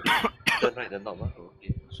knob. Turn right dan knob lah.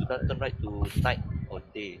 Okay. Sudah turn right to night or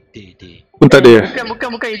day. Day. Pun tak ada ya?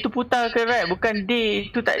 Bukan itu putar ke right, bukan day,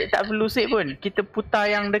 itu tak perlu set pun. Kita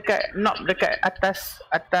putar yang dekat knob dekat atas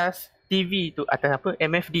TV tu, atas apa?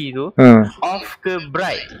 MFD tu. Off ke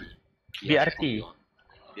bright. BRT.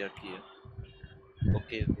 BRT ya.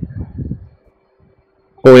 Okay.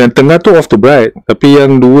 Oh, yang tengah tu off to bright. Tapi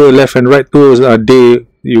yang dua left and right tu day,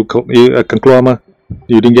 you akan keluar mah.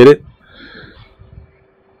 You didn't get it?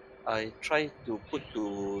 I try to put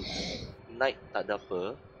to night tak ada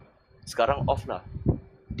apa. Sekarang off lah.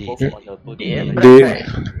 Day. Off on the put Day,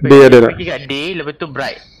 Day ada tak? Pergi kat day, lepas tu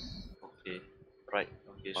bright. Okay. Right.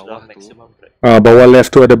 Okay, Bawah sudah tu. maximum bright. Bawah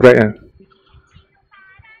left tu ada bright kan?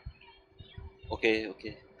 Okay.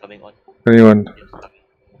 Coming on. Anyone?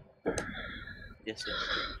 Yes.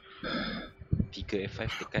 3 F5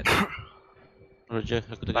 dekat. Roger,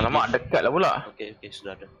 aku tengah Alamak, engage. dekat lah pula. Okay,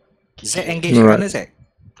 sudah ada. Z engage Alright. mana Z?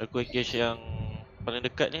 Aku engage yang paling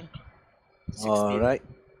dekat ni. Alright.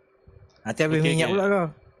 Nanti habis Okay, minyak okay. pula kau.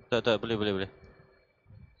 Tak, boleh.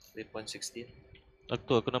 3.16.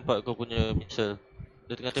 Aku nampak kau punya missile.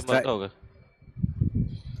 Dia tengah tembak Strike. kau ke?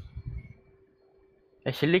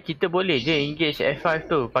 Actually kita boleh je engage F5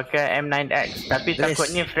 tu pakai M9X, tapi Yes.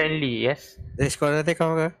 takutnya friendly, yes. Dari sekolah take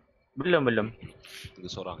off ke? Belum. Tunggu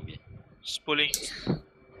seorang ni. Spooling.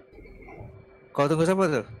 Kau tunggu siapa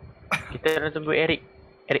tu? Kita nak tunggu Eric.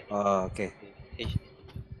 Oh, okay.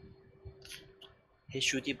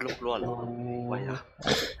 HUD belum keluar lah. Payah.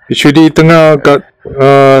 HUD tengah kat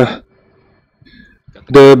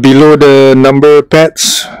the below the number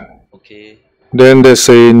pads. Okay. Then there's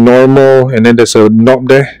a normal and then there's a knob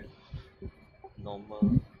there.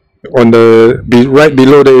 Normal. On the right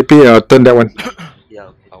below the AP, turn that one. Ya,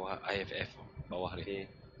 okay. Bawah IFF. Bawah dia. Okay.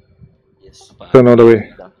 Yes. Turn all the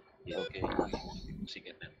way. Dah. Ya, okay.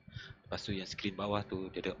 Pusingkan kan. Lepas tu yang screen bawah tu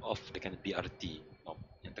dia ada off dengan BRT.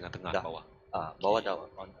 Yang tengah-tengah Dah. bawah. Bawah dah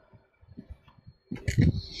on.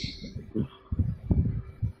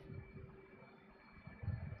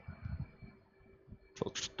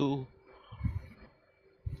 Fox 2.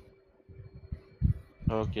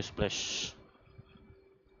 Okay, splash.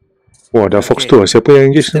 Wah, dah Fox Okay. tu lah. Siapa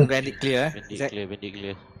yang engage Eastern tu? Bandit clear Bandit Zack. clear, bandit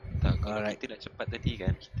clear. Tak, kalau Alright. kita nak cepat tadi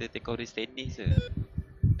kan, kita take out dari standing je.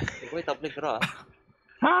 Kau tak boleh gerak.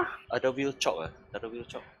 Hah? Ada wheel chock ah. Ada wheel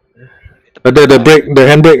chock. Ada brake, the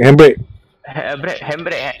handbrake.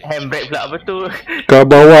 Handbrake pula apa tu? Kat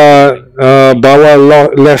bawah,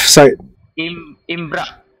 left side.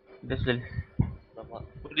 Imbrak. Betul. Nampak.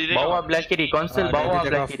 Boleh tengok. Bawah belah kiri, konsol Ah, bawah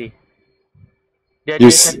dia belah take off. kiri. Dia ada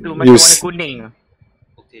satu macam warna kuning.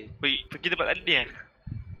 Okay. Pergi tempat tadi kan?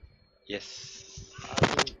 Yes.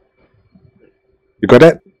 You got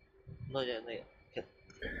that? No, yeah, no.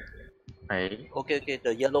 Hai. Okay,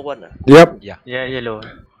 the yellow one ah. Yep. Ya, yellow.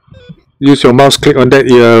 Use your mouse, click on that.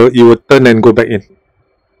 You will turn and go back in.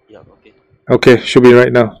 Yeah, okay. Okay, should be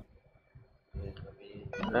right now.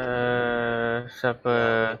 Siapa?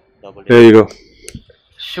 Dah boleh. There you go.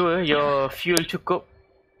 Sure, your fuel cukup?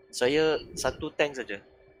 Saya satu tank saja.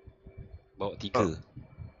 Bawa 3.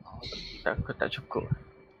 Aku tak cukup.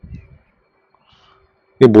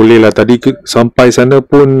 Ni boleh lah. Tadi sampai sana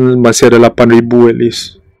pun masih ada 8,000 at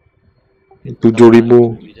least.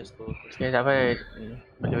 7,000. We just go. Okay, tak apa.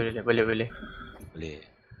 Boleh. Boleh.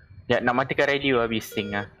 Ya, nak matikan radio habis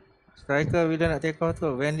sing lah. Striker bila nak take off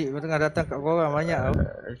tu, Bandit tengah datang kat korang banyak tau.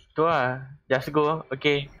 Tu lah. Just go.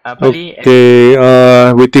 Okay. Pali. Okay,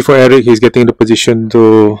 waiting for Eric. He's getting the position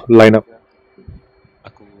to line up.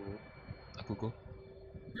 Aku go.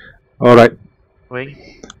 Alright. Wait.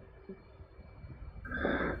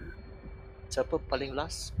 Siapa paling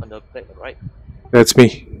last on the back right? That's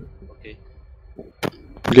me. Okay.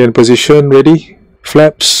 Get in position. Ready?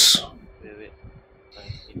 Flaps. Wait.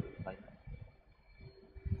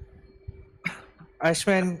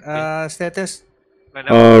 Iceman status.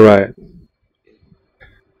 Alright.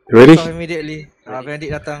 Ready? Off immediately.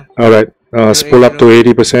 Bandit datang. Alright. Spool up to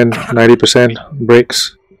 80%, 90%.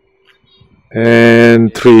 Brakes.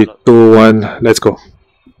 And 3, 2, 1. Let's go.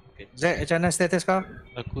 Zack, macam mana status kau?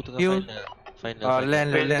 Aku tengah You? final.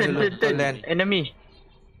 Land dulu. Land. Enemy.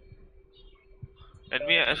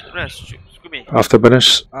 Enemy Express. Scooby.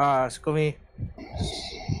 Afterburners. Sukumi.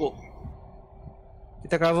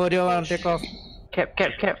 Kita cover dia orang, take off. Cap.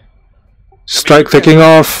 Strike taking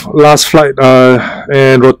off. Last flight.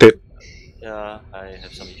 And rotate. Yeah, I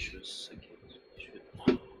have some issues. Okay.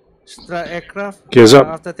 Strike aircraft. Gears up.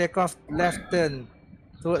 After take off, left turn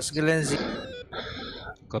towards Glenzie.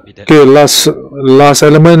 Copy that. Okay, last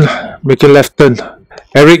element. Making left turn.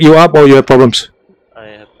 Eric, you up or you have problems? I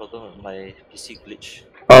have problem with my PC glitch.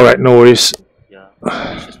 Alright, no worries. Yeah,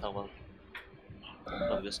 it's just normal.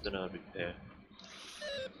 I'm just gonna repair.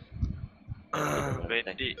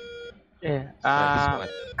 Bandit.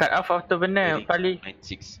 Cut off afterburner. Pali.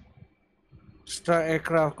 96. Strike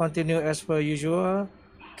aircraft continue as per usual.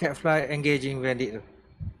 Cat fly engaging Bandit tu.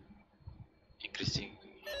 Increasing.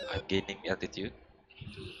 I'm gaining altitude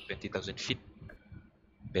to 20,000 feet.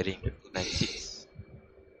 Bearing 296.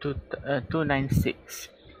 296.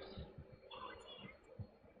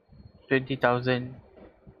 20,000.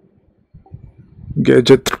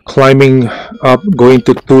 Gadget climbing up, going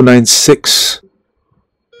to 296.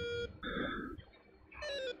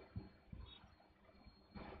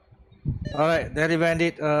 Alright, dari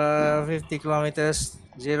Bandit 50 kilometers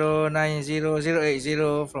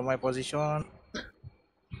 090080 from my position.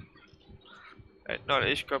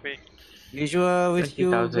 Acknowledge copy. Usual with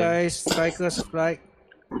you 20,000. guys, strikers flight.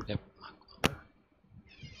 Yep.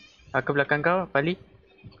 Aku belakang kau, Pali.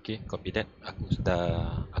 Okay, copy that. Aku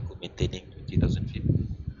maintaining 20,000 feet.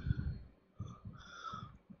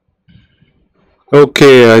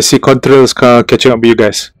 Okay, I see contrails catching up with you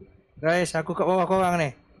guys. Guys, aku kat bawah korang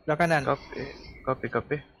ni. Belah kanan.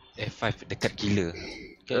 Copy. F5 dekat gila.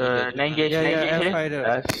 Engage. F5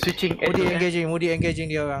 dia. Switching. Moody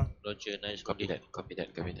engaging dia orang. Roger, nice. Copy that.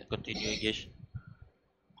 Continue engage.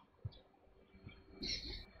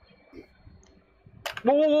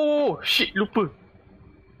 Oh, shit, lupa.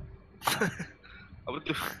 Apa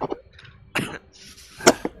tu?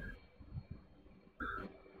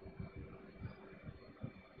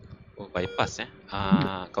 Oh, bypass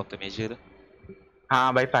countermeasure tu.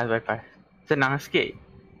 Bypass. Senang sikit.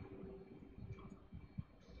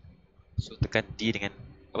 So tekan D dengan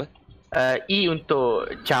apa? E untuk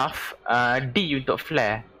chaff, D untuk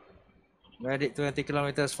flare. Bandit 20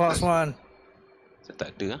 kilometers. Fox 1. Saya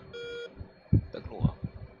tak ada ah. Tak keluar.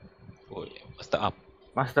 Oh, yeah.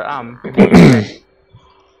 Master arm.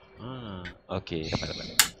 Okay, dapat.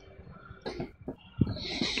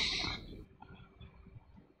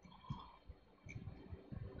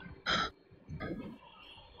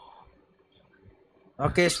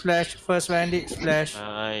 Okay, splash. First Bandit splash.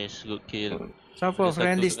 Nice, good kill. Siapa Ada satu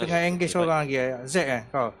Bandit dengan tengah engage orang lagi?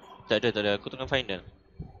 Zack kau? Tak ada. Aku tengah final.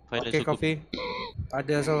 Final Okay, cukup. Coffee.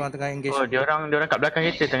 Ada seorang tengah engage. Oh, dia orang kat belakang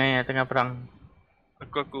kita tengah perang.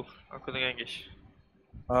 Aku tengah engage.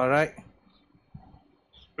 Alright.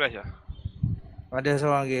 Splash lah. Ada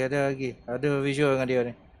seorang lagi. Ada visual dengan dia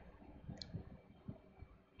ni.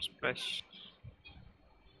 Splash.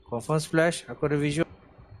 Confirm splash. Aku ada visual.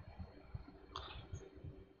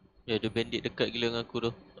 Ya, ada bandit dekat gila dengan aku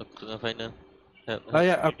tu. Aku tengah final. Help. Oh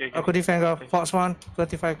ya, Okay. aku defend kau. Fox 1,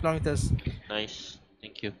 25 kilometers. Nice.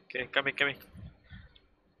 Thank you. Okay, coming.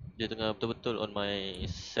 Dia tengah betul-betul on my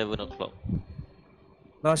 7 o'clock.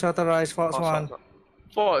 Launch authorized, Fox 1.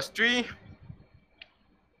 Force 3.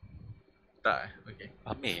 Tak, okay.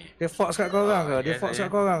 Amir. Dia Fox kat korang ke? Dia yes, Fox yes. kat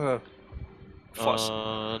korang ke? Force.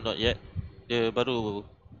 Not yet. Dia baru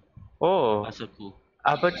Oh, asalku.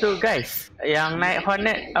 apa tu guys? Yang naik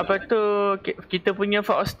Hornet, apa tu kita punya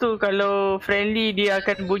Fox tu kalau friendly dia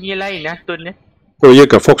akan bunyi lain lah tone dia. Oh iya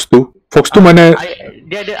ke Fox tu? Fox tu mana?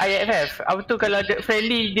 Dia ada IFF. Apa tu kalau ada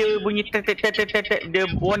friendly dia bunyi tet dia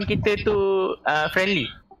warn kita tu friendly.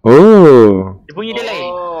 Oh. Dia bunyi dia lain.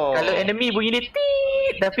 Kalau enemy bunyi dia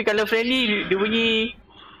tit, tapi kalau friendly dia bunyi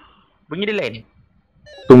dia lain.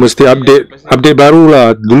 Tu mesti update baru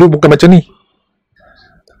lah. Dulu bukan macam ni.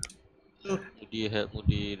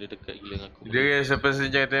 Mudi dia dekat gila dengan aku. Dia siapa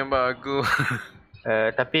saja tembak aku.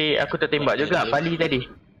 Tapi aku tertembak juga Pali tadi.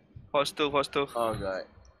 Force 2. Oh god.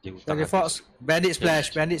 Dia hutang Jadi aku. Fox, bandit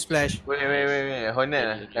splash. Wait. Hornet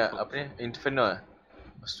lah. Apa ni? Inferno lah.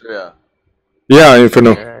 Australia. Ya,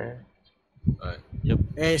 Inferno.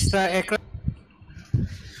 Strike aircraft.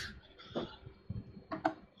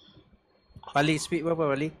 Pali speed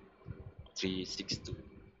berapa Pali? 362.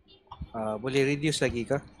 Boleh reduce lagi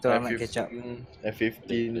ke? Kita orang nak catch up.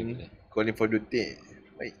 F15 calling for duty.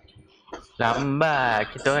 Baik.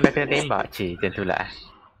 Lambat. Kita orang dah kena tembak. Macam tu lah.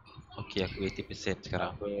 Okay, aku 80%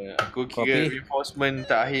 sekarang. Aku kira Copy. reinforcement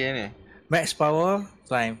terakhir ni. Max power,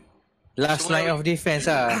 climb. Last Semua line of defense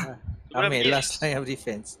lah. Semua dah Amir, pergi. last line of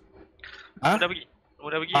defense. Semua dah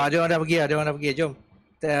pergi. Dia orang dah pergi. Jom.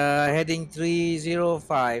 Heading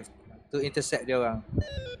 305 to intercept dia orang.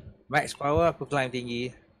 Max power, aku climb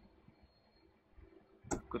tinggi.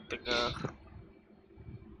 Aku tengah.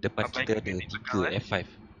 Depan Apa kita yang ada kita 3 belakang, F5.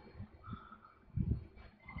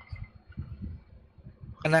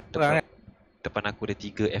 Kena kurang kan? Depan aku ada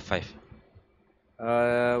 3 F5.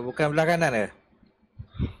 Bukan belah kanan ke?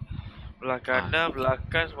 Belah kanan,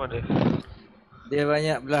 belakang semua ada. Dia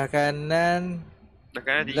banyak belah kanan, Belah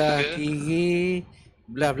kanan belah 3. kiri,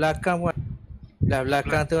 belah belakang pun. Belah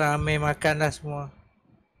belakang tu ramai makan dah semua.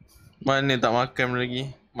 Mana tak makan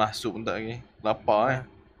lagi? Masuk pun tak lagi. Lapar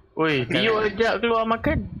Oi, Tio ajak keluar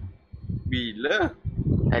makan. Bila?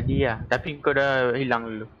 Tadi lah. Tapi kau dah hilang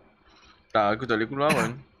dulu. Tak, aku tak boleh keluar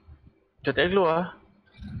pun. Kau tak boleh keluar.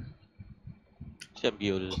 Siap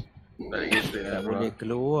Giol. Tak ada kereta nak Tak keluar. boleh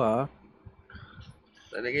keluar.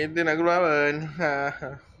 Tak ada kereta nak keluar pun.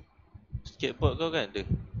 Skateboard kau kan ada?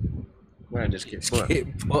 Mana ada skateboard?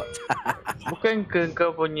 Skateboard. Bukan ke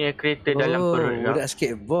kau punya kereta dalam perut kau? budak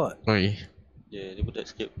skateboard. Oi. Ya, dia budak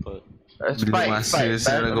skateboard. Bila masa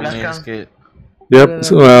saya kau main skate. Yep,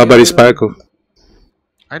 body spike aku.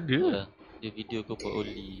 Ada? Ya, dia video kau buat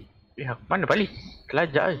oli. Mana Pali?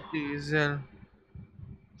 Kelajak je. Diesel.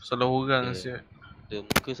 Salah orang siap. Dia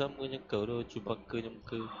muka sama macam kau tu, Chewbacca macam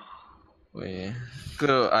muka. Weh.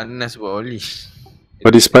 Ke Anas buat oli.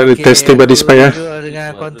 Body spike, testing body spike ya.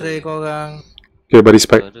 Dengan kontra korang. Okay, body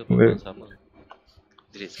spike. Suara memang sama.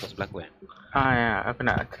 Jadi kau sebelah aku kan? Ya, aku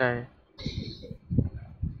nak try.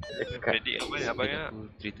 Predict apa ni abang nak? Aku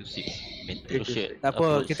 326. Metro shade. Tak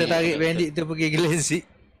apa, kita tarik bandit tu pergi Glenzik.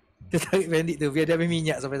 Kita tarik bandit tu biar dia ambil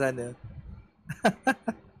minyak sampai sana.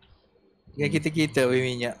 Dengan kita ambil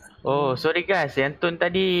minyak. Oh, sorry guys. Yang tone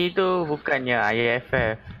tadi tu bukannya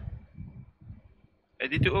IFF.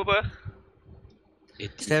 Attitude apa?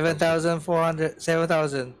 7,400,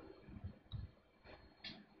 7,000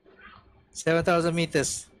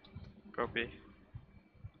 meters. Copy.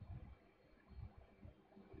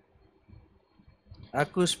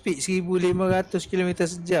 Aku speed 1,500 km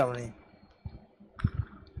sejam ni.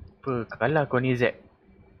 Apa? Kalah kau ni Z.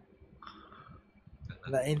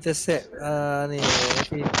 Nak intercept ni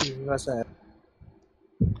F18 pasal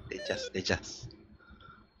Tejas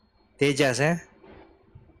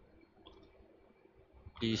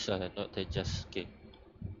Please not just okay.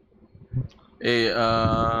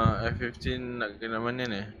 F15 nak kena mana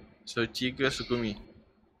ni? Sochi ke Sukumi?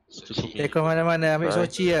 Sukumi. Tekong mana-mana, ambil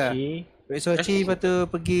Sochi lah. Okay. Ambil Sochi lepas tu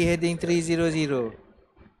pergi heading 300.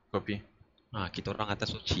 Copy. Kita orang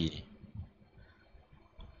atas Sochi ni.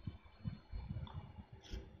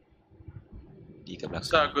 Di kat belakang.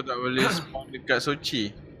 Kenapa aku tak boleh spawn dekat Sochi?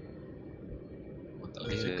 Oh, tak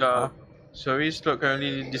boleh. Cakap, sorry slot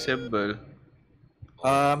currently disable.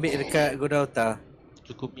 Ambil dekat Godauta.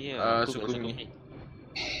 Sukumi lah. Aku kat Sukumi.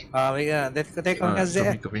 Ambil lah. Kau tengok dengan Z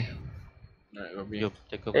lah. Copy. Alright, copy. Jom,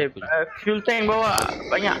 take over aku. Fuel tank bawa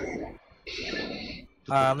banyak.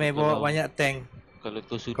 Ambil bawa banyak tank. Kalau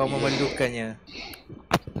kau sudi Kau memerlukannya.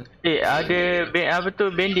 Ada apa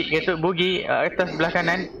tu bandit ke tu bogi atas belah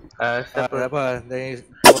kanan. Siapa? Apa?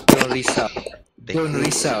 Don't risau. Don't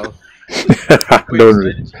risau. Don't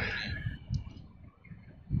worry.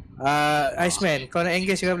 Iceman, kau nak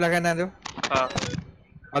engage ke belah kanan tu?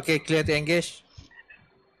 Okay, clear to engage.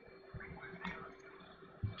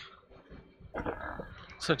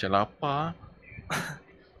 So macam lapar.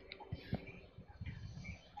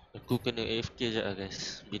 Aku kena AFK sekejap lah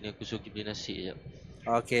guys. Bini aku suruh pergi beli nasi sekejap.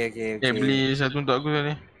 Okay. Beli satu untuk aku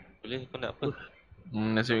ni. Boleh? Kau nak apa?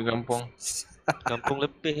 Nasi kampung. Kampung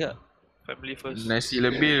lebih tak? Family first. Nasi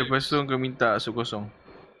lebih, lepas tu kau minta sup kosong.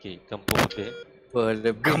 Okay, kampung lebih. Oh,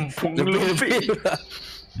 lebih. Kampung lebih.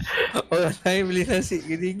 Orang lain beli nasi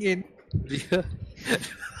kedingin. Dia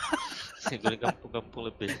Saya guna kampung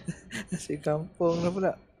lebih. nasi kampung lah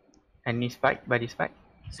pula. Any spike, body spike.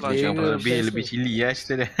 Nasi kampung lebih cili lah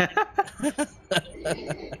cerita dia.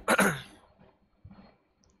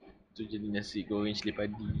 Tu jadi nasi goreng cili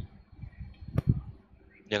padi.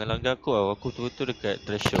 Jangan langgar aku tau. Aku betul-betul dekat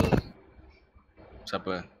threshold.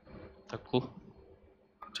 Siapa? Aku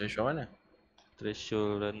Threshold mana?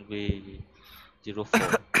 threshold runway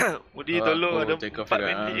 04. Mudi tolong ada take off 4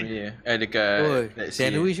 dekat minit. dekat Oh, let's see.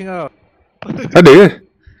 sandwich kau. Ada ke?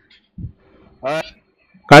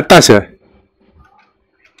 Kat atas ke?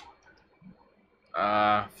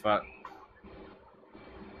 Fuck.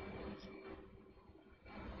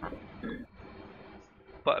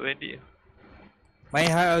 Pak bandit. Main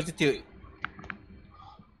high altitude.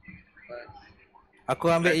 Aku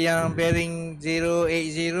ambil yang bearing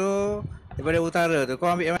 080 daripada utara tu. Kau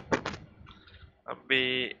ambil yang mana?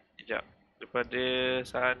 Ambil sekejap. Daripada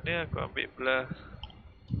sana aku ambil belah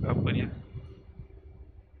apa ni?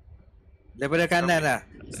 Daripada kanan lah.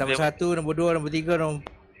 Nombor 1, nombor 2, nombor 3, nombor...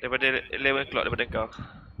 Daripada 11 o'clock daripada kau.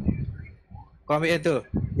 Kau ambil yang tu.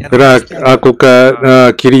 Yang Gerak aku kat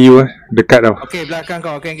kiri you dekat tau. Okay, belakang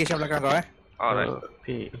kau. Okay, engage yang belakang kau Alright.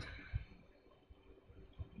 Okay.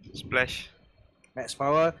 Splash. Max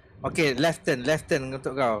power. Okay, left turn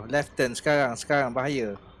untuk kau. Left turn sekarang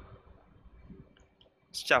bahaya.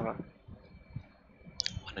 Secap lah.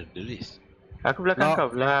 Mana the list? Aku belakang kau,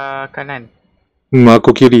 belah kanan.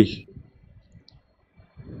 Aku kiri.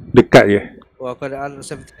 Dekat je. Oh, aku ada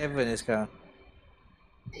R77 ni sekarang.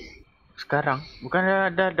 Sekarang? Bukan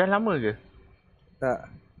dah lama ke? Tak.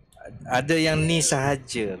 Ada yang ni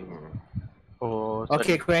sahaja. Oh,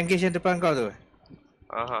 Okay, kau engage yang depan kau tu.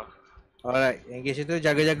 Aha. Alright, engage tu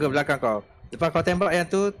jaga-jaga belakang kau. Lepas kau tembak yang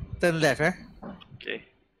tu, turn left Okay.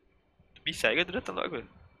 Bisa ke tu datang tak aku?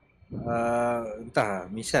 Entah,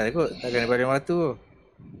 misal kot. Takkan daripada batu.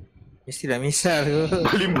 Mestilah misal kot.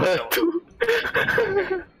 Paling batu.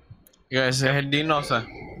 Guys, heading north lah.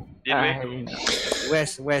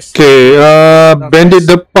 West. Okay, bandit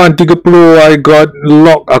depan 30 I got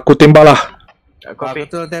lock. Aku tembak lah. Aku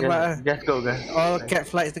tu tembak lah. Just go guys. All cat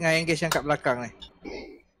flights tengah engage yang kat belakang ni.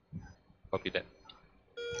 Copy that.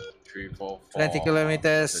 3, 4, 20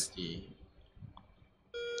 kilometers. 30.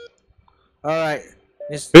 Alright.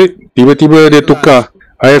 Tiba-tiba dia tukar.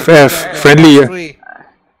 IFF friendly ya.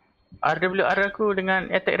 RWR aku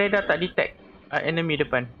dengan attack radar tak detect enemy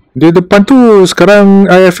depan. Dia depan tu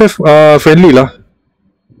sekarang IFF friendly lah.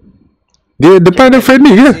 Dia depan ada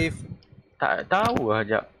friendly ke? Tak tahu lah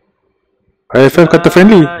jap. IFF kata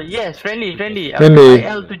friendly. Yes, friendly. Friendly.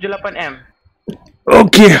 IL78M.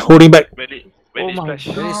 Okay, holding back. Bandit Oh my splash.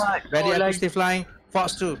 god. Bandit Oh, aku still flying.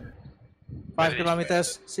 Fox 2. 5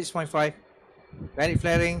 kilometers. 6.5. Bandit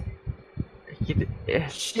flaring. Kita,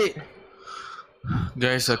 Shit.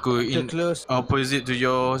 Guys, aku Too in close. opposite to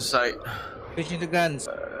your side. Switching to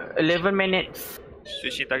guns. 11 minutes.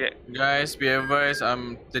 Switching target. Guys, be advised,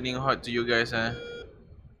 I'm turning hot to you guys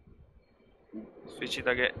Switching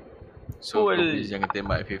target. So Cool. please jangan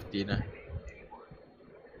tembak 15 lah.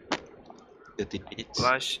 13 minutes.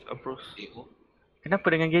 Launch approach. Kenapa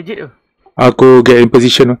dengan gadget tu? Aku get in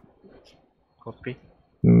position. Copy.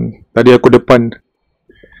 Tadi aku depan.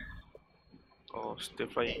 Oh, still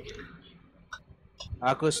flying.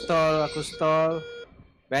 Aku stall.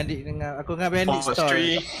 Bandit dengan bandit Fox stall.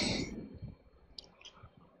 3.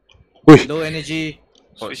 Wih, Low energy.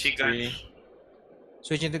 Switching gun.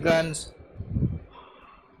 Switching to guns.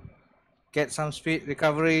 Get some speed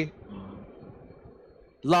recovery.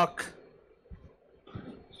 Lock.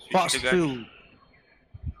 Fox 2.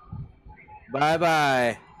 Bye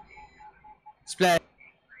bye. Splash.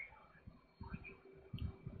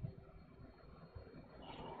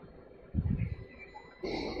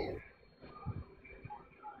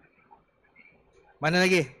 Mana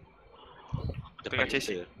lagi? Tengah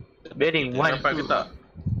chasing. Bearing one Nampak ke tak?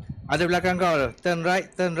 Ada belakang kau tu. Turn right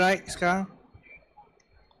sekarang.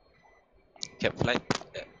 Cap flight.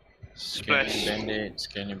 Splash.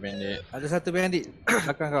 Scanning bandit. Ada satu bandit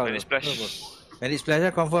belakang kau. Bandit splash. Bandit splash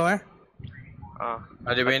lah, confirm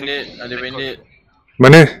Ada bandit.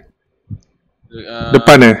 Mana?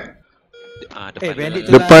 Depan bandit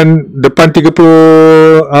tu Depan 30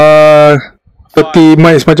 30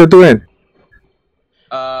 miles macam tu kan?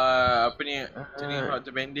 Apa ni? Turning hot to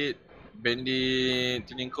bandit. Bandit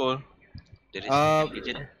turning cold. Dari Ah,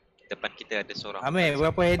 agent depan kita ada seorang. Amir,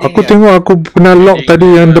 berapa heading Aku dia? tengok aku pernah lock tadi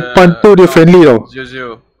yang depan tu dia friendly tau.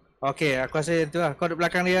 0-0. Okay, aku rasa yang tu lah. Kau duduk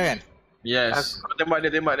belakang dia kan? Yes. Kau tembak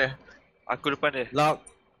dia. Aku depan dia. Lock.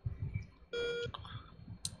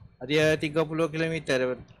 Dia 30 km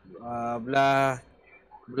belah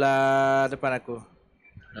depan aku.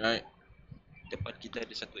 Alright. Depan kita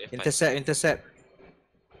ada satu F5. Intercept.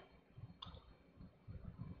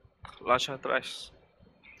 Launch tries.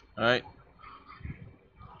 Alright.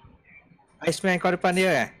 Iceman kau depan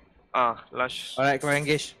dia Launch. Alright, kau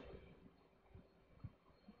engage.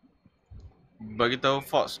 Bagi tahu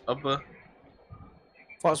Fox apa?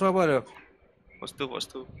 Fox apa tu? Post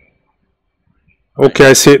 2. Okay,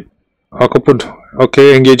 I see it. Aku pun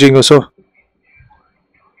okay, engaging also.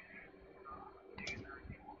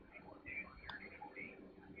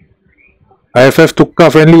 IFF tukar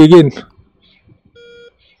friendly again.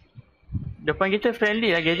 Depan kita friendly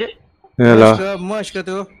lah Gadget. Yalah. Merge ke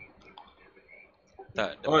tu?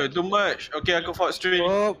 Tak. Oh, itu merge. Okay, aku Fox 3.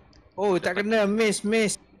 Oh, tak kena. Miss.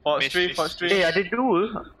 Fox 3. Ada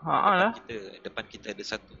dua. Lah. Depan kita ada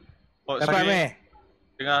satu. Fox Dapat 3. meh?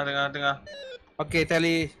 Tengah. Okay,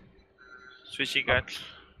 tali. Switching kan.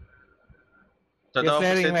 Tak Dia tahu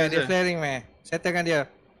apa flaring status meh. Settlekan dia.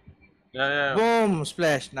 Ya. Boom,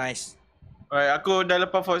 splash. Nice. Alright, aku dah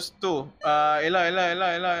lepas Fox 2.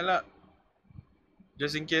 Elak.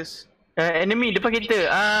 Just in case. Enemy depan kita.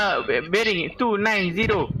 Bearing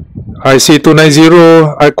 290. I see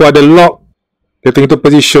 290. Aku ada lock. Getting into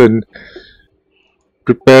position.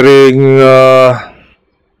 Preparing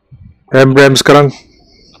Ram sekarang.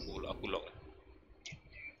 Aku lock.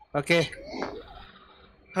 Okay.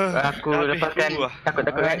 Aku lepaskan. Takut.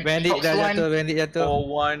 Bandit dah jatuh.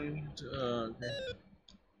 4-1.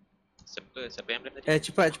 Siapa yang tadi?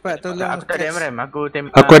 Cepat. Tolong. Aku tak ada MRAM. Aku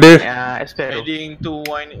Aku ada. Aspero. Heading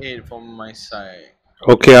 218 from my side.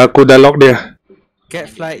 Okay, aku dah lock dia.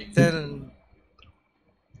 Cat flight turn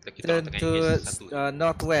to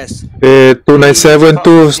northwest. 297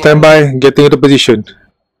 tu standby. Getting into position.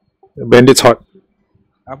 Bandits hot.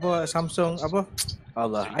 Apa Samsung apa?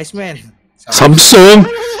 Allah, Iceman. Samsung.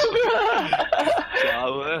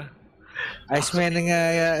 Iceman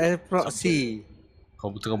dengan proxy. Kau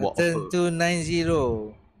tengah buat Turn apa?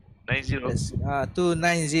 290.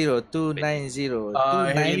 290.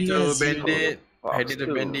 Heading to bandit. Heading to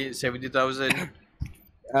bandit 70,000.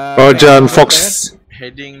 Roger Fox.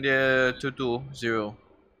 Heading dia 220.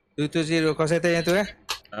 220. Kau settle yang tu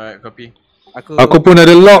Alright, copy. Aku pun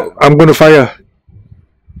ada lock. I'm gonna fire.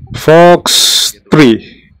 Fox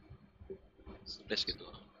 3. Splash gitu.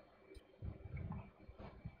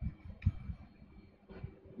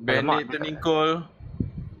 Bandit turning cold.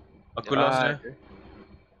 Aku lost dia.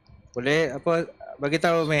 Boleh apa bagi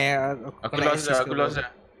tahu meh. Aku lost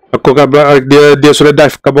dia. Aku kat dia sudah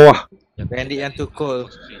dive ke bawah. Bandit yang tu cool.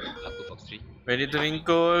 Aku Fox 3. Bandit turning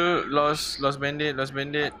cold. Lost bandit.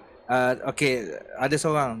 Okay, ada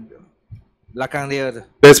seorang belakang dia tu.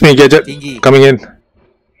 That's me, Gadget. Tinggi. Coming in.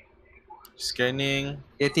 Scanning.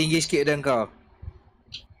 Dia tinggi sikit dan kau.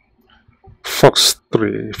 Fox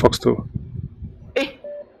 3. Fox 2.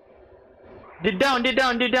 Dia down.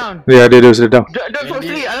 Yeah, dia sudah down. Don't Fox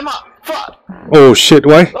 3. Alamak. Fuck. Oh shit,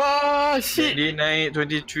 why? Oh shit. Dia naik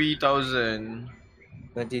 23,000.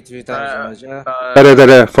 23,000 aja. Tak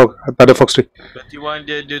ada. Tak ada Fox 3.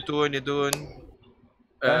 21 dia turun.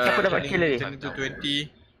 Siapa dapat kill lagi? Turn to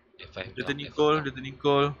 20. F5. Dia turning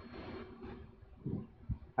cold.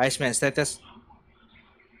 Iceman status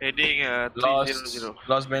Heading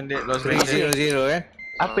Lost bandit. 300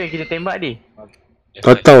 Apa yang kita tembak ni?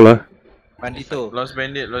 Tak tahulah. Bandito. Lost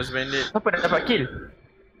bandit. Siapa dah dapat kill?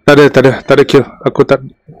 Tak ada kill. Aku tak.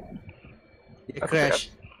 Dia crash.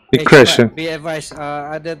 Dia crash. Be advised,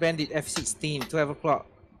 ada bandit F16 12 o'clock.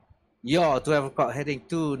 12 o'clock heading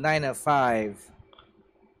 295.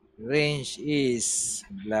 Range is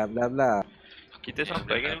bla bla bla. Kita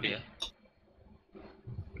sampai kan ni?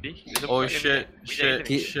 Kita Oh sempat ke shit, minyak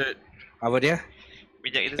kita ni? shit. Apa dia?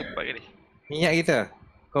 Minyak kita sempat ke ni? Minyak kita.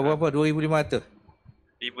 Kau berapa? 2,500.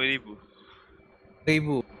 5,000.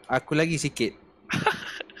 1,000. Aku lagi sikit.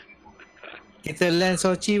 Kita land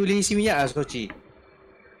Sochi boleh isi minyak lah Sochi.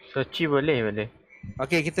 Sochi boleh.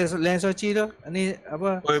 Okay, kita land Sochi tu. Ni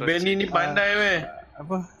apa? Oi, Benny ni pandai weh.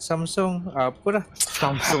 Apa? Samsung. Apa dah?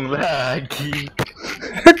 Samsung lagi.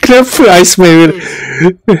 Kenapa Iceman?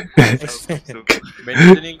 Benny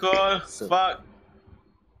turning call. Fuck.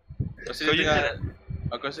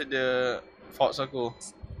 Aku rasa dia Fox aku.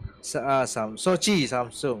 Sochi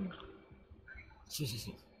Samsung.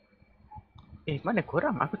 Mana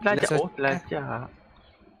korang? Aku telajak. Telajak.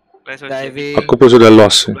 Diving. Aku pun sudah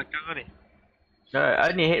lost. Belakang kau ni.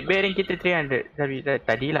 Ni head bearing kita 300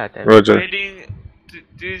 tadilah. Roger. Heading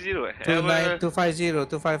 20 250,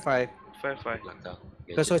 255. 55. Belakang.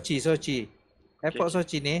 Ke Sochi. Airport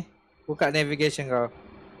Sochi ni. Buka navigation kau.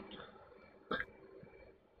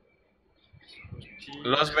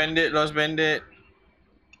 Lost bandit.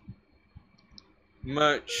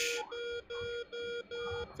 Merch.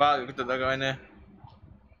 Fuck, aku tak tahu kat mana.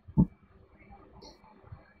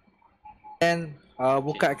 Then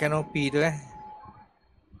buka canopy tu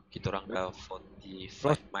Kita orang dah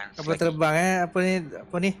 45 miles Apa lagi. terbang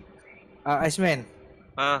apa ni? Iceman.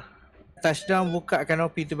 Touchdown buka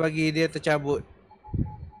canopy tu bagi dia tercabut.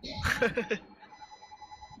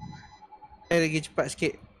 Lagi cepat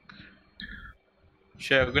sikit.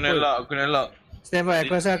 Share, aku kena lock. Stand by,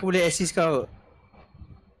 aku rasa aku boleh assist kau.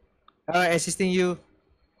 Alright, assisting you.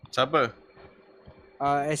 Siapa?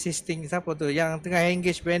 Assisting siapa tu? Yang tengah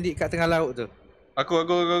engage bandit kat tengah laut tu. Aku.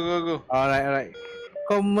 Alright.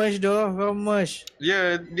 Kau merge.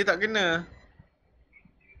 Ya, dia tak kena.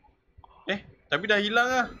 Tapi dah hilang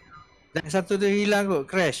lah. Dan satu tu hilang kot,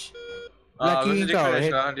 crash. Laki dia kau.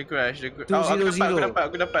 crash lah, dia crash. 200.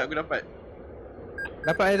 Aku dapat.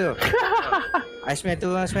 Dapat tu. Iceman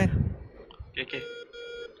tu, Iceman. Okay.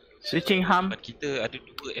 Switching ham. Kita ada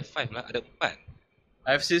 2 F5 lah, ada 4.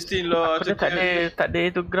 F16 lah. Aku dah tak ada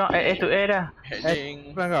itu ground air to air dah.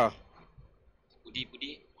 Heading. Apa kau?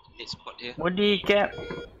 Budi, net spot dia. Modi cap.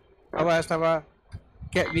 Sabar.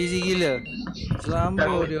 Cat busy gila.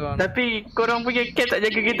 Selambur dia orang. Tapi korang punya cap tak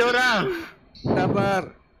jaga kita orang. Sabar.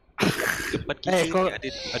 Depan kita kau- ni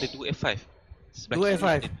ada 2 F5. Sebelah 2 kiri F5.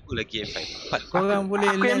 ada 2 lagi F5. 4. Korang boleh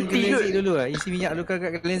aku land empty Glenzik kot. dulu lah. Isi minyak dulu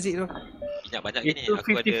kat Glenzik tu. Minyak banyak gini. Itu Aku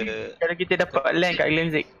ada 50-50 kalau kita dapat land kat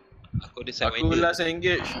Glenzik. Aku ada side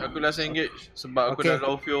Aku last engage sebab aku Okay. dah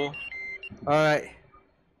low fuel. Alright.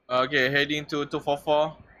 Okay, heading to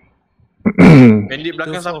 244. Bandit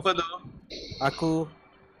belakang 244. siapa tu?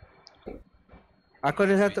 Aku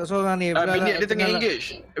ada satu seorang ni. Bandit dia tengah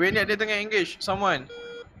engage. Someone.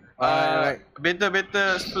 Alright.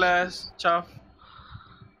 Better splash, chaff.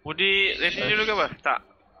 Mudi landing dulu ke apa? Tak.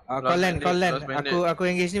 Kau land. Lost bandit. Aku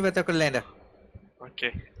engage ni betul aku land dah.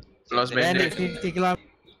 Okay. Lost Bandit bandit. 50 km.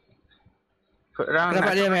 Korang Aku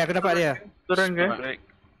dapat dia, Mei. Aku dapat dia. Korang ke? Baik.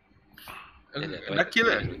 Dah kill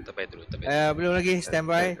kan? Terbaik dulu. Belum lagi.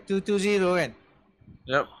 Standby. 220 kan?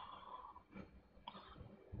 Yup.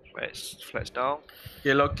 Baik. Flash down.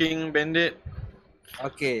 Okay, locking bandit.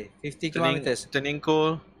 Okay. 50 km. Turning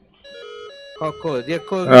cool. Kau cool. Dia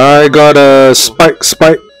cool. I got a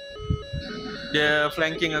spike. Dia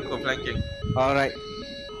flanking aku, Alright.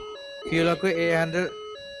 Fuel aku 800.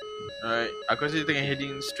 Alright, aku rasa dia tengah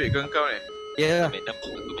heading straight ke kau ni. Ya.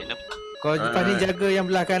 Aku main 6. Kau lepas ni jaga yang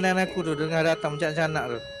belah kanan aku tu. Dengar datang macam anak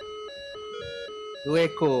tu. 2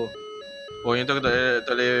 ekor. Oh, yang tu aku tak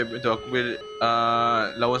boleh betul, aku boleh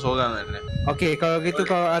lawan seorang kan. Okay, kalau gitu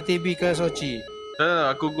kau RTB ke Sochi.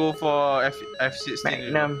 Tak, aku go for F16 dulu.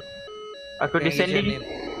 Magnum. Aku descending.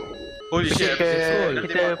 Holy shit.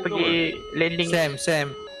 Kita pergi landing.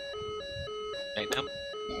 Sam. Main 6.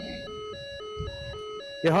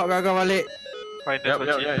 Dia hot kau balik. Final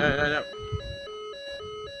Sochi. Yap.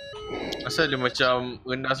 Asal dia macam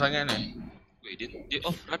rendah sangat ni. Wait, dia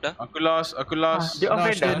off radar. Aku lost. Dia off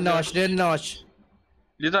Dia radar. notch.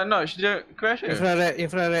 Dia tak notch, dia crash ke?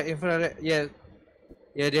 Infrared. Ya,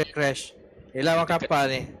 dia crash. Yelah awak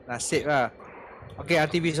kapal ni. Nasib lah. Okay,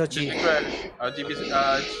 RTB Sochi. Dia crash. RTB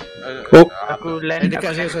Aku land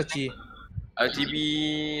Dekat saya Sochi. RTB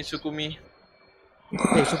Sukumi.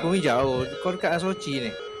 Sukumi jauh. Kau dekat Sochi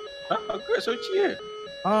ni. Aku kat Sochi ke?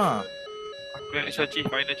 Aku yang Sochi.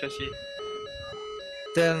 Final Sochi.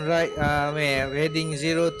 Turn right, heading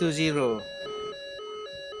 020.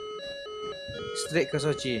 Straight ke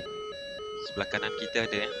Sochi. Sebelah kanan kita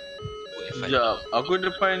ada 2 F5. Sekejap, aku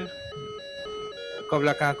depan. kau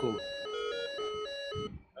belakang aku.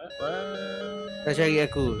 Kau cari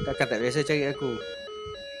aku. Takkan tak biasa cari aku.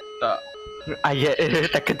 Tak. Ayat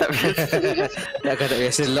takkan tak biasa. Takkan tak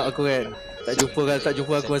biasa lock aku kan. Tak jumpa kalau tak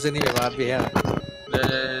jumpa aku masa ni memang habis lah.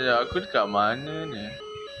 Aku dekat mana ni?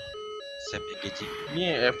 Sam engaging. Ni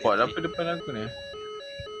airport apa depan aku ni?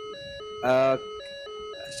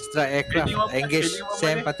 Strike aircraft. Heading apa? Engage Heading apa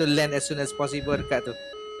Sam ni? patut land as soon as possible dekat tu.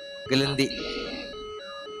 Gelendik.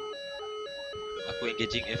 Aku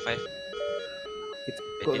engaging A5.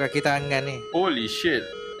 Kot kaki tangan ni. Holy shit.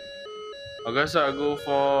 Aku rasa go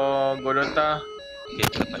for Godota. Okay,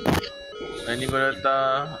 aku dapat. Ini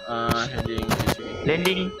Godota. Heading sini.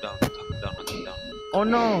 Landing. Aku down. Oh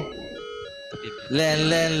no. Tapi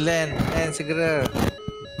Land segera.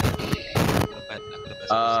 aku dapat.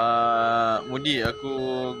 Mudi aku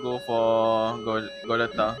go for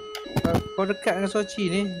Godota. Kau dekat dengan Sochi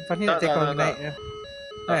ni. Lepas ni nak Tak, take tak, off tak, naik.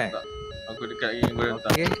 Tak. Aku dekat dengan Godota.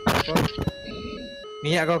 Okey.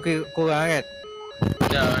 Minyak kau kurang kan?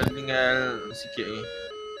 Ya, tinggal sikit lagi.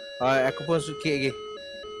 Aku pun sikit lagi.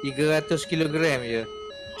 300 kilogram je.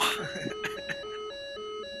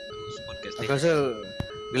 Aku spawn kat Aku stage. rasa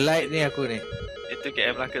glide ni aku ni. Itu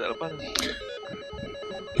KM Melaka tak lepas.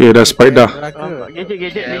 Okay, dah spike dah. Neraka.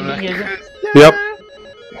 Gadget landing je. Yup.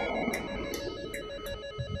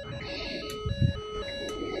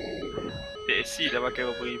 TSC dah pakai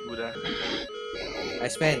berapa ribu dah.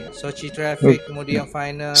 Iceman, Sochi traffic, kemudian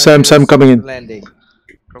final. Sam coming in. Landing.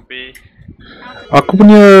 Copy. Aku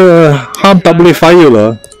punya ham tak boleh fire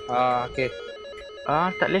lah. Okay.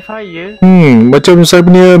 Tak boleh fire. Macam saya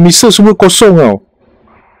punya missile semua kosong tau.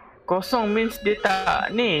 Kosong means dia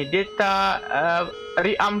tak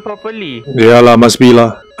rearm properly. Yalah, must be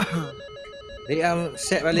lah. Dia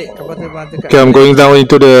set balik kapal terbang dekat. Okay, I'm going down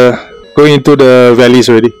into the valleys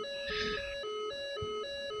already.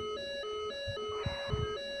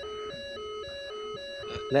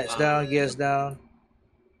 Let's down, gears down.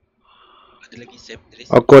 Ada lagi Sam.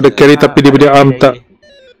 Aku ada carry tapi dia punya arm tak.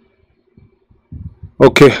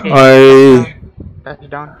 Okay,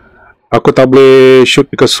 Touchdown. aku tak boleh shoot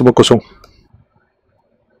because semua kosong.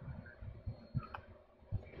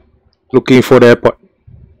 Looking for the airport.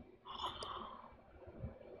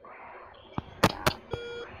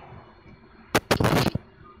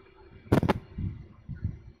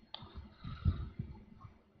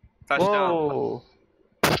 Touchdown. Oh.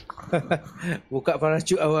 Buka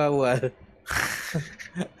parachute awal-awal.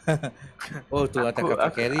 Oh tu atas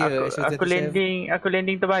kapal carrier. Aku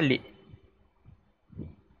landing terbalik.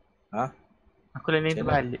 Ha? Aku landing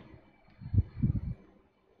terbalik.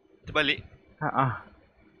 Terbalik.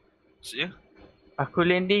 Maksudnya? Aku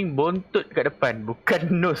landing bontot kat depan, bukan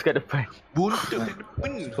nose kat depan. Buntut kat depan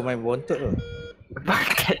ni. Kau main bontot tu.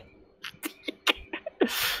 Bakat.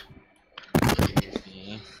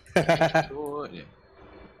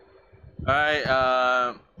 Alright,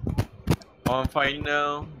 on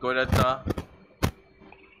final Godota.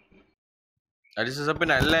 Ada sesiapa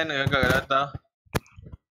nak land ke kat Godota?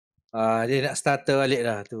 Dia nak starter balik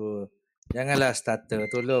dah tu. Janganlah starter,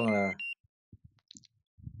 tolonglah.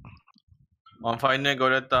 On final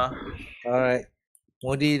Godota. Alright.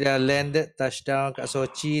 Modi dah landed, touchdown kat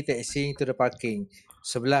Sochi, taxiing to the parking.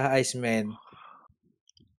 Sebelah Iceman.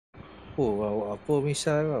 Oh, wow, apa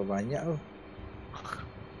misal banyak tu.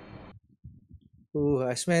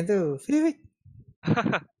 Iceman tu. Fit.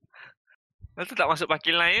 Lepas tu tak masuk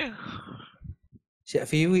parking line je. Siap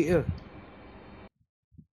Fiwik tu.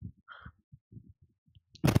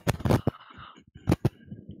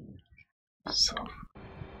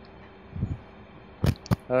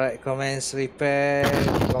 Alright, commence repair,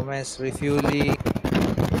 commence refueling.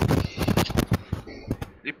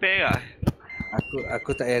 Repair lah.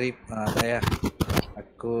 Aku tak payah tak payah.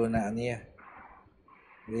 Aku nak ni lah.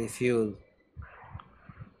 Refuel.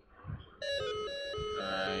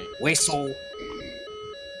 Alright. Whistle.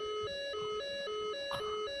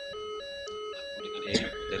 Aku dengan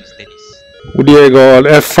Eric dari tenis. Woody, I got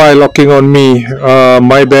F5 locking on me.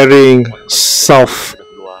 My bearing south.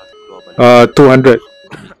 200.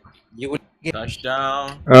 You would get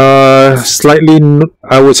Touchdown. Slightly,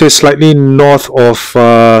 I would say slightly north of.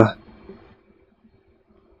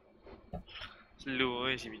 Slow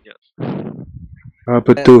si minyak.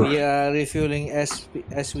 Apa tu? We are refueling as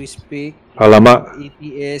we speak. Alamak.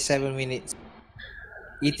 ETA 7 minutes.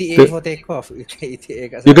 ETA for takeoff. ETA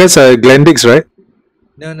kat sana. You guys are Glendix, right?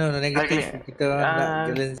 No, negative. Kita nak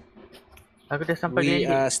jalan. Aku dah sampai We Gadget.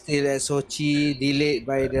 are still at Sochi, delayed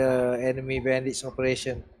by the enemy bandits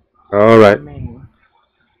operation. Alright.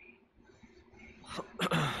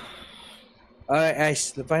 Alright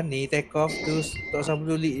Ais, lepas ni take off tu tak usah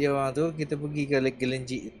peduli je orang tu, kita pergi ke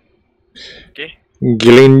Gelenjik. Okay.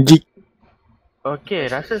 Gelenjik. Okay,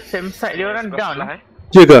 rasa same side dia orang down lah.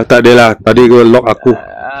 Ya ke? Tak adalah. Tadi kau lock aku.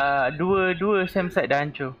 Dua same side dah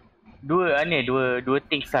hancur. Dua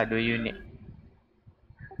things lah, 2 unit.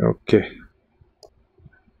 Okay.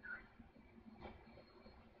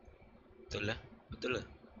 Betul lah. Betul lah.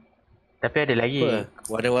 Tapi ada lagi. Apa?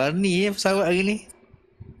 Warna-warni pesawat hari ni.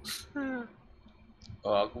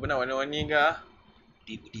 Oh, aku pernah warna-warni ke?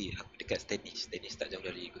 Budi, aku dekat Stennis. Stennis tak jauh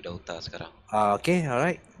dari Gudauta sekarang. Okay,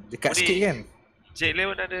 alright. Dekat Budi. sikit kan? Jet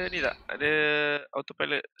Leon ada ni tak? Ada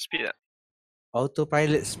autopilot speed tak?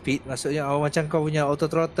 Autopilot speed maksudnya macam kau punya auto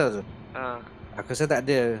throttle tu. Aku rasa tak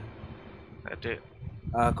ada. Ada.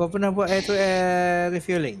 Kau pernah buat air to air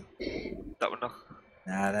refueling? Tak pernah.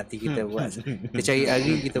 Nah, nanti kita buat. Kita cari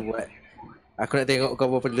hari kita buat. Aku nak tengok kau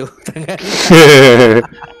berapa perlu tangan.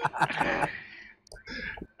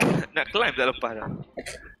 Nak climb tak lepas dah.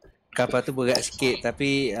 Kapal tu berat sikit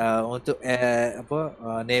tapi untuk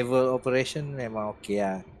naval operation memang okey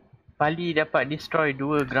lah. Pali dapat destroy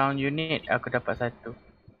 2 ground unit, aku dapat 1.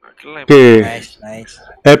 Nak climb. Okay. Nice.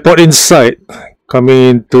 Airport in sight.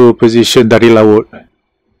 Coming into position dari laut.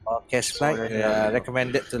 Cash flight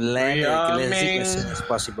recommended to land at Gelenjik as soon as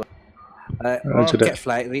possible. Cat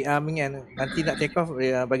flight rearming and nanti nak take off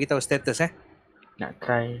bagi tahu status Nak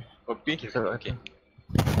try. Kopi. Okay.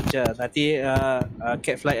 Nanti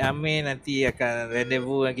cat flight Amin nanti akan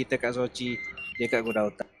rendezvous dengan kita kat Sochi, dia kat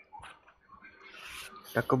Gudauta.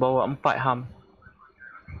 Aku bawa 4 ham.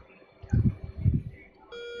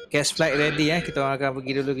 Cash flight ready kita orang akan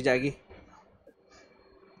pergi dulu kejap lagi.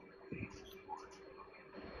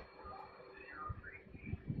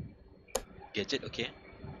 Gadget okay.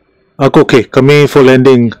 Aku okay. Coming for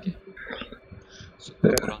landing.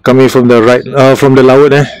 Coming from the right, from the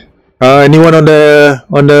laut anyone on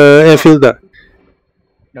the airfield tak?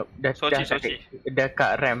 No, dah Sochi.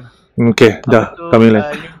 Dekat RAM. Okay, dah. Coming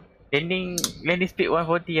land. Landing speed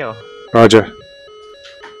 140 tau. Roger.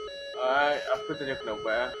 Apa tadi aku nak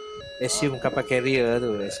buat Assume kapal carrier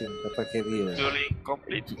tu, Fueling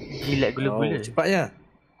complete. Gila gula-gula. Cepatnya.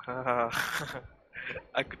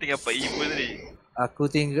 Aku tinggal 4 tadi.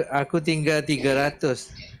 Aku tinggal 300.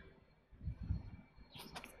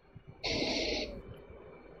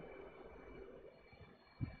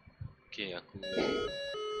 Okay, aku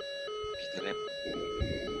kita rap.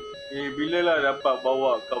 Bila lah dapat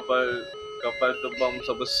bawa kapal terbang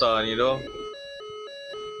besar-besar ni tu?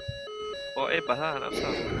 Oh pas lah nak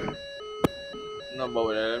besar. Nak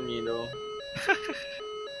bawa dalam ni tu.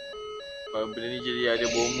 Kalau benda ni jadi ada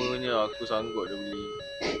bombernya, aku sanggup dah beli.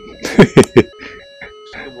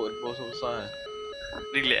 Suka bawa terbang besar-besar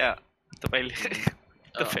Relax lah. Autopilot.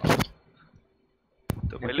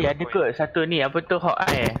 Nanti ada kot satu ni, apa tu,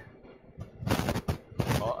 Hawkeye.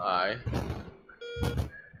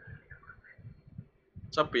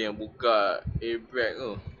 Siapa yang buka airbag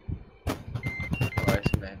tu?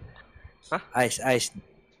 Iceman. Ice.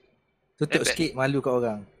 Tutup sikit, malu kat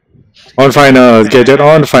orang. On final, Gadget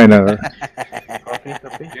on final.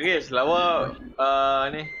 Serius, lawa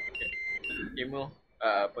ni Kemo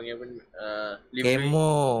panggil apa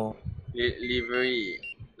livery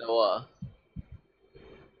lawa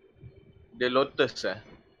The Lotus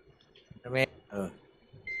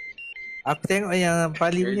Aku tengok yang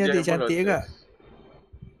Pali punya dia cantik juga.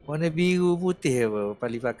 Warna biru putih apa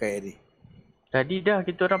Pali pakai ni. Tadi dah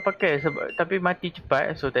kita orang pakai sebab tapi mati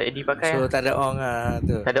cepat, so tak edit pakai. So tak ada ong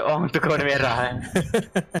tu. Tak ada ong tu warna merah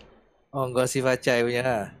Ong Gossi Facai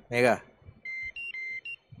punya merah.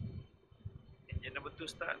 Yang nombor 2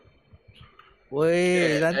 start.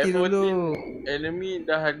 Woi, nanti dulu. Enemy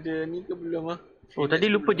dah ada ni ke belum Oh,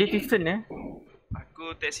 tadi lupa jettison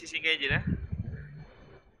Aku taxi single je lah.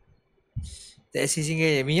 Taxi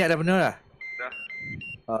single je. Minyak dah penuh dah? Dah.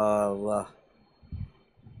 Allah.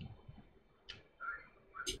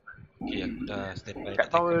 Okay, aku dah standby kat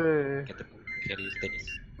power. Kita carry Stennis.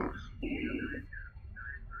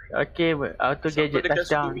 Okay, auto gadget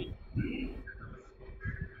touchdown.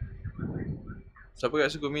 Siapa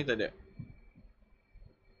kat Sukumi tak ada?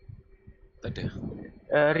 Tak ada.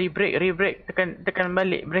 Rebrake, tekan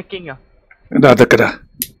balik braking kau. Dah tekan dah.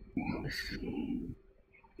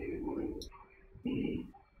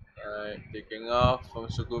 Taking off from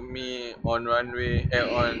Sukumi on runway,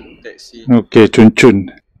 on taxi. Okay, cun.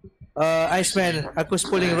 Iceman, aku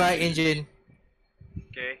spooling right engine.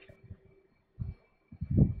 Okay.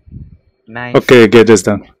 Nice. Okay, Gadget's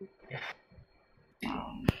done.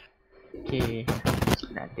 Okay.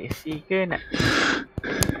 Nak taxi ke nak?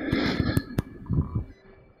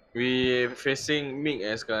 We facing MiG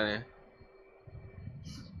sekarang ni.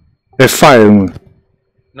 F5 semua.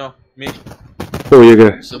 No, mic. Oh ya ke?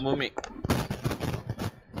 Semua mic.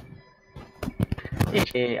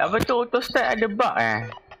 Apa tu auto start ada bug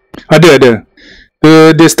Ada.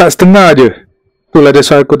 Dia start setengah je. Itulah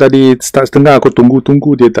that's why aku tadi start setengah, aku tunggu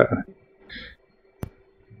dia tak.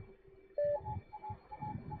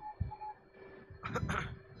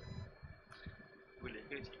 Boleh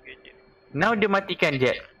ke cik gadget? Now dia matikan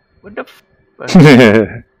je. What the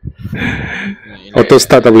Auto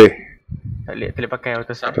start tak boleh. Tak boleh pakai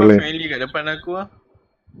auto start. Siapa Boleh. friendly kat depan aku ah?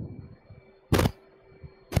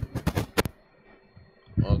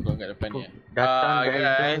 Oh, kau kat depan ni. Datang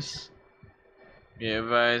Guys. Be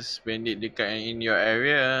advised, bandit dekat in your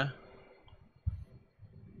area.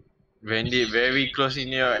 Bandit very close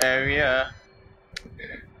in your area.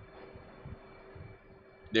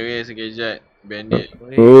 There is a gadget. Bandit.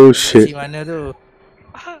 Oh shit. Si mana tu?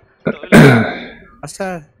 Tak boleh.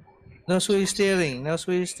 Asal? No sway steering.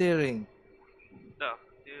 Dah,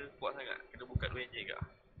 dia kuat sangat. Kena buka 2 enjin ke?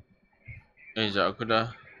 Sekejap aku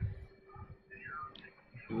dah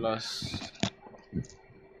Last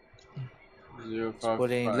 055.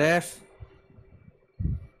 Pulling left.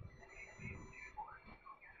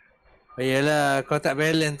 Oh yelah, kau tak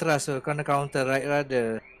balance terus tu. Kau nak counter right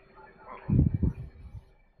rudder.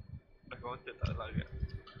 Dah counter tak lah ke?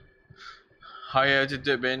 High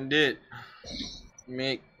altitude bandit.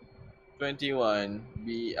 Make 21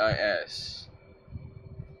 BIS.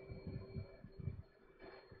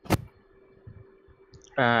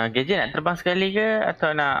 Gadget nak terbang sekali ke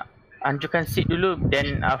atau nak hancurkan seat dulu,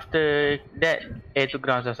 then after that air to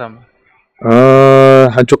ground sama?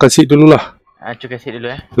 Hancurkan seat dululah. Hancurkan seat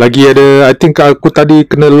dulu Lagi ada, I think aku tadi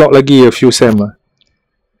kena lock lagi a few sem lah.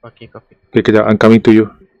 Okay, copy. Okay, kejap, I'm coming to you.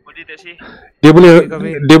 Oh, dia taksi.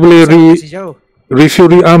 Dia boleh Masih jauh.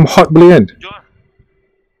 refuel rearm hot boleh kan? Jom lah.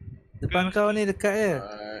 Depan kau ni dekat je.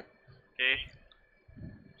 Okay.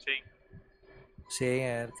 Sing. Sing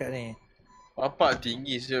dekat ni. Bapak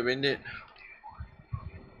tinggi siap bandit.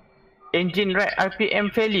 Engine right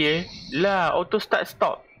RPM failure lah, auto start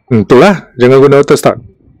stop. Betul lah, jangan guna auto start.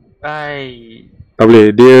 Tak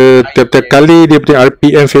boleh, dia tiap-tiap kali dia punya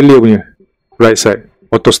RPM failure punya right side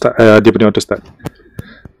auto start, dia punya auto start.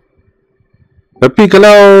 Tapi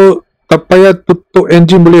kalau tak payah tutup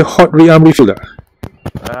engine, boleh hot rearm refuel tak?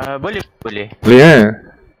 Boleh. Boleh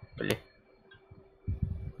Boleh.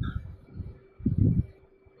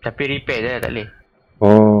 Tapi repair je tak boleh.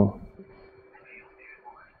 Oh,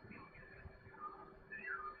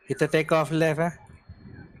 Kita take off left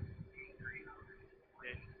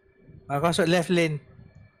kau masuk left lane.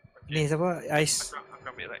 Ni siapa? Ice.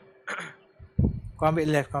 Aku ambil right. Kau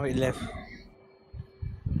ambil left. Kau ambil left.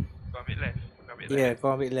 Ya, yeah,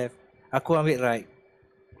 kau ambil left. Aku ambil right.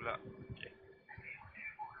 Pula. Okay.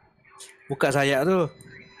 Buka sayap tu.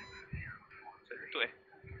 Saya tutup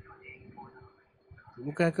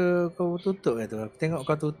Bukan ke kau tutup ke tu? Aku tengok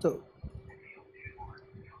kau tutup.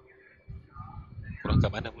 Korang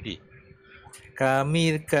kat mana Budi?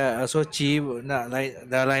 Kami dekat Sochi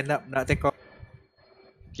dah line up nak take off.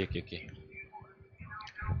 Okay.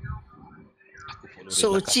 Aku follow dia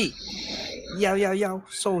Sochi. Yau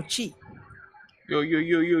Sochi. Yo.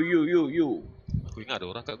 belakang. Aku ingat ada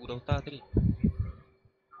orang kat gudang utara tadi.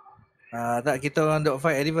 Tak, kita orang duk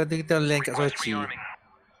fight tadi, lepas tu kita land kat Sochi.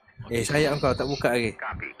 Sayap kau tak buka lagi.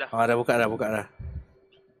 Dah buka dah.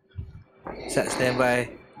 Set standby.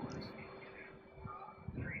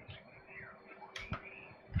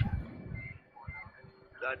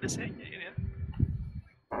 Dah ada saya ni.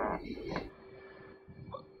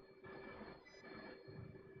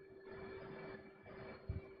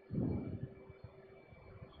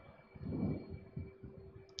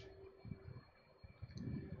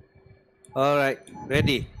 Alright,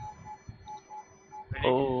 ready.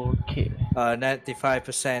 Okay.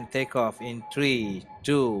 95% take off in 3,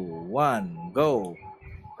 2, 1, go.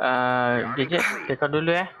 Gadget, take off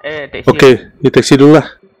dulu taxi. okay, you taxi dulu lah.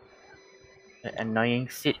 Annoying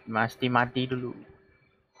seat mesti mati dulu.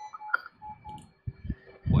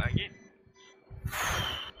 Buat lagi.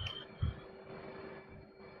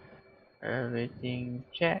 Everything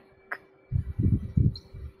check.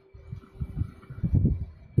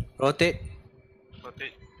 Rotate.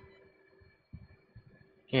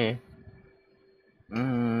 Okay.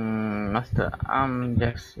 Master arm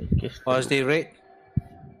just in case. Positive rate.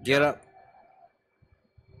 Gear up.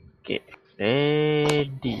 Okay.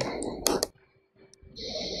 Ready.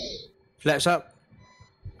 Flaps up.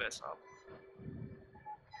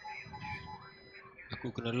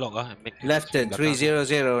 Aku kena lock lah. Left turn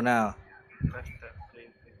 300 now.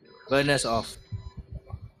 Burners off.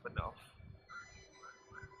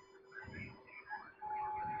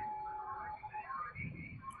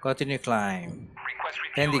 Continue climb.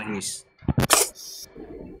 10 degrees.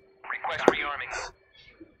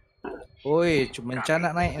 Oi, cuma mencana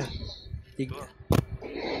naik. 10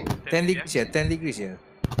 degrees ya, 10 degrees ya.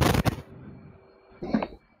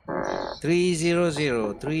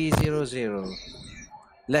 300, 300.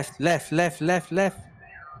 Left. 300.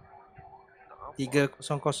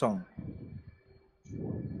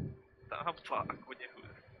 Tak nampak aku punya hood.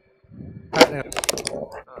 Tak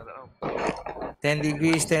nampak. 10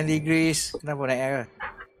 degrees. Kenapa naik ke?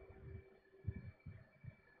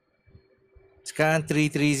 Sekarang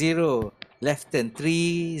 330. Left turn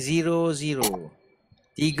 300.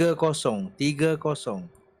 30.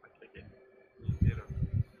 Okay. Zero.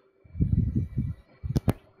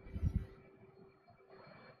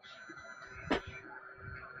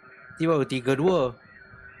 Tiba 32.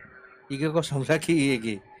 30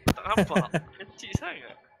 lagi. Tak nampak. Kecil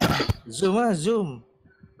sangat. Zoom.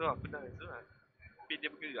 Tu aku dah tu lah. Tapi dia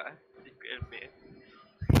bergerak ikut helmet.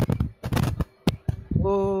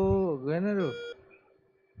 Oh, gimana tu?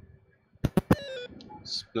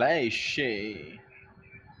 Splash.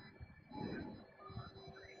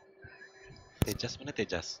 Tejas mana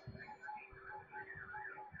Tejas?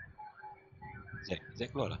 Zack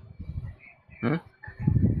keluar lah.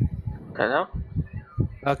 Tak tahu.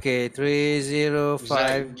 Okay, 305.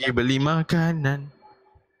 Pergi beli makanan.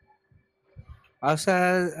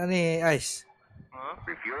 Asal ni Ais.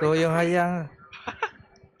 Tu yang hayang.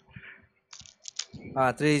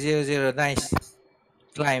 300, nice.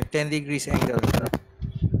 Climb 10 degrees angle.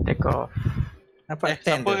 Take off. Nampak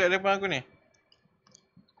 10 Siapa tu. kat depan aku ni?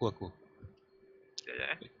 Aku.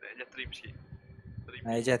 Sekejap nak ajar trim sikit.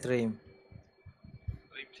 Aja trim.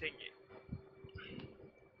 Trim RM1.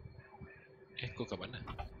 Kau kat mana?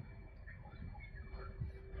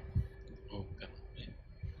 Oh, bukan.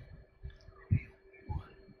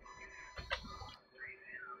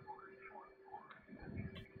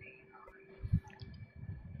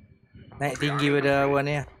 Naik tinggi pada awan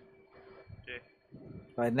ni. Okay.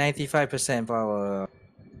 95% power.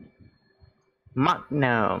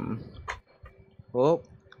 Magnum. Oh.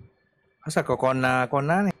 Asal kau kona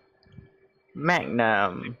ni?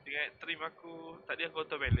 Magnum. Dengan trim aku tadi aku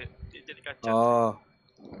autopilot. Dia jadi kacau. Oh.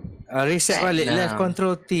 Reset balik. Left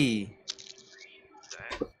control T.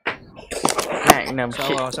 Magnum.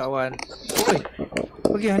 Sawan. Oi.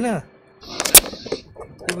 Pergi mana?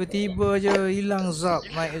 Tiba-tiba je hilang zap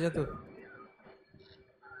naik macam tu.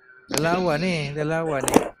 Dah lawan ni.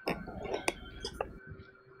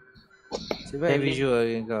 Sebab visual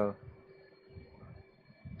kau.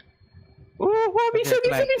 Oh, bisa.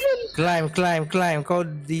 Climb. Kau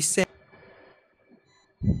descend.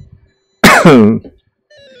 10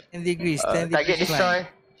 degrees. Target destroy.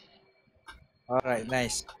 Alright,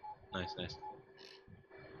 nice. Nice.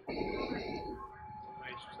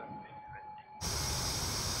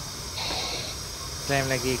 Climb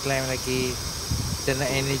lagi. Kita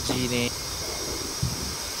nak energy ni.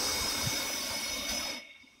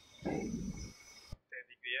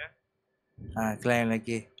 Climb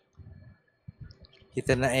lagi.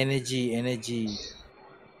 Kita nak energy.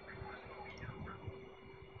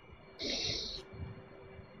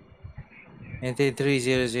 Maintain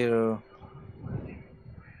 300.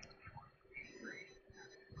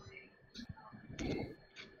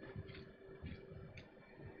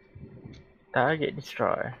 Target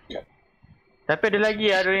destroy. Tapi ada lagi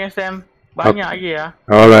yang Sam. Banyak lagi ya.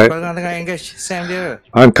 Alright, Kau tengah engage Sam dia.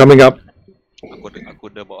 I'm coming up. Aku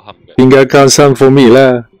dah bawa ham kat. Tinggalkan some for me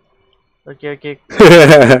lah. Okay.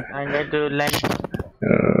 I'm going to land.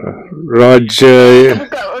 Roger.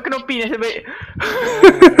 Buka knopi ni sebaik.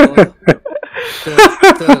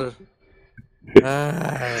 Betul.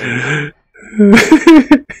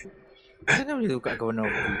 Kenapa boleh buka kau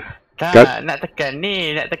knopi? Tak, nak tekan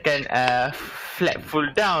flat full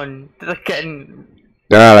down. Tekan.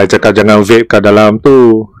 Dah lah cakap jangan vape kat dalam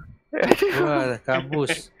tu. Wah,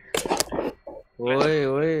 kabus.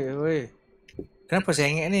 Oi. Kenapa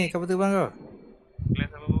sengit ni kapal terbang kau? Kelas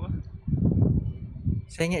apa?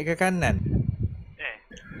 Sengit ke kanan?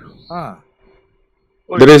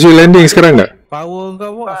 There is landing sekarang tak? Power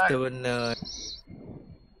kau afterburner.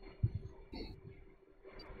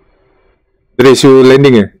 There is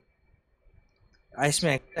landing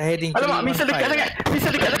Iceman, kita heading Alamak, misal dekat sangat.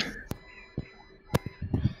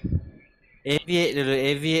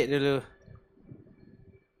 Aviate dulu.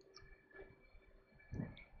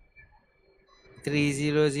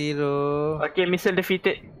 300. Okay, missile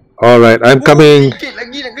defeated. Alright, I'm coming. Sikit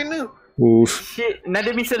lagi nak kena. Oof. Shit,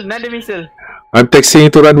 another missile. I'm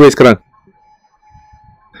taxiing to runway sekarang.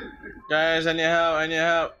 Guys, I need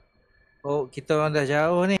help. Oh, kita orang dah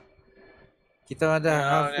jauh ni. Kita dah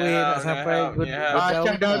halfway nak sampai good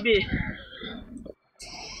Syah dah habis.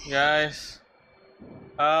 Guys.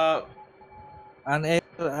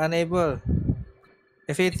 Unable.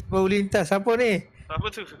 F18 baru lintas. Siapa ni? Apa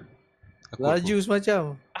tu? Laju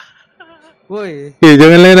semacam. Woi.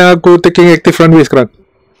 Jangan lain aku taking active runway sekarang.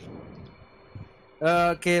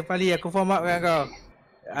 Okay, Pali, aku form up dengan kau.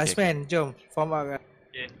 Iceman, jom. Form up kan.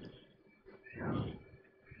 Okay.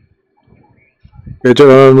 Gadget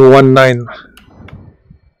on 19.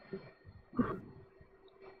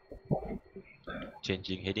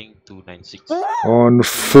 Changing heading 296. On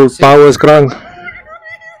full power sekarang.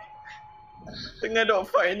 Tengah dog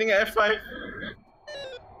fight dengan F5.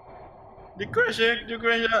 Dia crash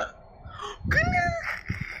lah. Kena.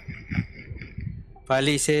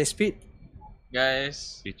 Pali say speed.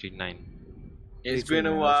 Guys, 339. it's been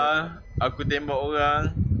a while. Aku tembak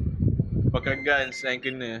orang pakai guns yang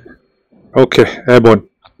kena. Okay, airborne.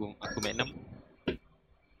 Aku Magnum.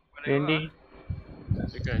 Landing.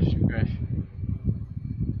 Dia crash.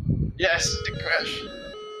 Yes, dia crash.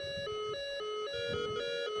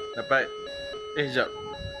 Dapat. Sekejap.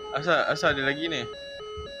 Asal ada lagi ni?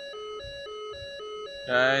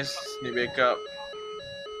 Guys, need backup.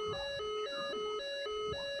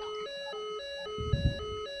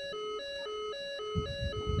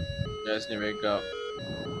 Guys, need backup.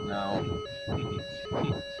 Now.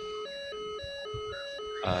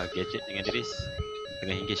 Gadget dengan Deris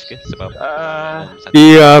tengah engage ke? Sebab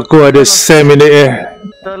Iya, aku ada Sam ini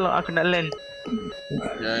Tolong aku nak land.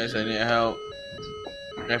 Guys, I need help.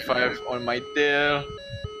 F5 on my tail.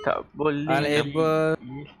 Tak boleh. Unable.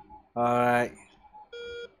 Alright.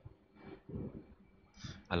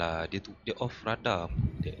 Alah, dia off radar.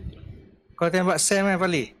 Kau tembak Sam kan,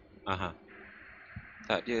 Pali? Aha.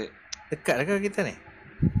 Tak, dia Dekat ke kita ni?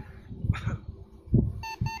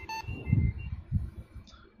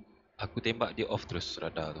 aku tembak dia off terus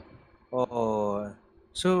radar tu. Oh.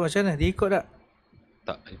 So macam mana? Dia ikut tak?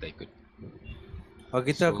 Tak, dia tak ikut. Oh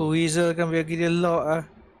kita aku whistle kan biar dia lock ah.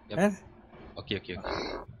 Yep. Kan? Okey.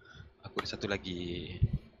 Aku ada satu lagi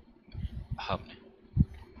hub ni.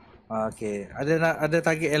 Okay. Ada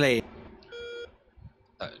target yang lain?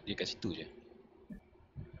 Tak, dia kat situ je.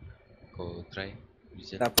 Kau try.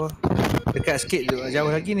 Tak apa. Dekat sikit tu,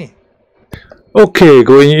 jauh lagi ni. Okay,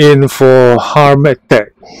 going in for harm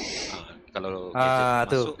attack. Kalau Ah,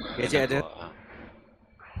 gadget tu. masuk, Gadget ada.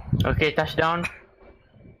 Okay, touchdown.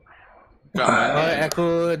 Alright,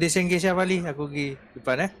 aku disengage lah Pali. Aku pergi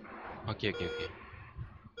depan Okey.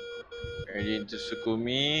 Ready to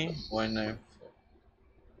Sukumi 194.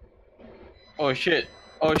 Oh shit.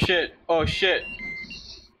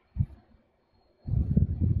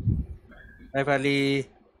 Hai Pali.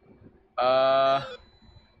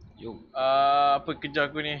 Apa kerja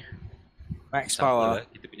aku ni? Max Sample power. lah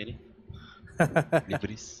kita punya ni.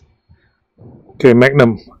 Deliveries. Okay,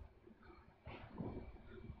 Magnum.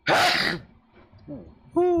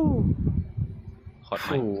 Hot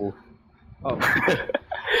mic. Oh.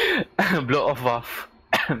 Blow off buff.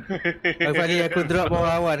 Hai Pali, aku drop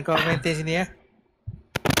bawah awan. Kau maintain sini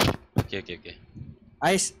Okey.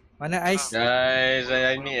 Ice. Mana ice? Guys,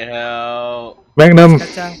 I need help. Magnum.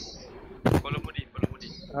 Kacang. Follow modi.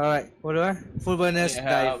 Alright, follow full bonus Need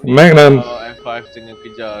dive. help. Magnum. F5 tengah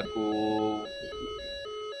kejar aku.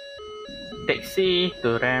 Taxi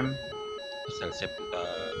to ramp. Asal siap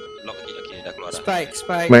lock lagi. Okey, dah keluar dah.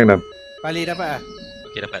 Spike. Magnum. Pali dapat ah?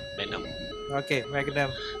 Okey, dapat Magnum. Okay,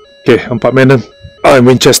 Magnum. Okay, 4 Magnum. I'm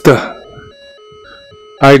Winchester.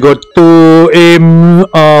 I got 2 aim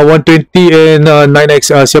 120 and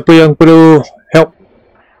 9x. Siapa yang perlu help?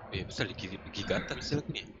 Pasal dia pergi ke atas sila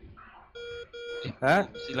aku ni. Ha?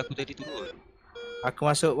 Sila aku tadi turun. Aku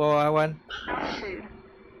masuk bawah awan.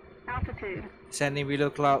 Standing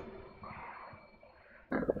below cloud.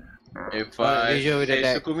 F5. visual with the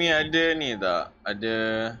deck. Sukumi ada ni tak?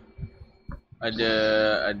 Ada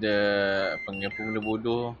panggil pemula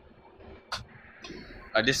bodoh.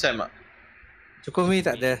 Ada Sam tak? Sukumi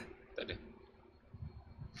tak ada. Tak ada.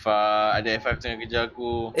 Ada F5 tengah kejar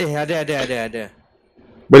aku. Ada.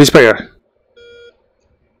 Body spike lah?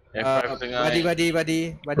 F5 tengah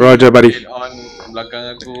Body. Roger, buddy. head on belakang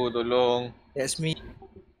aku, tolong. That's me.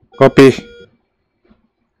 Copy.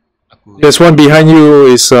 Aku There's one behind you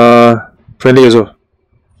is friendly also.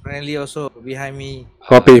 Friendly also behind me.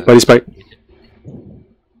 Copy, body spike.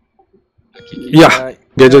 Okay. Yeah,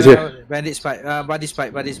 gadget here. Bandit spike. Body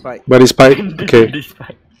spike. Body spike. Okay.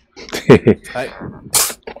 Spike.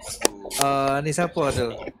 Ni siapa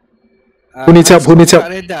tu? Who needs help?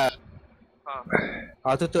 Buka radar.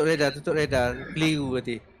 Tutup radar. Keliru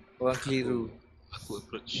berarti. Orang keliru. Aku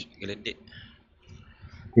approach gelendik.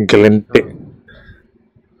 Gelentik.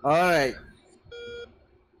 Alright.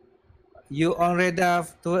 You on radar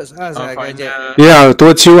towards us, Gadget? Yeah,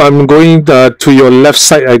 towards you. I'm going to your left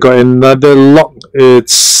side. I got another lock.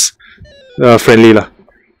 It's friendly lah.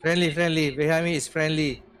 Friendly. Behind me is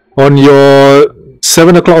friendly. On your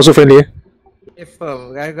 7 o'clock also friendly.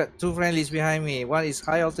 Confirm. I got two friendlies behind me. One is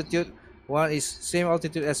high altitude. One is same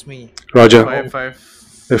altitude as me. Roger. F5.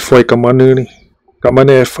 F5 kat mana ni? Kat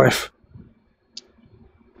mana F5?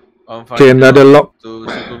 On Okay, another lock. to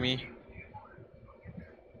Sukumi.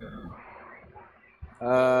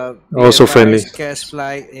 Also friendly. Cast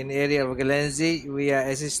flight in area of Galenzi. We are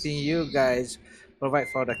assisting you guys. Provide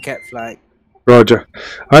for the cat flight. Roger.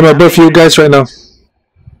 I'm above you guys right now.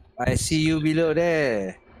 I see you below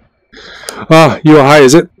there. Ah, you are high,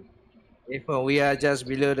 is it? Confirm. We are just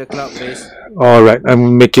below the cloud base. Alright,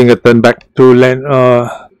 I'm making a turn back to land.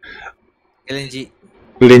 Galenzi.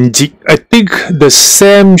 Lenjik. I think the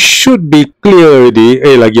SAM should be clear already.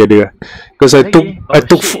 Lagi ada. Because I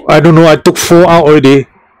don't know, I took 4 out already.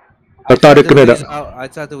 Tak tahu ada kena tak. I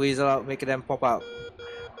try to weasel out, make them pop out.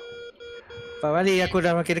 Pak Pali, aku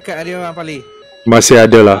dah makin dekat dia orang Pali. Masih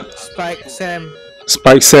ada lah.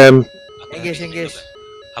 Spike Sam. Engage.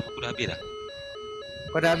 Apa aku dah habis dah?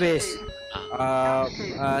 Kau dah habis?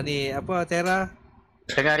 Ni apa Terra?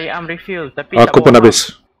 Tengah rearm refill tapi Aku pun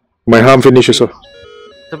habis. My harm finish also.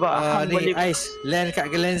 Sebab ni Ice land kat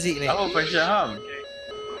Galenzi ni. Apa function ham?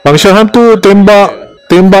 Function ham tu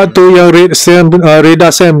tembak tu yang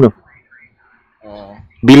radar Sam tu.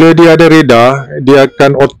 Bila dia ada radar, dia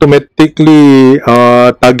akan automatically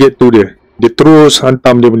target tu dia. Dia terus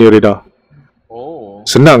hantam dia punya radar.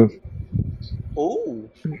 Senang.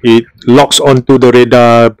 It locks onto the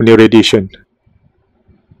radar punya radiation.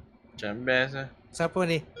 Macam best lah. Siapa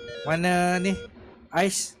ni? Mana ni?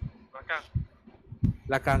 Ice?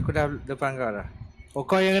 Belakang aku dah depan kau dah. Oh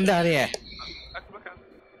kau yang rendah ni Aku belakang.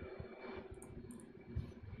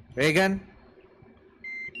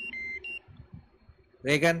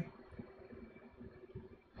 Regan?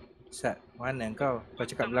 Sat, mana kau? Kau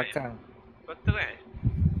cakap belakang. Kau turn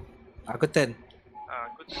Aku turn.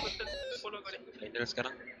 Aku turn. Follow kau ni. Final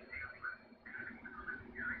sekarang.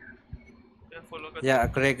 Follow kau. Ya,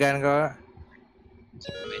 aku Regan kau.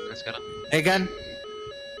 Final sekarang. Regan?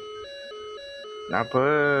 Apa?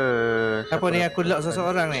 Siapa ni aku lock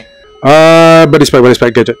seseorang ni? Body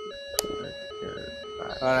spike gadget.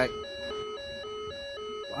 Alright.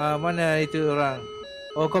 Mana itu orang?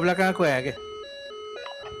 Oh kau belakang aku Okay.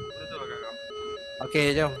 Betul belakang kau.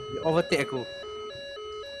 Okay jom. Overtake aku.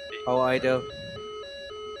 Our idol.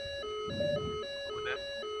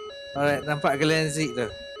 Alright, nampak Galenzi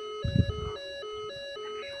tu.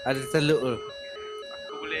 Ada teluk tu.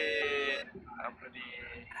 Aku boleh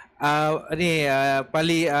apa ni?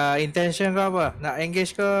 Pali intention kau apa? Nak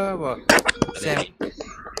engage ke apa?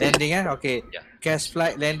 Landing Okay. Ya. Cast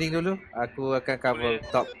flight landing dulu. Aku akan cover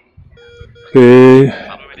top. Okay.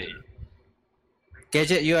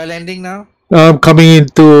 Gadget, you are landing now? I'm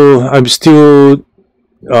still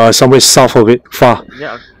somewhere south of it, far.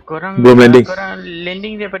 Ya, korang landing. Korang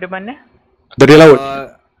landing daripada mana? Dari laut.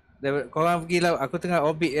 Korang pergi laut. Aku tengah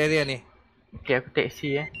orbit area ni. Okay, aku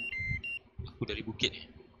taxi Aku dari bukit ni.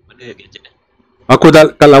 Mana gadget ni? Aku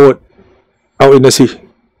kat laut. Out in the sea.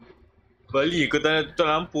 Bali, kau tak nak tutup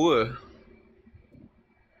lampu ke?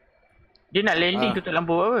 Dia nak landing tutup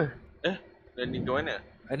lampu apa? Landing ke mana?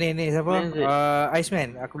 Ni siapa?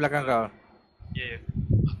 Iceman, aku belakang kau. Ya.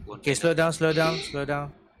 Okay, slow down. Aku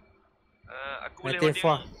boleh holding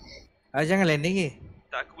lagi. Jangan landing ni.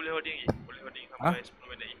 Tak, aku boleh holding lagi. Boleh holding sampai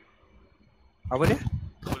 10 minit lagi. Apa dia?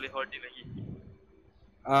 Boleh holding lagi.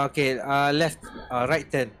 Okay, left, right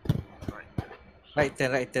turn. Right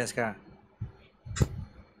turn sekarang.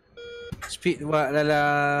 Speed buat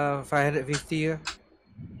dalam 550 ke.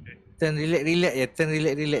 Turn relax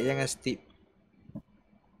je, jangan steep.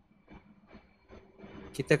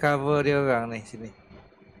 Kita cover dia orang ni sini.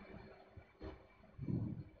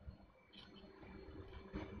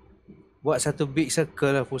 Buat satu big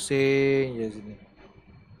circle lah, pusing je sini.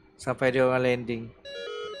 Sampai dia orang landing.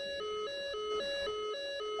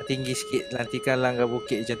 Tinggi sikit, lantikan langgar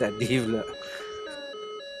bukit macam tadi pula.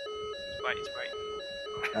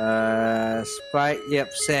 Spike, yep,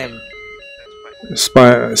 Sam.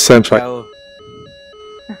 Sam spike.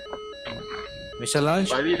 Mission launch.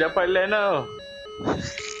 Bali dapat land tau.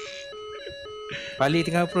 Pali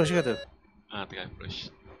tengah approach ke tu? Tengah approach.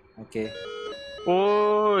 Okay.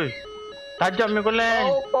 Oi. Tajam ni kau land.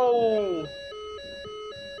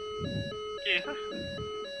 Okay.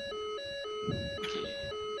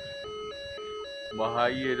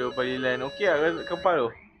 Bahaya tu Bali land. Okey lah kapal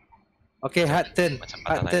tu. Okay, hard turn.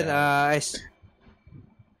 Ice.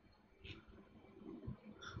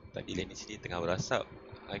 Tadi landing sini tengah berasap.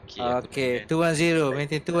 Okay, Okay, 210,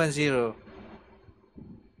 maintain 210.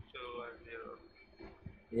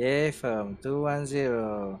 Yeah, firm,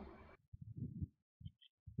 210.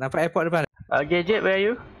 Nampak airport depan? Gadget, where are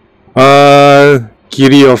you?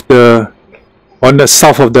 Kiri of the on the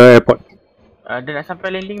south of the airport. Dia nak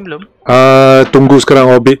sampai landing belum? Tunggu sekarang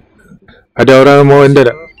orbit. Ada orang mau enter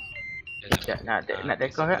tak? Sekejap, nak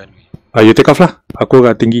take off tak? You take off lah. Aku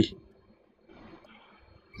agak tinggi.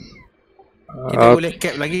 Kita boleh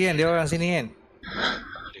cap lagi kan, dia orang sini kan?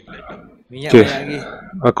 Minyak Okay. banyak lagi.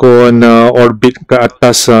 Aku on orbit ke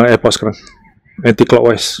atas airport sekarang.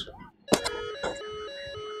 Anti-clockwise.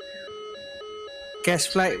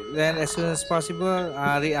 Cash flight then as soon as possible,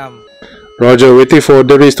 rearm. Roger, waiting for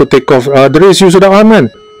the race to take off. The race you sudah on kan?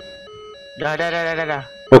 Dah.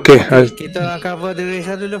 Okay, Kita orang cover the race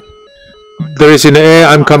dulu. the race in the air,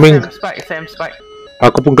 I'm coming. Sam spike.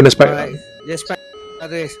 Aku pun kena spike. Alright, just spike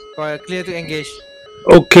the race. Clear to engage.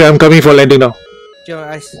 Okay, I'm coming for landing now. Jom,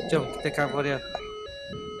 Ais, jom kita cover dia.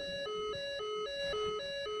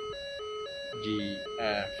 G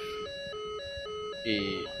F A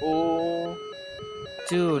O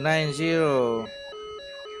 290.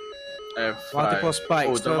 F5. Multiple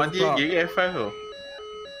spikes, Oh, tak 12 mati o'clock. lagi F5 tu.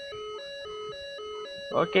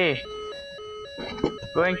 Okay.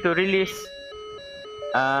 Going to release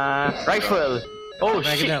rifle. Oh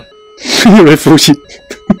shit. Magnum. Rifle shit.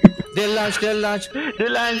 Dia launch. The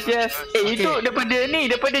launch, yes. Itu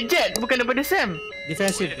daripada jet, bukan daripada Sam.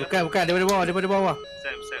 Defensive, bukan daripada bawah.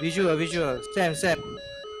 Sam. Visual. Sam.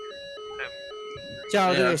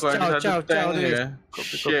 Ciao the race, ciao the race.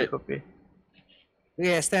 Copy.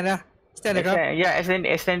 Okay, stand dah kau? Yeah,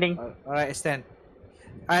 extending. Alright, stand.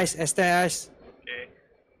 Ais. Okay.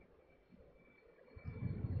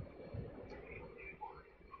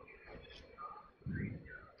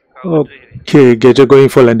 Okay, Gadget going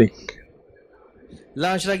for landing.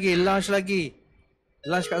 Launch lagi. Launch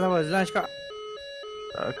kat siapa? Launch kat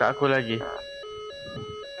Kat aku lagi.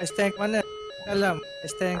 stand mana? Dalam.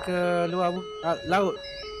 Stand ke luar laut.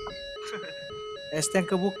 Stand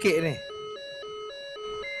ke bukit ni.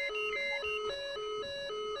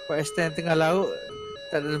 Kau stand tengah laut,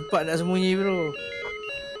 tak ada tempat nak sembunyi bro.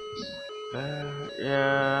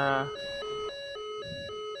 Ya.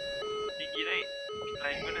 Tinggi naik.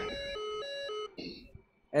 Lain mana?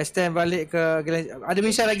 Stand balik ke ada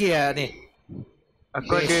misal lagi ya ni?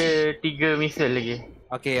 Aku ada 3 missile lagi.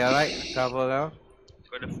 Okay, alright. Cover kau.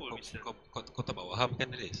 Kau ada full misal. Kau tak bawa ham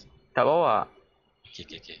kan Riz? Tak bawa.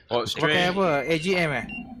 Okay. Oh, Pakai apa? AGM eh?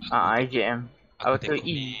 IGM. Auto tengok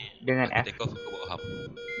E ni. dengan Aku F. take off, aku bawa ham.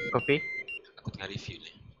 Copy. Aku tengah review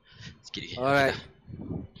ni. Sikit lagi. Alright.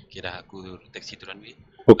 Okay dah, aku taxi to runway.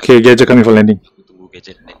 Okay, Gadget coming for landing. Aku tunggu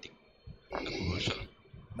Gadget landing. Aku roll shot.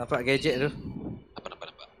 Nampak gadget tu? Nampak.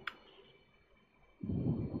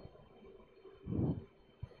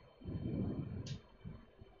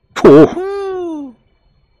 Oh,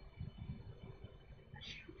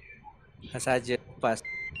 Saja pas.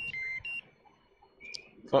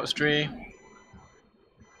 Fox 3.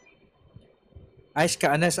 Ais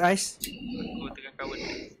kat Anas Ais. Aku tengah cover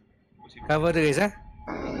dia. Cover the race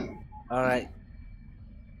Alright.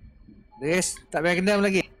 The race tak payah kendam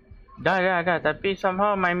lagi. Dah. Tapi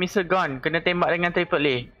somehow my missile gone. Kena tembak dengan triple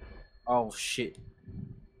A. Oh shit.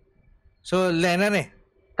 So land lah ni.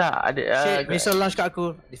 Tak, ada... Shit, missile launch kat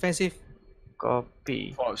aku. Defensive.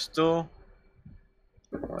 Copy. Fox 2.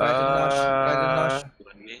 Guided launch.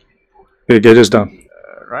 Runway. okay, Gadget's down.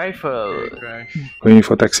 Rifle. Crash. Going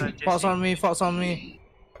for taxi. Fox on me.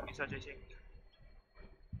 Misal chasing.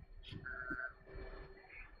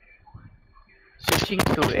 Switching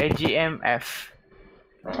to AGMF.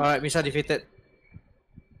 Alright, missile defeated.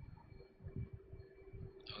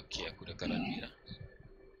 Okay, aku dah kat runway dah.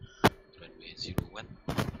 Runway 01,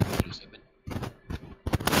 07.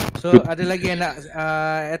 So ada lagi yang nak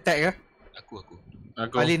attack ke? Aku.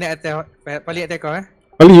 Pali nak attack. Pali attack kau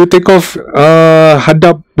Ali, you take off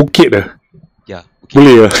hadap bukit dah. Ya, okay.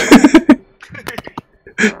 Boleh lah.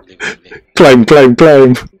 Boleh. Climb.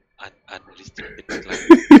 Unrestricted climb.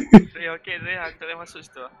 Okay, aku tak boleh masuk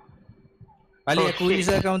situ lah. Pali aku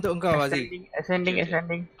reserve kau untuk engkau Aziz. Ascending.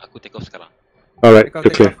 Aku take off sekarang. Alright, Take off,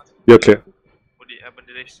 you're clear. take You're clear. Body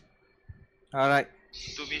benda race. Alright.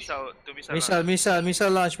 Tu misal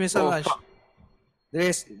Missile launch. fuck.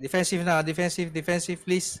 Race defensive now. Defensive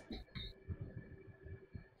please.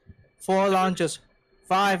 4 launches.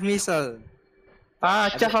 5 missile.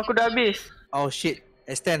 Chaff aku dah habis. Oh shit.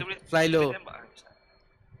 Extend. Fly low.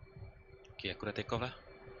 Okay, aku dah take off lah.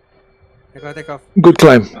 Take off. Good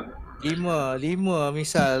climb. 5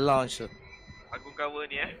 missile launch. Aku cover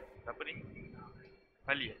ni apa ni?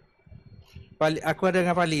 Pali. Aku ada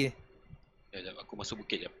dengan Pali. Sekejap, aku masuk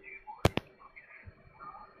bukit jap.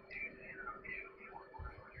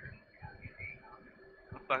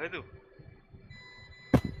 Apa ke tu?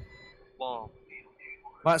 Bom.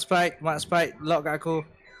 Mark Spike, lock kat aku.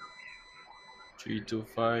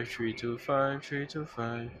 325, 325,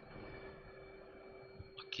 325.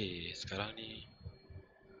 Okay, sekarang ni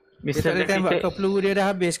Dia tak ada tembak Defeated. kau, peluru dia dah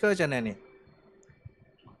habis ke macam mana ni?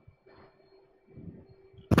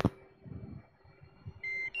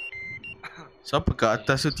 Siapa kat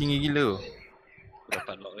atas tu tinggi gila tu? aku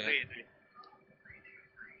dapat lock dia.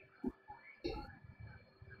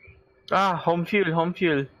 Home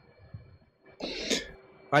fuel.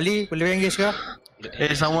 Pali, boleh engage ke?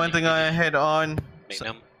 Someone tengah head on.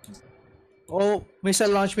 Magnum. Oh,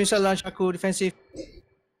 missile launch, aku defensif.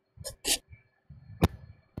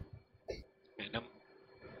 Magnum.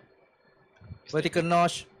 Vertical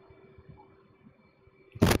notch.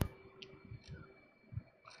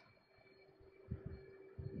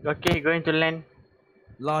 Okay, going to land.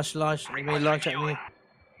 Launch, enemy launch at me.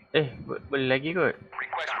 Boleh lagi kot.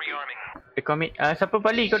 Dia commit. Siapa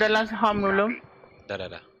Pali? Kau dah launch harm belum?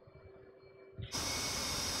 Dah.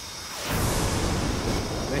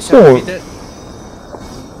 Mission Oh. defeated.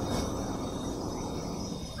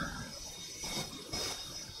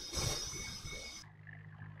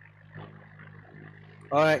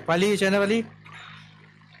 Alright, Pali, macam mana Pali?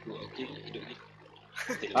 Aku okay, hidup lagi.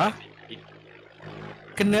 Ah?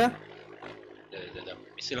 Kena? Dah.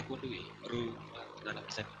 Misil aku on the way. Baru tengah nak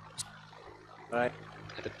pesan. Alright.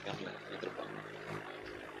 Ada tengah terbang.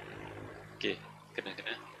 Okay, kena.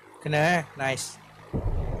 Kena nice.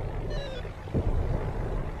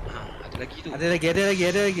 Ada lagi tu.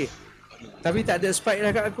 Ada lagi. Tapi tak ada spike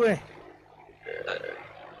dah kat aku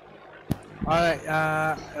Alright,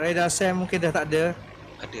 radar Sam mungkin dah tak ada.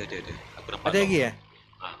 Ada. Aku nampak. Ada lagi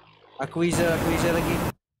Aku Weezer lagi.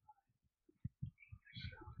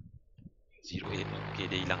 08. Okay,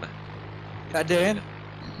 dia hilang dah. Tak ada kan?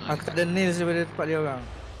 Aku tak ada nails daripada tempat dia orang.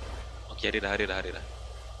 Okay, ada dah. Ada?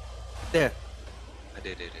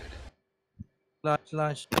 Ada.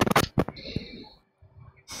 Launch.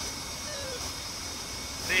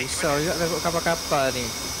 Risau juga lah kot kapal-kapal ni.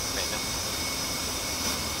 Magnum.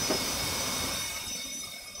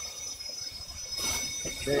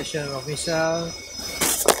 Direction of missile.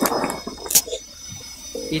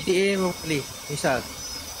 ETA berapa kali? Missile.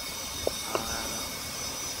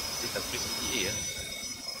 Dia tak boleh CTA ya.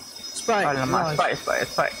 Spike. Alamak, launch.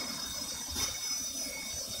 spike.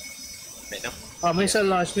 Magnum. Missile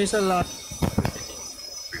launch.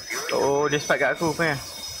 Oh, dia spike kat aku punya.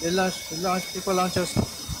 Dia launch. People launchers.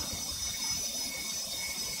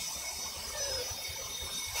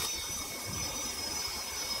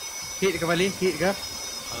 Hit ke Bali? Hit ke?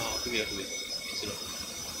 Aku biar. Misil aku.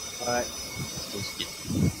 Alright. Slow sikit.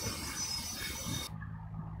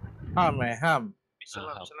 Ham.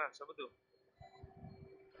 Misalah. Siapa tu?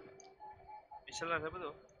 Misalah siapa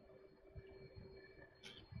tu?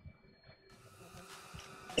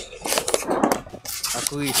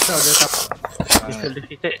 Aku risau dia tak. Missile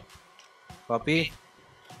defeated. Copy.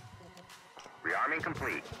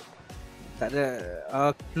 Tak ada.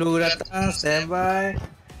 Clue datang. Standby.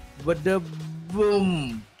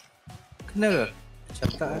 Berdebum. Kena ke? Macam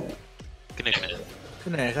tak.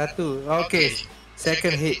 Kena satu. Okay.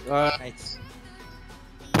 Second hit. Nice.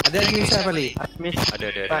 Ada lagi misal Bali? Miss. Ada.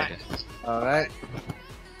 Alright.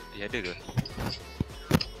 Ada ke?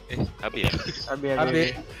 Habis.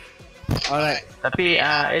 Habis. Alright. Tapi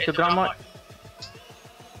itu ground mode.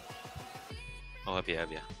 Oh, habis.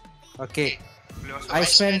 Okay. Boleh masuk.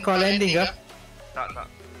 Iceman call landing ke? Tak.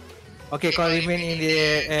 Okay, call remain in the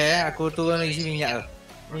air. Aku turun isi minyak tu.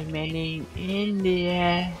 Remaining in the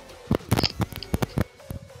air.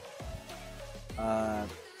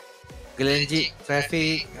 Gelenjik,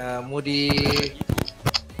 traffic, Moody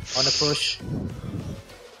on approach.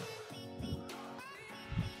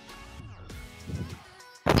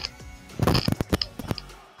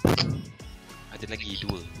 Ada lagi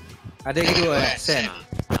 2. Ada lagi 2 Sen.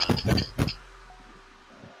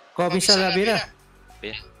 Kau misal habis dah?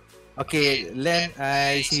 Habis. Okay, land,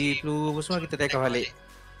 isi peluru semua kita take off balik.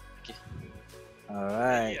 Okay.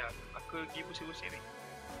 Alright. Ya, aku pergi pusing-pusing ni.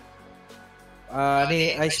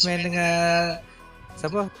 Ni Iceman dengan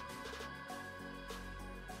siapa?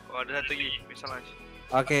 Oh, ada satu lagi. Misalah.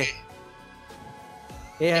 Okay.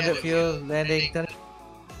 800 fuel, landing turn.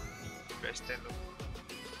 Best stand tu.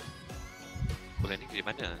 Kau landing dari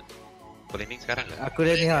mana? Kau landing sekarang ke? Aku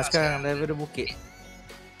dah ni sekarang daripada bukit.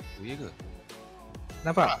 Oh, ya ke?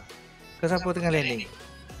 Nampak? Kau siapa tengah landing?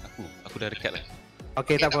 Aku dah dekat lah.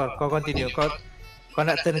 Okay, tak apa. Kau continue. Kau Kau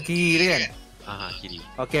nak turn kiri kan? Kiri.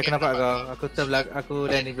 Okey, aku nampak kau. Aku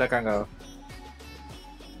dah di belakang kau.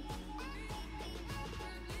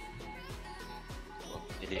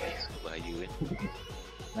 Jadi ni bahaya kan.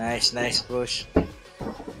 Nice push.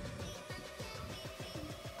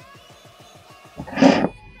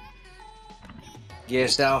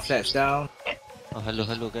 Gears down, flaps down.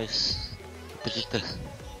 Hello guys. Kita.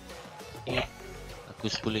 Aku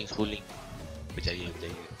spooling. Berjaya.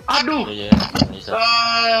 Aduh. Ya.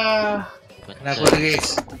 Kenapa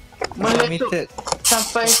guys? Meletup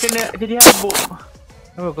sampai kena jadi habuk.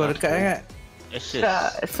 Apa kau dekat sangat? Ashes. Tak,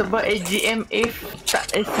 sebab AGMA tak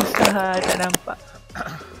susah, tak nampak.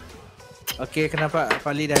 Okey, kenapa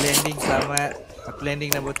Pali dah landing, selamat. Aku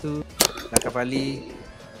landing number 2. Belakang Pali.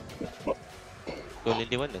 Kau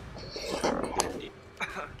landing mana?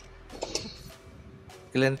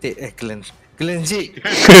 Kelentik, kelenjik.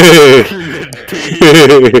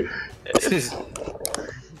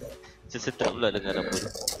 Sedap pula dengan apa tu.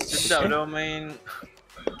 Sedap dah main.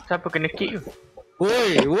 Siapa kena kick tu?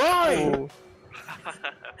 Woi.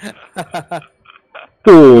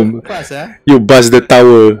 Boom. Pas You bust the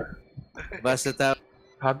tower. Bas tetap.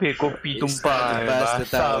 Habis kopi tumpah, Bas basah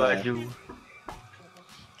tetap. baju.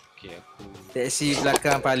 Okay, aku Taxi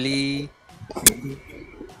belakang Pali.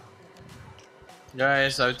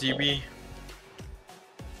 Guys, RTB.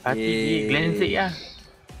 Hati Glenzik lah.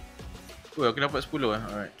 Oh, aku dapat 10 lah.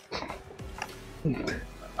 Alright.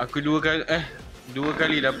 Aku dua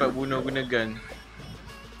kali dapat bunuh guna gun.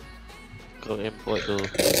 Kau import tu.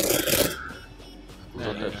 Kau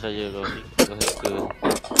tak percaya kau hacker.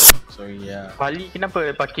 Sorry ya. Pali kenapa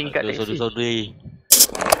parking kat taxi? Sorry.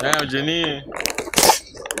 Macam ni.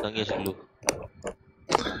 Nangis dulu.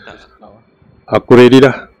 Aku ready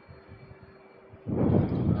dah.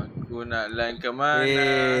 Aku nak line ke mana?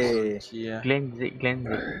 Soci lah. Glenzik.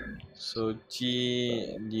 Soci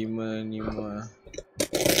 5.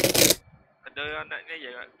 Ada anak ni je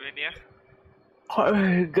kat benda ni lah.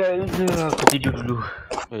 Guys, aku tidur dulu.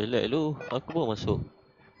 Relax lu. Aku baru masuk.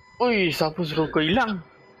 Oi, siapa suruh kau hilang?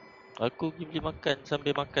 Aku pergi beli makan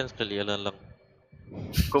sambil makan sekali alang-alang.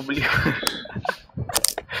 Kau beli.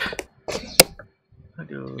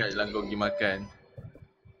 Aduh. Kat lah kau pergi makan.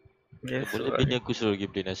 Yes, Boleh bini aku suruh pergi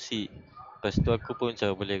beli nasi. Lepas tu aku pun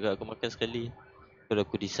macam boleh agak aku makan sekali. Kalau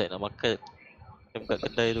aku decide nak makan kat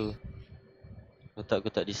kedai tu. Kalau tak aku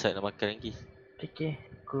tak decide nak makan lagi. Okay,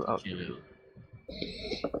 aku out dulu.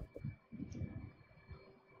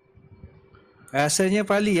 Rasanya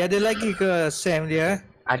Pali ada lagi ke Sam dia?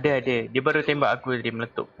 Ada. Dia baru tembak aku, dia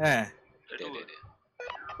meletup. Ha. ada.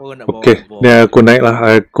 Oh nak bawa Okay, bom. then aku naik lah.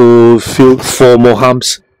 Aku field 4 more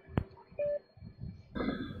humps.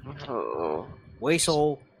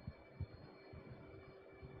 Whistle.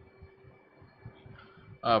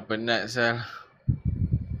 Penat sel.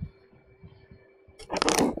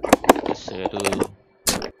 Biasa tu.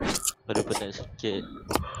 Baru penat sikit.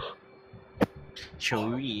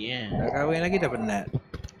 Sorry Tak kahwin lagi dah penat.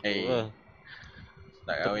 Wah,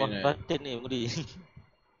 Tak kahwin tembak lah. batin ni Muri.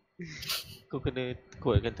 Kau kena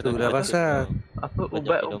kuatkan Tu dah pasal. Apa Banyak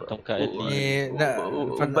ubat minum tongkat early. Ni nak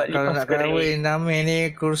ubat kalau lipas nak kering. kahwin Namir ni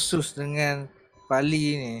kursus dengan Pali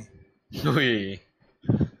ni. Ui.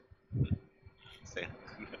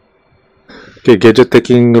 Okay, Gadget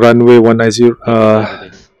taking runway 190,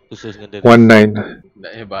 Khusus dengan dia. 19.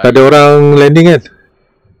 Tak hebat. Ada orang landing kan?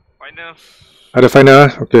 Final. Ada final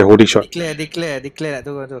lah? Okay, holding shot. Declare nak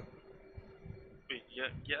turun tu. Weh,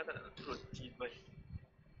 dia tak nak turun. Cibai.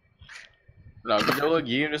 Lah aku jauh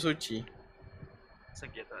lagi dah Soci.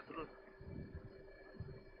 Asal dia tak nak turun.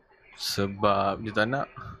 Sebab dia tak nak.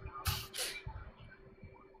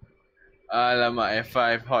 Alamak,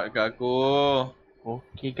 F5 hot kat aku.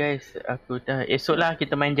 Okay guys, aku dah. Esok lah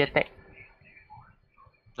kita main jetpack.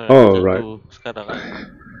 Oh, right. Sekarang lah.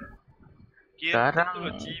 Sekarang-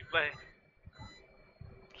 turun cibai.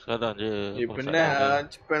 Sekarang je. Penat lah,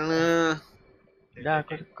 cepat lah. Dah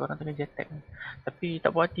korang kena jetpack. Tapi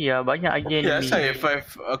tak puas hati lah, banyak lagi Ya, enemy. asal F5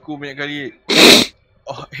 aku banyak kali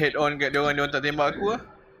head on kat dia orang tak tembak aku lah.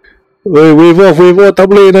 Oi, wave off, tak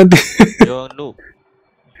boleh nanti. Dia orang noob.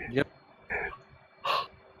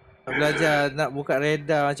 Nak belajar nak buka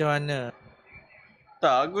radar macam mana.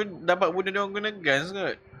 Tak, aku dapat benda dia orang guna guns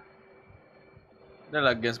kot. Dah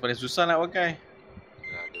lah guns paling susah nak pakai.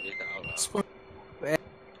 Nah, dia tak out lah.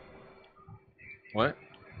 What?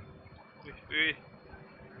 Weh.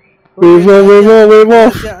 Wave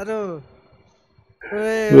off. Ajak tu.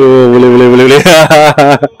 Weh. Oh, boleh.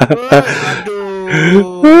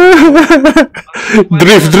 Aduh.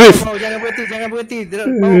 drift. Power, jangan berhenti.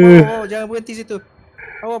 Power, jangan berhenti situ.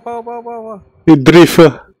 Power. Drift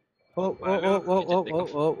lah. Oh,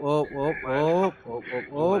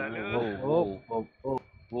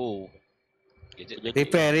 Oh. Gadget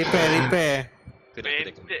repair. Kena.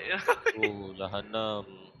 Pendek. Oh, dah hanam.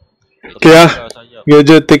 Okay lah. Sayap.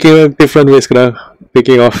 Gadget taking different ways sekarang.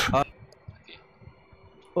 Taking off.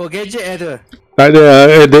 Oh, gadget tu. Ada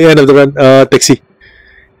at the end of the run, taxi.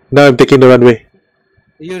 Now I'm taking the runway.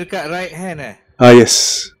 You dekat right hand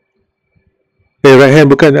Yes. Right hand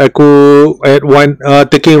bukan. Aku at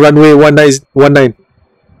taking runway 1919.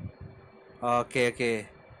 Okay.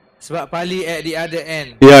 Sebab Pali at the other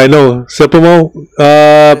end. Yeah, I know. Siapa mau?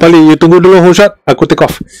 Pali, you tunggu dulu hold shot. Aku take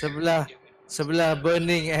off. Sebelah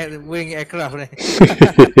burning wing aircraft ni.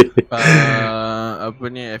 Apa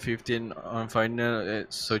ni F-15 on final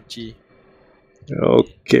at Sochi.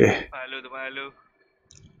 Okay. Malu.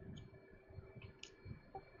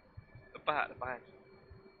 Lepas.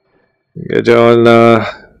 Gadget on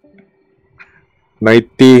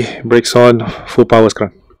 90, brakes on, full power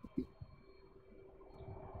sekarang.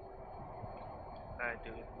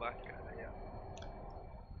 Aduh, bakar saya.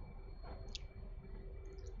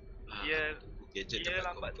 Gadget Dia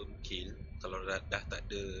dapat lambat. confirm kill. Kalau dah tak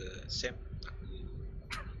ada Sam, aku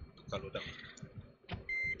tukar lodang.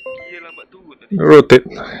 Dia lambat turun tadi. Rotate.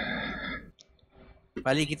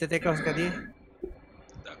 Pali kita take off sekali.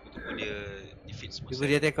 Tak, aku tunggu dia defeat semua. Tunggu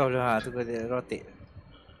dia take off dulu. Tunggu dia rotate.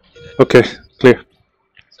 Okay, clear.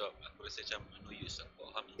 Sebab aku rasa macam no use aku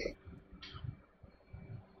faham ni.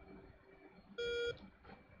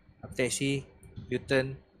 Taxi,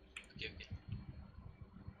 U-turn. Okay.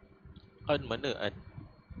 An mana An?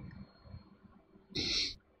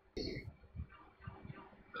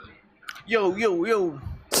 Yo. Yau.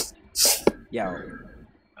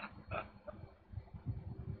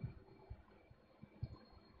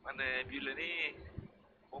 Mana ambulance ni?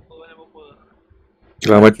 Mana bomba?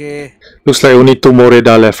 Selamat. Okay. Looks like only 2 more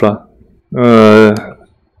radar left lah.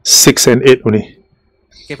 6 and 8 only.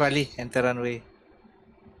 Okay Pali, enter runway.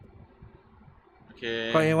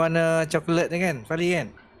 Okay. Kau yang warna coklat ni kan? Pali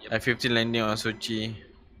kan? F-15 landing on Sochi.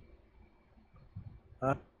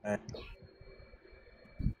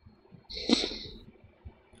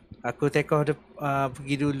 Aku take off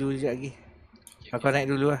pergi dulu sekejap lagi. Aku naik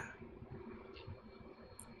dulu lah.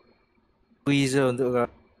 Weasel untuk kau.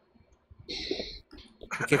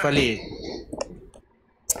 Okay Pali.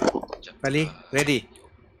 Pali, ready?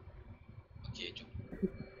 Okay, jom.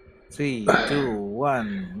 3,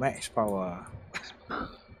 2, 1, max power.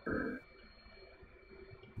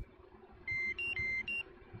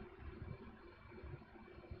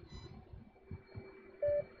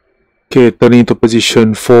 Okay, turning to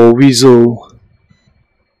position for Weasel.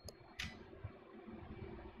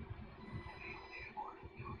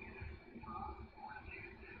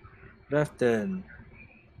 Left turn.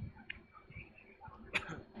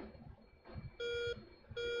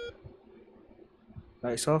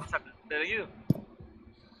 Lights off. Ada lagi tu.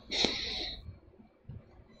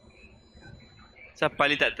 Siapa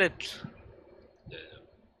Pali tak turn?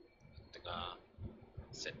 Tengah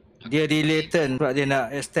set. Dia delay turn sebab dia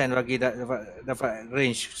nak extend bagi dapat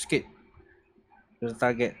range sikit. Dia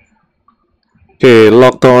target. Okay,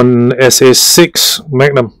 locked on SA6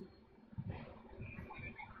 Magnum.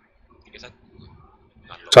 3-1.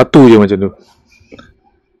 Satu je macam tu.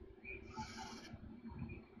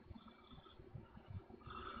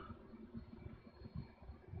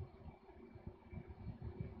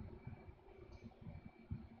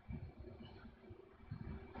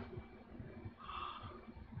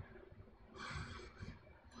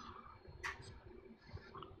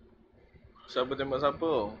 Siapa tembak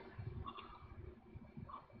siapa?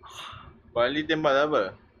 Pali tembak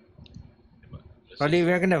siapa? Pali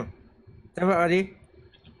biar kena. Tembak Pali.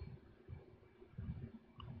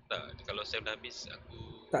 Tak, kalau Sam dah habis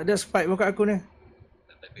aku Tak ada spike pun kat aku ni.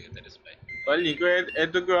 tak ada spike. Pali kau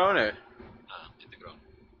at the ground At the ground.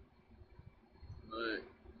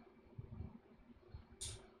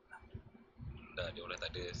 Dia orang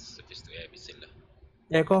tak ada surface to air missile lah.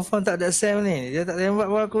 Confirm tak ada Sam ni. Dia tak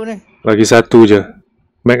tembak pun aku ni. Lagi satu je.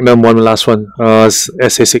 Magnum one last one.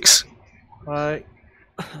 SA6 Alright.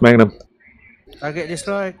 Magnum. Target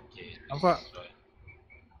destroy. Okay. Nampak?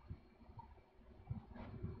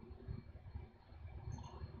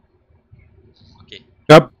 Okay.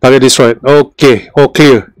 Yup, target destroyed. Okay, all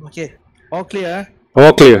clear. Okay. All clear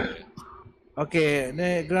All clear. Okay.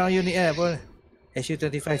 Ni ground unit pun.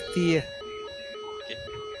 SU-25T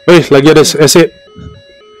Lagi ada SA.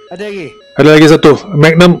 Ada lagi? Ada lagi satu.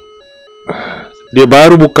 Magnum. Dia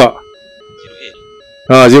baru buka.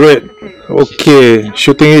 08. Okay,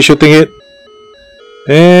 shooting it.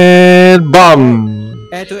 And bomb.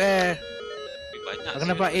 Air to air. Banyak Aku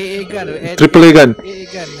nampak AA gun tu. Triple A gun. AA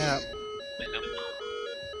gun. Ha.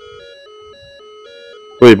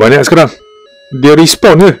 Woi, banyak sekarang. Dia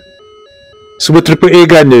respawn ke? Semua triple A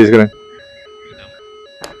gun je sekarang.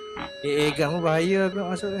 AA gun pun bahaya aku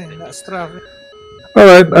nak masuk ni. Nak strafe ni.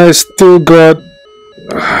 Alright, I still got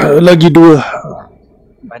lagi 2.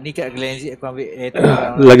 Bandi kat Glen Z aku ambil A tu.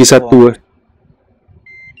 Lagi 1.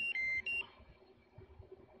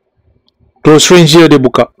 Close range dia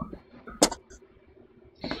buka.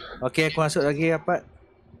 Okay, aku masuk lagi apa?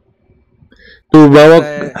 Tu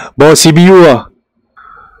bawa CBU lah.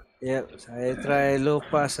 Yep, saya try low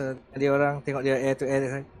pass tadi orang tengok dia air to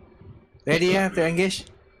air. Ready ya to engage?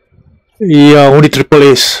 Yeah, only triple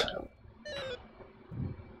A's.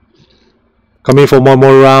 Coming for one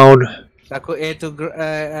more round. Takut air to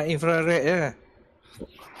infrared je.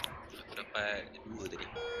 Aku dapat 2 tadi.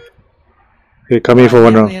 Okay, coming for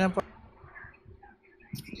one round.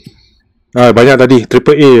 Banyak tadi,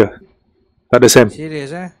 triple A je. Tak ada Sam.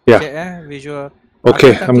 Serius Yeah. Check visual.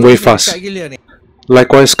 Okay, I'm going fast.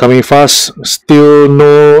 Likewise, coming fast. Still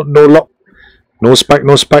no lock. No spike.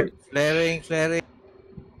 Flaring.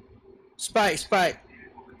 Spike.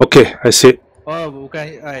 Okay, I see. Oh,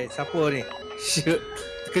 bukan. Siapa ni? Shoot.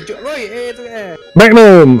 Terkejut Roy. Tu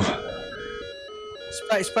Magnum.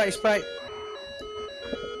 Spike.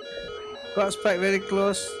 Got spike very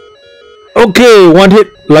close. Okay, one hit.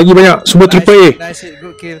 Lagi banyak. Semua triple A. Nice hit,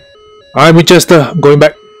 good kill. I'm Winchester. Going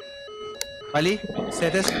back. Bali,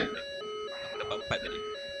 status. Aku dapat 4 tadi.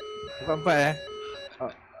 Dapat 4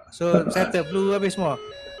 oh. So, settle. Blue habis semua.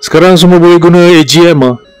 Sekarang semua boleh guna AGM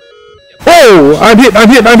ah. Oh, I'm hit.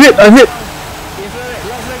 Infrared,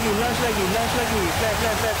 launch lagi. Flat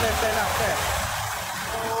now, flat.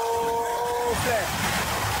 Oh, flat.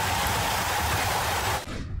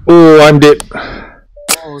 Oh, I'm dead.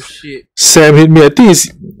 Oh shit. Sam hit me. I think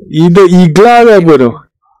it's either Igla ke apa tu.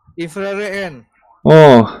 Infrared kan?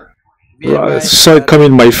 Oh. Saw it come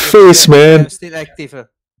in my face, man. Still active.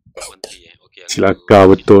 Okay, Celaka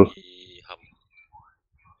betul.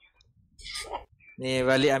 Ni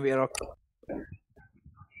balik ambil rocket.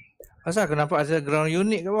 Asal aku nampak ada ground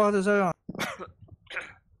unit kat bawah tu sekarang.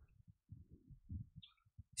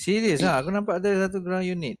 Serius aku nampak ada satu ground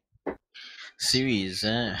unit. Series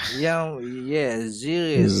Yang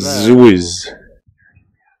serius lah. Zuiz.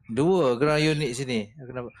 2 ground unit sini.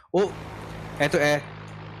 Aku nampak. Oh, air to air.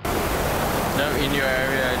 No, in your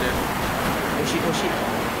area ada. Oh shit.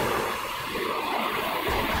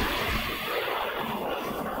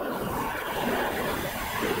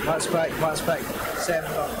 Mark spike.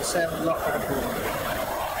 Sam lock aku.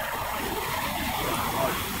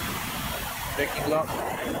 Breaking lock.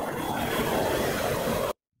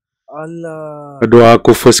 Allah. Aduh,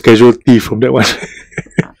 aku first casualty from that one.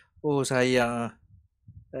 Oh sayang.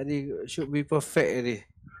 Tadi should be perfect tadi.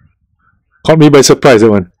 Caught me by surprise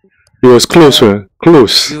that one. It was close,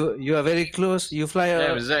 close. You are very close. You fly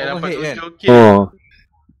Zai dapat overhead kan? okay. Oh.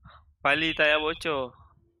 Pali tak payah bocor.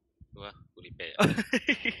 Wah, aku repair.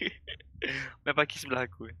 Main parking sebelah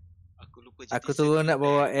aku. Aku lupa Aku turun nak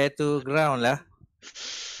bawa air to ground lah.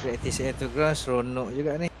 Practice air to ground seronok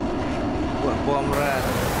juga ni. Buat bom run.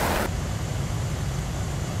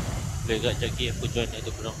 Boleh tak jagi aku join itu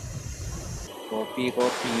ground. Kopi.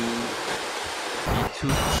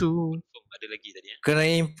 Susu. Ada lagi tadi Kena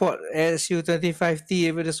import SU25T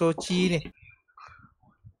daripada Sochi ni.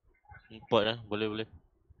 Import lah, boleh.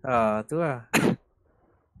 Tu lah.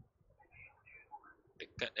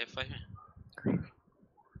 Dekat F5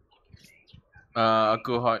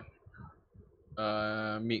 Aku hot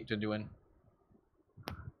MiG-21.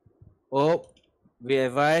 Oh, be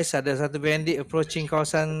advised ada satu bandit approaching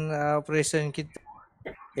kawasan operation kita.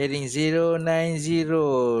 Heading 090,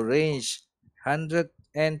 range 120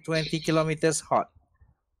 kilometers hot.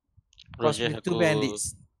 Roger, Two aku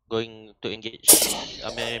bandits. going to engage.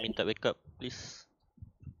 Amir minta backup, please.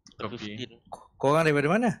 Copy. 15. Korang daripada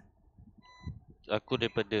mana? Aku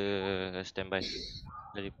daripada standby.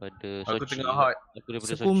 Daripada Sochi. Aku tengah hot. Aku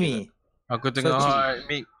daripada Sukumi. Aku tengah Sochi. hot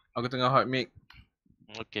MiG. Aku tengah hot MiG.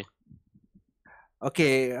 Okay.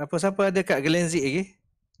 Okay, siapa ada kat Glen Z lagi?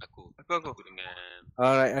 Aku dengan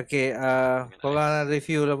Alright, okay. Korang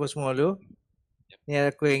review lah apa semua dulu. Ni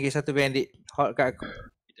aku engage satu bandit hot kat aku.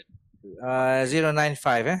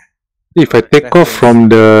 095 If I take off from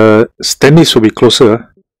the Stannis will be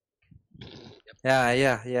closer.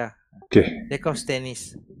 Yeah. Okay. Take off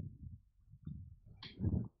Stannis.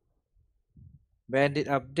 Bandit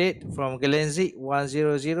update from Glen Z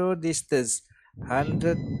 100, distance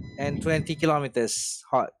 120 kilometers,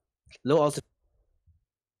 hot, low altitude.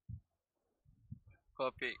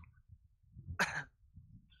 Copy.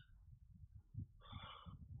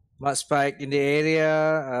 Mark spike in the area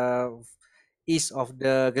east of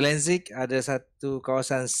the Glenzik. Ada satu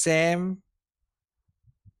kawasan Sam.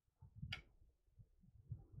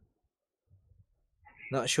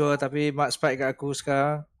 Not sure tapi mark spike kat aku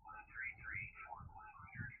sekarang.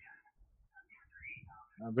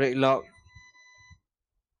 Break lock.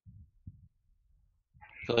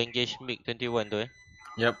 Kau engage mic 21 tu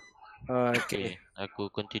Yup. Okay.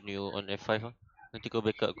 Aku continue on F5 lah. Nanti kau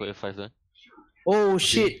backup aku F5 tu Oh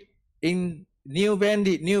shit. In new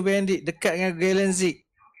bandit dekat dengan Glenzik.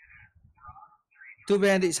 2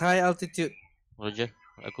 bandits high altitude. Roger,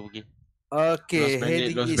 aku pergi. Okay,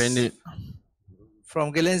 heading Lost east. bandit. From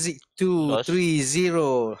Glenzik Lost.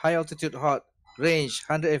 230, high altitude hot, range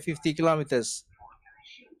 150 kilometers.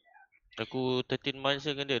 Aku 13 miles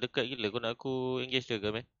je dengan dia, dekat gila. Kau nak aku engage dia ke,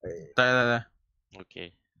 man? Tak.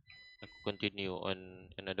 Okay. Aku continue on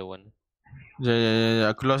another one. Ya.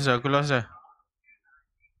 Aku lost dah.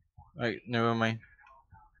 Right, never mind.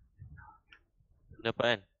 Dapat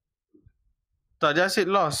kan? Tak, dia asyik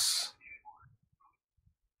lost.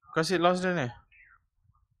 Kau asyik lost dia ni.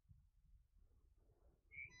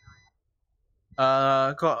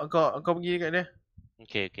 Kau pergi dekat dia.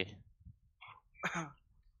 Okay.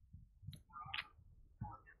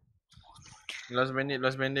 Lost bandit.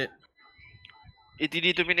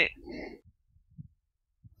 ATD 2 minit.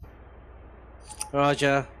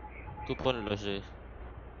 Roger. Aku pun lost dia.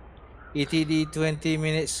 ETD 20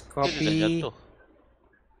 minutes, Dia dah copy. jatuh.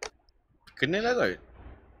 Kena lah kot.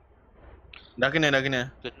 Dah kena.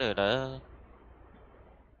 Kena dah.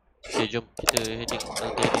 Okay, jom kita heading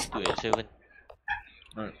to H7.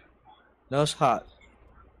 Alright. Nose hot.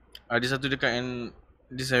 Ada satu dekat in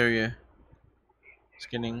this area.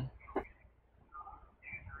 Scanning.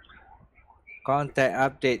 Contact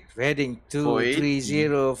update. Heading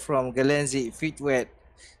 230 from Glenzik, feet wet.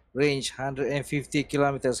 Range 150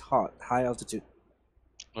 kilometers hot, high altitude.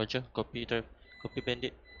 Roger, copy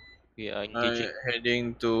bandit. We are engaging.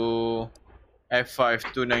 Heading to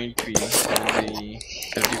F5 293 only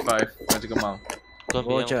 35 nautical mile. Kau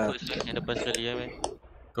ambil Roger. yang first yang depan sekali ya, man.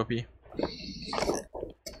 Copy.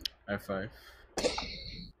 F5.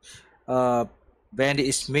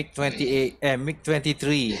 Bandit is MiG-28,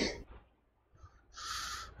 MiG-23.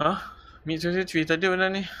 Huh? MiG-23 tadi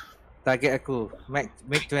mana ni? Target aku,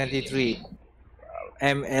 MiG-23.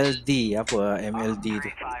 MLD, apa MLD tu?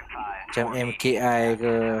 Macam MKI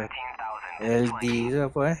ke LD tu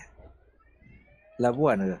apa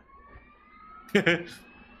Labuan ke?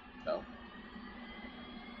 Tahu.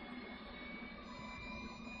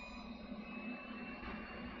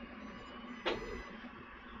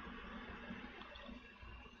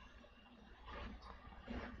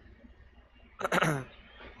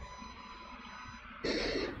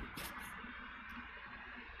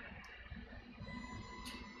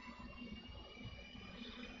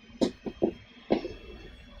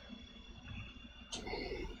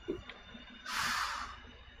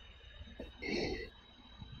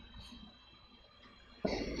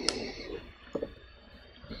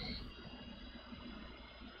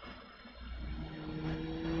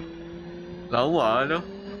 Lawa tu.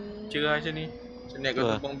 Cerah macam ni. Macam naik kat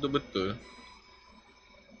terbang betul-betul.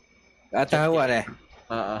 Kat atas awan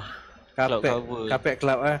Cloud Carpet, cover. carpet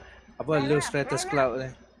cloud apa low stratus cloud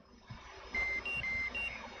ni.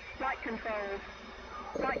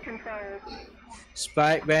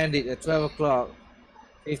 Spike bandit at 12 o'clock.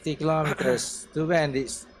 50 kilometers. 2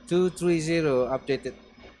 bandits. 230 updated.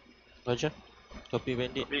 Roger, copy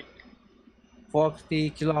bandit.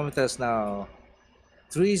 40 kilometers now.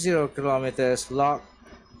 30 kilometers. Lock.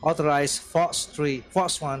 Authorized. Force 3.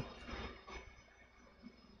 Force 1.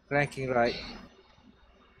 Cranking right.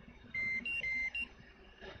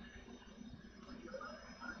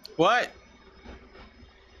 What?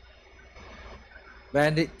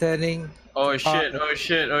 Bandit turning. Oh shit.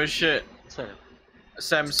 Asal?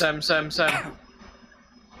 Sam.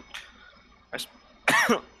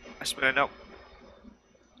 I spread out.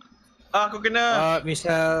 Aku kena.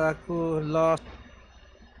 Misal aku lost.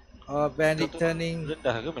 Bandit turning.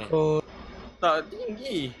 Rendah ke, man? Cold. Tak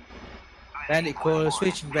tinggi. Bandit cold.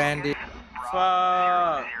 Switch bandit.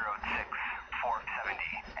 Fuck.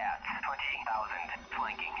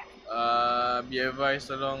 Be advised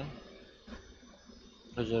tolong.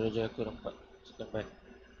 Roger, aku nampak. Standby.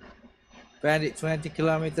 Bandit 20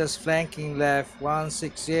 kilometers flanking left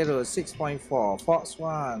 160 6.4 Fox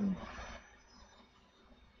 1.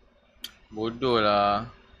 Bodoh lah.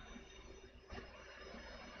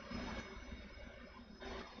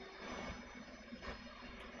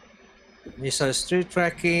 Missile street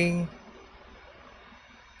tracking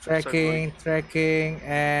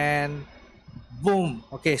and Boom.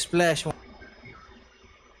 Okay, splash.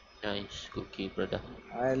 Nice, good kill, brother.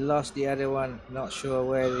 I lost the other one. Not sure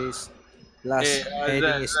where it is. Last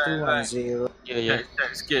heading is 210. Ya.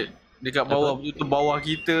 Check sikit. Dekat Apa? bawah betul-betul bawah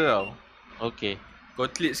kita tau. Okay. Kau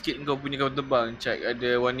klik sikit kau punya kapal terbang. Check ada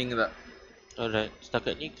warning tak? Alright,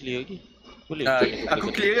 setakat ni clear lagi. Boleh Ah, ke? aku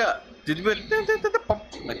clear tak? Tiba-tiba pop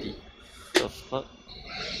mati. The fuck?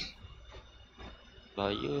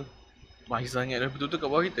 Bahaya. Mahir sangat dah betul-betul kat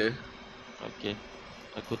bawah kita. Okay.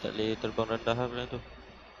 Aku tak boleh terbang rendah lah benda tu.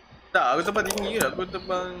 Tak, aku terbang tinggi ke? Aku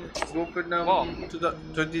terbang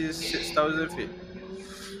 26,000 feet.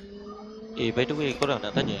 By the way, korang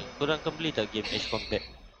nak tanya, korang kan beli tak game Ace Combat?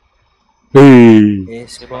 Hey.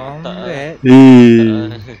 Ace Memang tak Combat.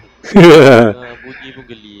 Bunyi pun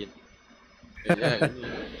geli kan.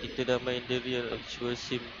 Kita dah main the real actual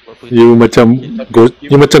sim apa You macam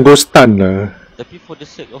ghostan lah. Tapi for the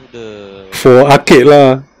sake of the Arcade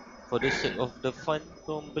lah. For the sake of the fun,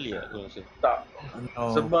 korang beli tak korang rasa? Tak.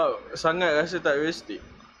 Oh. Sebab sangat rasa tak realistic.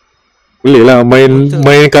 Boleh lah main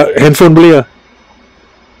kat handphone boleh lah.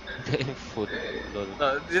 Handphone. Lol.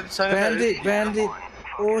 Tak, dia sangat Bandit.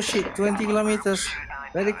 Oh shit, 20 kilometers.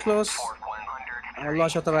 Very close.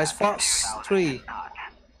 Launch authorized. Fox 3.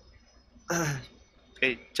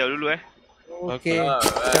 Ciao dulu Okay.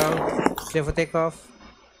 Ciao. Clear for takeoff.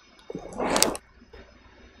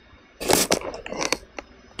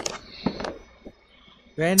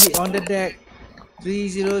 Bandit on the deck.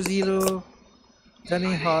 300.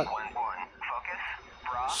 Turning hot.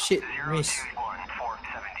 Shit, miss.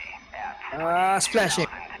 Splashing.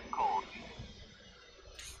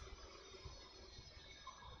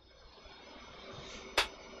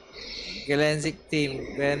 Galenzic team.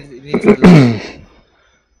 Bandit neutral.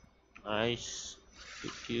 Nice.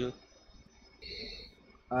 Good kill.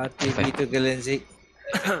 RTB to Galenzic.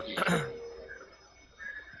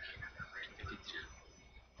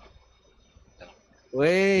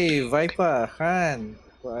 Wey, Viper, Han,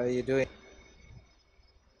 what are you doing?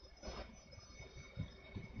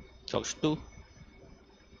 Shox 2.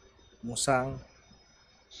 Musang.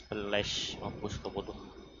 Splash. Mampus kau bodoh.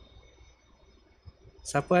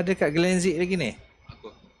 Siapa ada kat Galenzic lagi ni? Aku.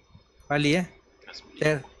 Pali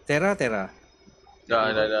Terra. Dah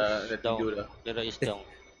tidur dah. Terra is down.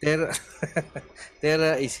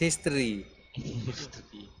 Terra is history.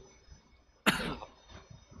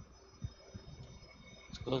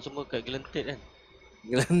 Korang semua kat Glented kan?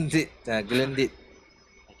 Glendit.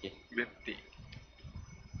 Okay. Bentik.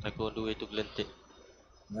 Aku on the way to Glented.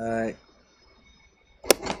 Right.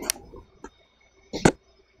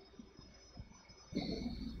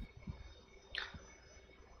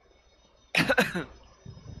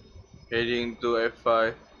 Heading to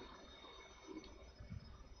F5.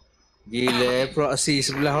 Gila, proxy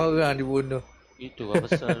sebelah orang dibunuh. Itu lah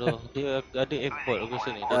pasal tu. Dia ada airport aku rasa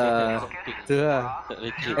ni. Dia ada something. Tu lah. Tak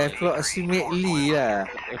legit. Approximately lah.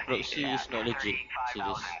 Proxy is not legit.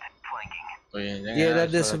 Serious. Oh, ya, jangan. Dia dah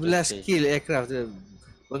ada so 11 okay. kill aircraft tu.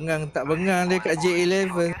 Bengang tak bengang dia kat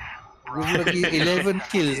J11. Belum lagi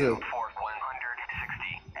 11 kill tu.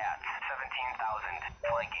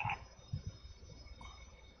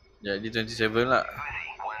 Jadi 27 lah.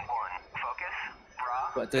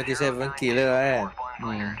 Buat 27 kill lah kan.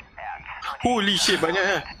 Holy shit, banyak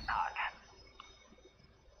lah.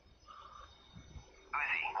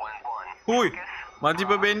 Hui,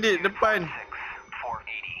 multiple bandit depan.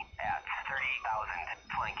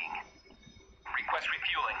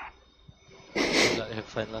 Nak have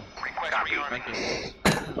fun lah.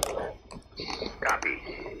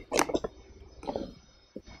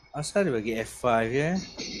 Asal dia bagi F5 ya?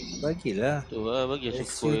 Bagilah. Tu lah bagi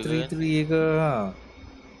syukur kan. SU33 ke ha.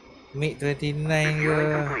 MiG-29 ke.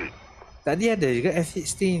 Tadi ada juga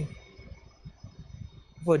F16.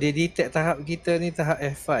 Apa dia detect tahap kita ni tahap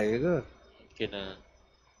F5 ke? Mungkin lah.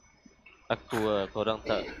 Aku lah, korang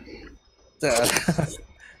tak. Tak.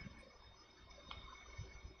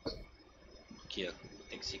 Okay, aku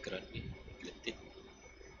taxi keran ni. Glented.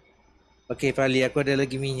 Okay Pali, aku ada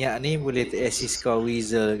lagi minyak ni. Boleh assist kau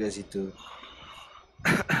Weasel kat situ.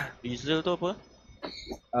 Diesel tu apa?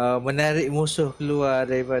 Menarik musuh keluar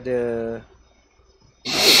daripada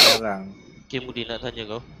orang. Okay, Mudi nak tanya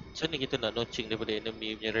kau. Macam mana kita nak notching daripada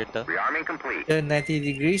enemy punya radar? Turn 90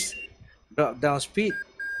 degrees. Drop down speed.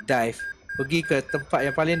 Dive. Pergi ke tempat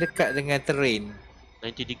yang paling dekat dengan terrain.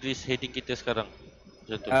 90 degrees heading kita sekarang.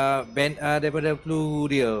 Macam tu. Daripada blue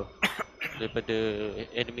dia. Daripada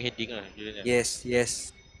enemy heading lah.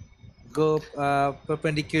 Yes. Go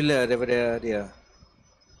perpendicular daripada dia.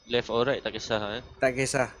 Left or right tak kisah Tak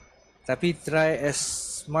kisah. Tapi try as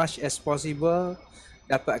much as possible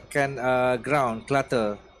dapatkan ground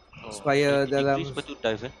clutter. supaya 80 dalam degrees lepas tu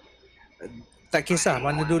dive tak kisah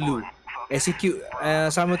mana dulu. Execute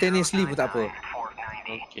simultaneously pun tak apa.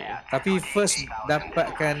 Okay. Tapi first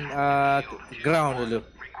dapatkan ground dulu.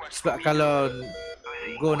 Sebab kalau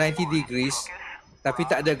go 90 degrees tapi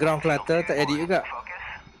tak ada ground clutter tak jadi juga.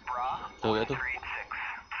 Betul kat tu.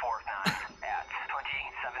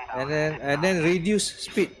 And then reduce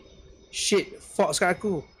speed. Shit, Fox kat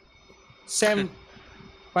aku. Sam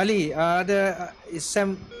Pali ada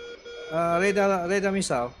Sam radar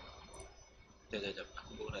missile. Sekejap.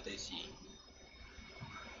 Aku baru nak taxi.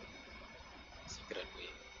 Secret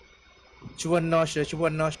way. Cuba notch. 90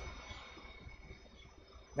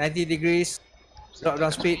 degrees. Drop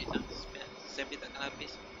down speed. Sam dia takkan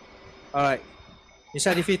habis. Alright.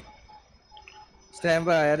 Missile defeat. Stand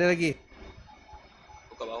by. Ada lagi.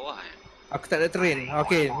 Aku kat bawah Aku tak ada terrain.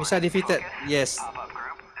 Okay, missile defeated. Yes.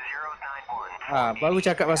 Baru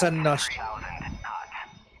cakap pasal notch.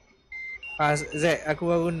 Z, aku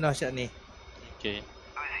baru notch ni. Okay.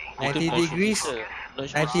 90 degrees.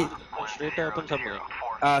 90 Notch radar pun sama.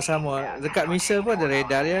 sama. Dekat missile pun ada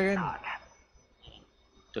radar dia kan.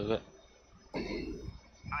 Betul kat.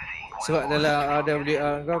 Sebab dalam ada boleh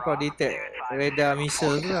kau detect radar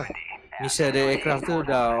missile tu lah. Missile dari aircraft tu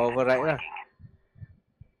dah override lah.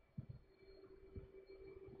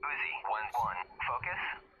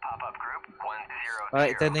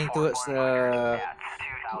 Alright, turning towards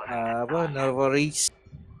Norvoris.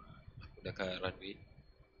 Aku dah kat runway.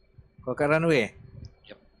 Kau kat runway?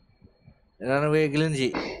 Yep. Runway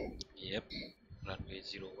Glenji. Yep. Runway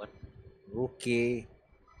 01. Okay.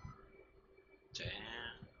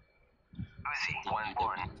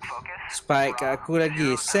 Spike kat aku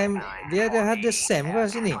lagi. Sam, dia ada Sam ke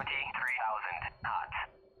sini?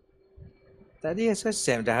 Tadi rasa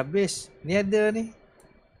Sam dah habis. Ni ada ni.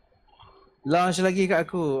 Launch lagi kat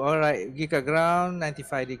aku. Alright, pergi kat ground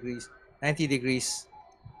 95 degrees. 90 degrees.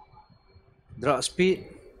 Drop speed.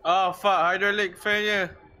 Oh fuck, hydraulic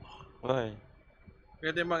failure. Why?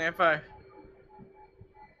 Kena tembak F5.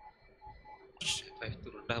 F5 tu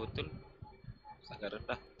rendah betul. Sangat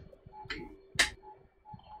rendah.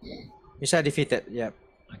 Missile defeated. Yep.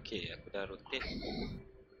 Okay, aku dah rotate.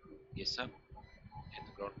 Gears up. And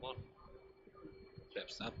ground mode.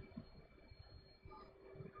 Flaps up.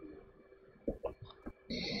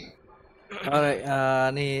 Alright,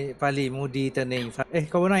 ni Pali Moody turning.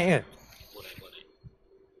 Kau naik ke? Boleh.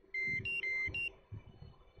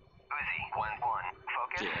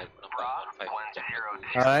 Okay, aku nampak 15 jam aku.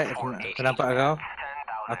 Alright, aku nampak kau.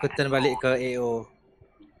 Aku turn balik ke AO.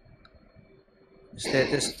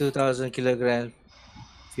 Status 2000 kg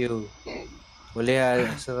fuel. Boleh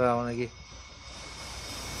lah serang lagi.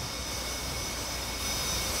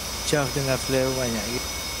 Jauh dengan flare banyak lagi.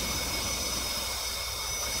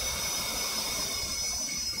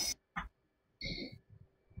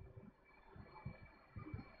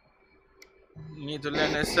 Need to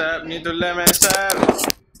land ASAP.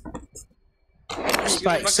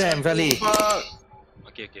 Spike Sam kali.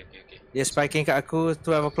 Okay. Dia spiking kat aku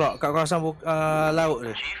 12 o'clock kat kawasan laut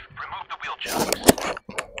tu.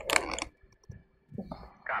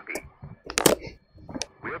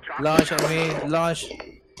 Launch on me.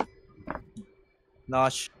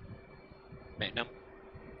 Launch. Magnum.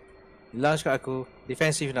 Launch kat aku.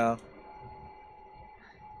 Defensive now.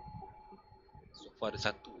 So far ada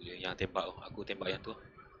satu je yang tembak tu. Aku tembak yang tu.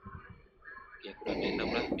 Okay, aku dah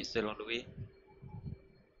Magnum lah. Missile on the way.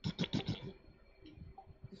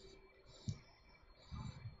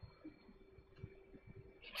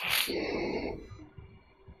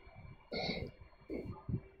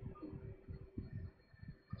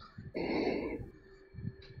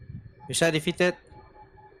 Missile defeated.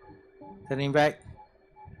 Turning back.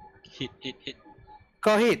 Hit.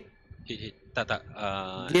 Kau hit. Hit. Tak.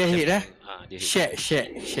 Dia hit dia hit.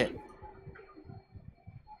 Shit.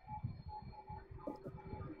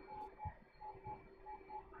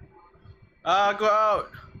 Aku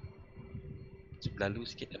out. Lalu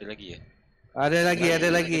sikit ada lagi ya? Ada lagi.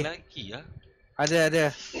 Ada lagi ya?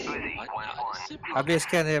 Ada. Banyak.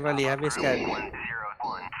 Habiskan dia Bali, habiskan.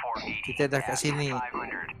 Kita dah kat sini. Magnum.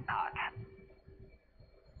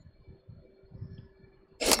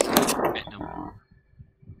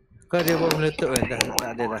 Kau ada bom meletup kan? Dah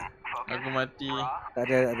tak ada dah. Aku mati. Tak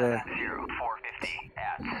ada.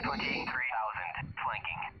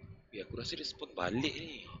 Ya, aku rasa dia spawn balik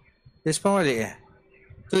ni. Dia spawn balik ke?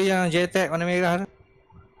 Tu yang jetpack warna merah tu.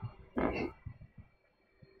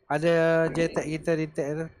 Ada jetpack kita detect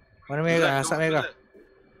tu. Warna merah, asap merah.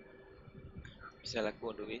 Bisa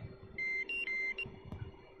laku on the way.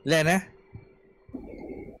 Land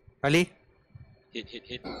Bali.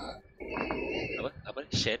 Hit. Apa?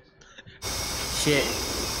 Shed. Shit.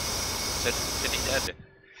 Setting dah ada.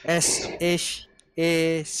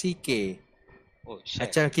 SHACK. Oh, shed.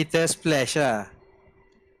 Macam kita splash lah.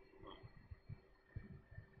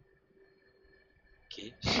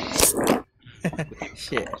 Okay.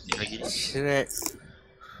 Shit. Lagi ni. Shred.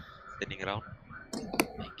 Turning round.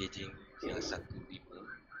 Engaging yang 1-5.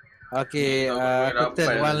 Okay, aku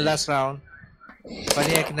turn one last round. Lepas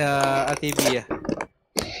ni kena RTB lah.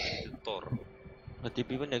 Tor.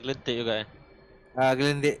 RTP pun dah gelentik juga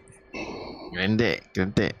Gelendik.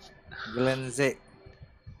 Gelenzik.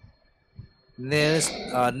 Nails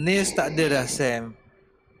tak ada dah Sam.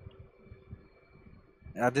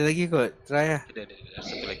 Ada lagi kot, try lah. Ada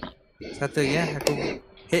satu lagi. Satu lagi lah, aku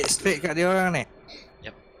hit straight kat dia orang ni.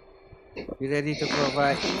 Yep. You ready to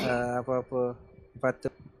provide apa-apa patut.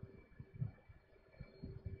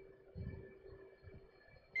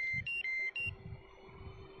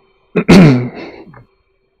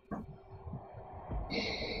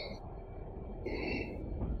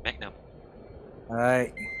 Magnum.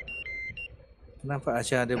 Alright. Nampak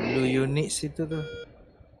macam ada blue unit situ tu.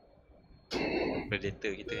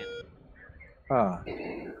 Predator kita kan.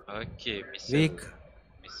 Okay, Vic.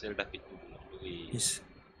 Missile dah pintu dulu. Missile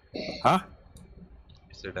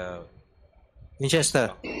dah.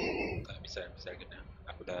 Winchester. Tak missile kena.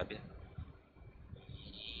 Aku dah habis.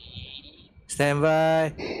 Stand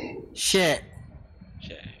by. Shit.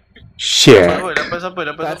 Shit. Dapat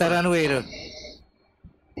siapa? Kat atas runway tu.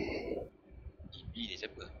 EB ni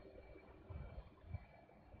siapa?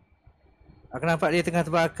 Aku nampak dia tengah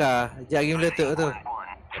terbakar. Sekejap lagi meletup tu.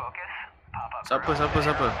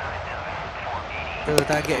 Siapa? Tu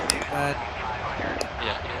target.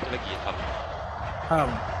 Ya, ada satu lagi.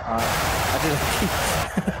 Ada lagi.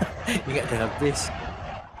 Ingat dah habis.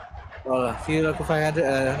 Oh lah, fuel aku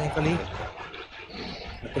 500 ni kali.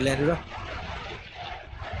 Aku land dulu lah.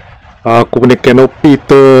 Aku punya canopy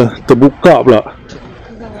terbuka pula.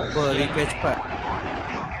 Apa, repair cepat.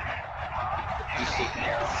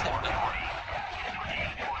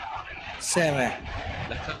 Sam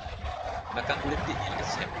Belakang gelendik ni ada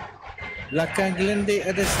Sam. Belakang gelendik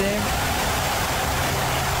ada Sam.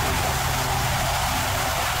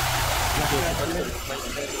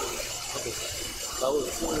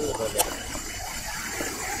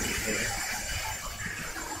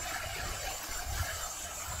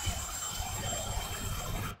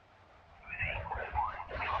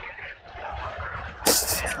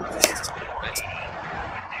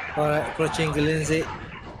 Alright, approaching gelendik.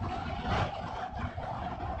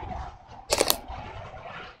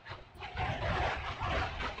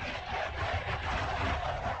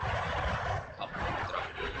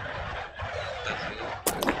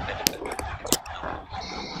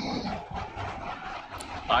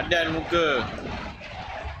 Padan muka.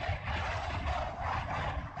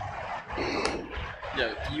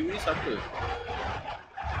 Sekejap, TU ni siapa?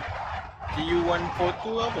 TU142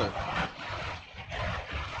 apa?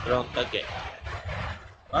 Wrong target.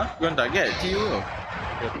 Korang target TU tu?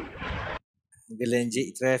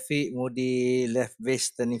 Gelenjik traffic, Moody left base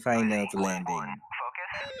turning final to landing.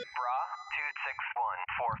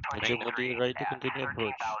 Macam Moody rider continue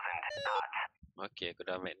approach. Okay, aku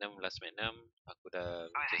dah Magnum, last Magnum. Aku dah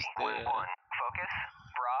Winchester. Focus,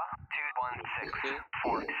 Bra 216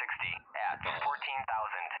 460 at 14,000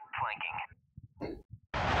 flanking.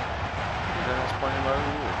 Dah spawn yang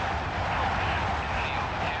baru.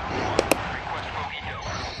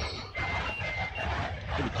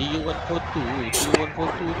 TU142 tu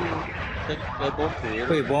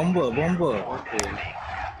kan bomber. Bomber.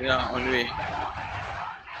 Tengah on the way.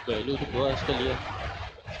 Lu tu keluar sekali lah.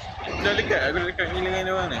 Aku dah dekat ni dengan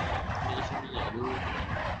dia orang ni. Ni sini lu.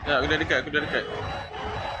 Ya, aku dah dekat.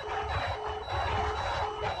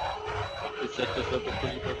 Aku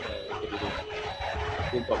 185 aku duduk.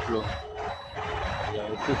 Aku 40.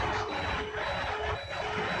 Yang itu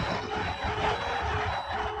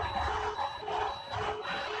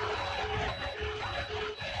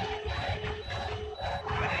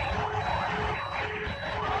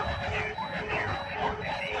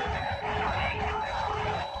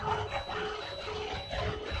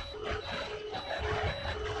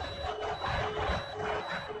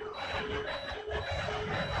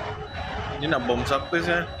Ni nak bom siapa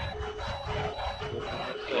sah?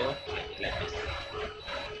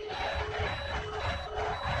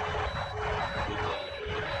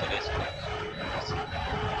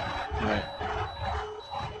 Right.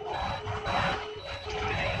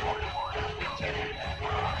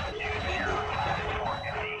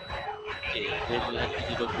 okay, dia nanti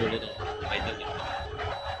di 20 dah. Fighter ni.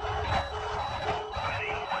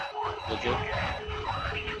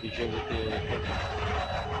 Visual betul.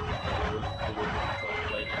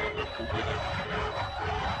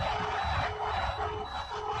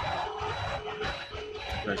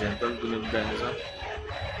 Dah gentle guna guns lah.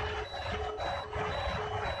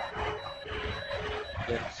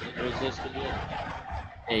 Dan Roses sekali kan.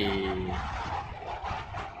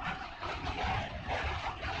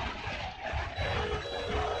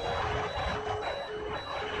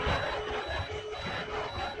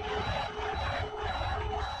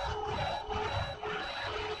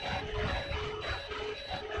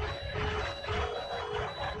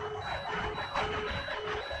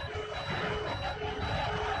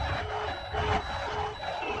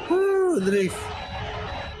 Drift.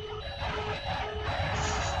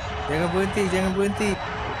 Jangan berhenti.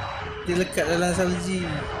 Dia lekat dalam salji.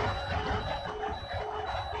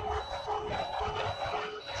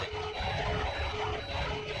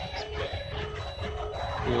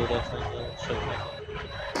 Dia dah final shot final.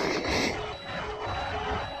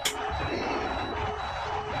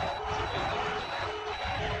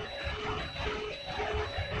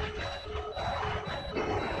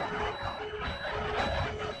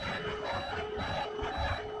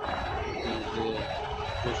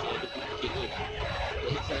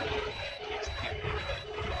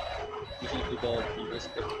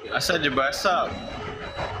 Asal dia berasap.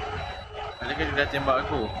 Adakah dia dah tembak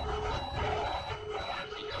aku?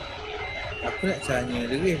 Aku nak tanya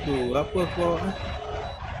Drift tu, apa aku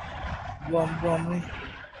bawa bom ni?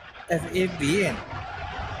 FAB kan?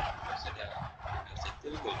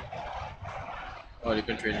 Oh, dia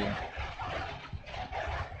controlling.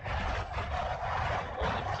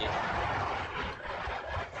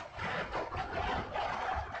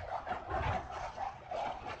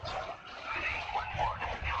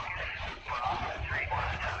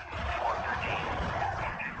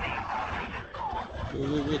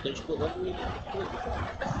 Tak cukup lama ni.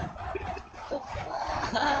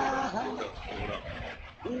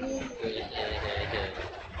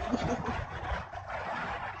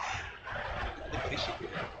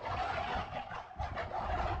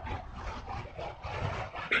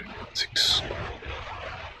 Six.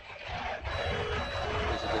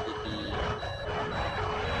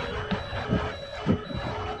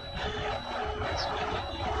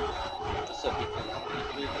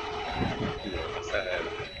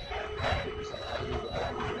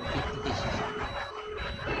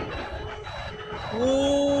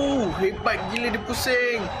 Hebat gila dia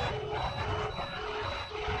pusing.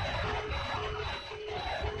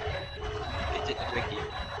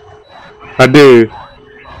 Ada.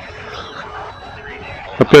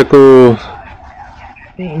 Tapi aku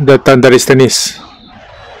datang dari tenis.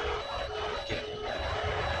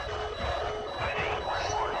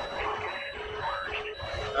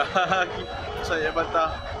 Saya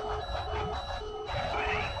patah.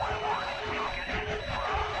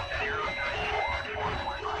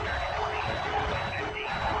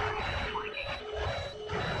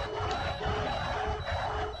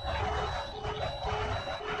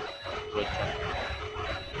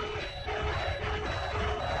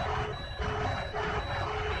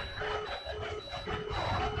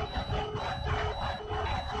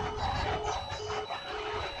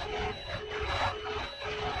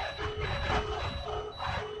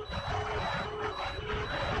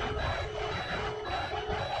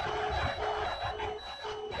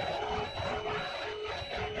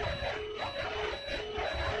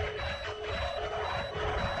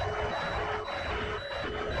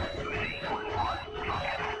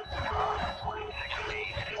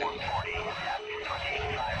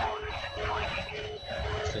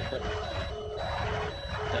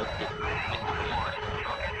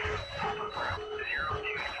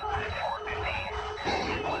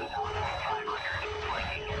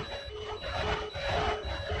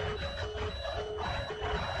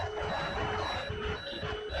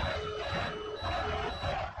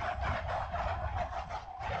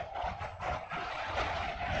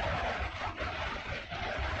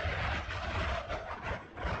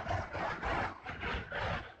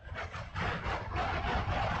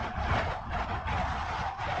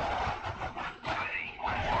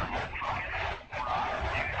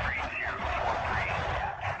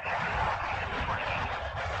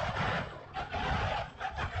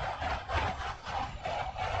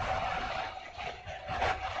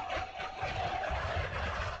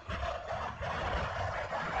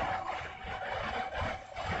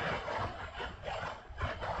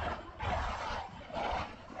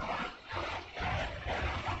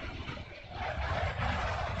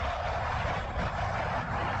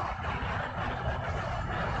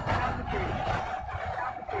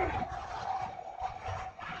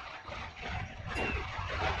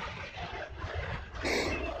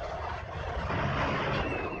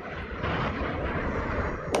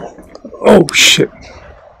 Oh shit.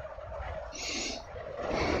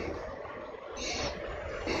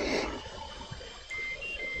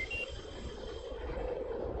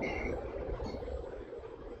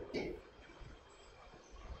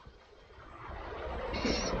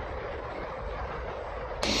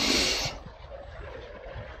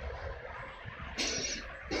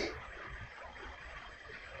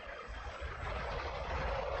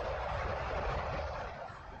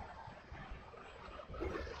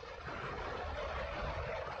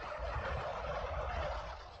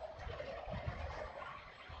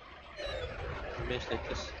 Image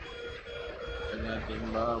status. Tengah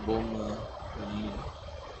tembak bom ni.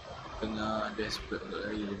 Tengah desperate untuk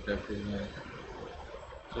lari daripada punya.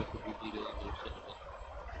 So aku pergi dengan Jason.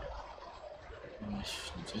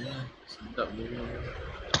 Macam mana? Sedap bom.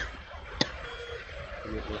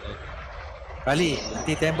 Pali,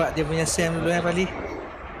 nanti tembak dia punya Sam dulu Pali.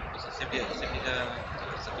 Sam dia dah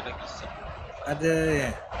satu lagi Sam. Ada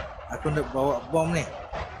ya. Aku nak bawa bom ni.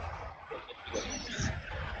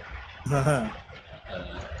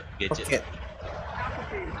 Gadget. Pocket.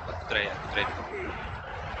 Aku try dulu.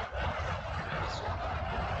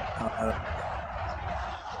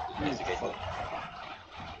 Ini si gadget.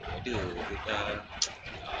 Dia dah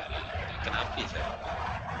kena habis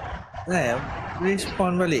lah.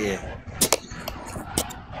 Respawn balik je.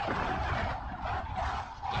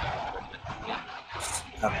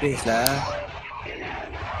 Habis lah.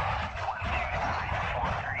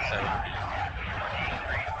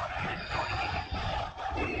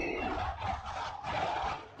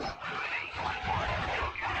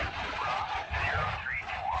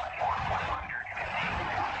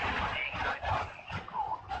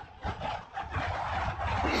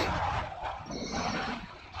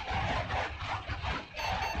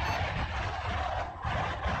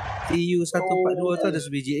 TU142 tu ada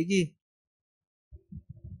sebiji lagi.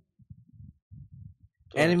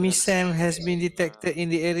 Enemy Sam has been detected in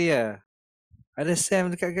the area. Ada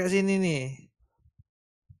Sam dekat sini ni.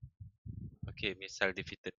 Okay, missile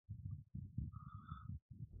defeated.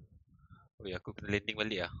 Oi, aku kena landing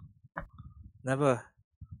balik lah. Kenapa?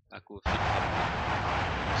 Aku fit up.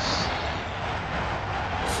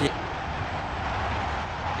 Shit.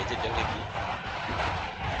 Gadget jauh lagi.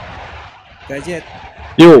 Gadget,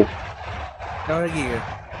 Yo, kau lagi ke?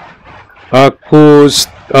 aku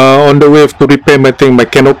on the way to repair my thing. My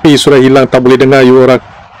canopy sudah hilang, tak boleh dengar you orang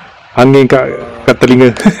angin kat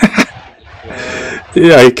telinga.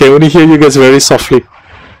 Yeah, I can only hear you guys very softly.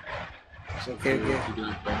 Okay.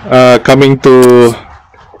 Coming to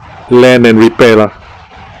land and repair lah.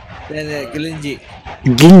 Dan gelenjik.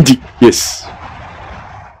 Ginji, yes.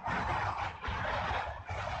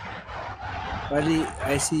 Balik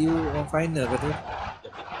ICU on final ke tu?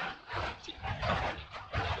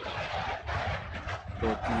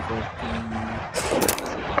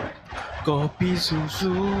 Kopi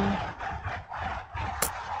susu.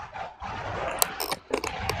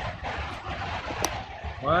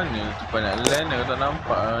 Mana tempat nak land aku tak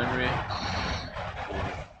nampak lah ni.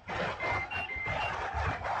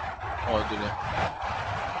 Oh tu dia.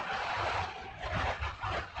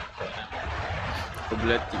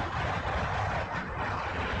 Kebelati.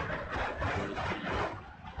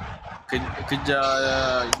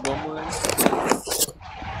 Kejar bomber ni.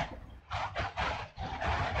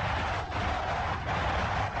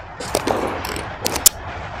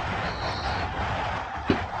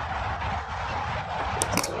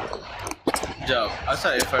 Sekejap,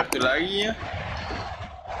 asal F5 tu lari ya?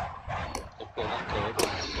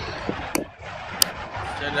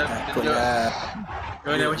 Takut lah.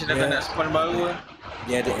 Kau dah macam dah nak spawn baru lah.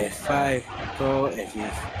 Dia ada F5, kau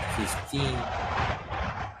F15.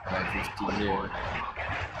 F15 dia.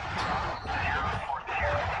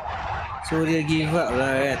 So dia give up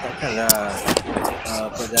lah kan. Takkan lah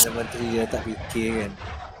Perdana Menteri dia tak fikir kan.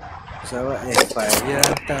 Pesawat F5 dia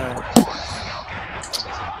hantar.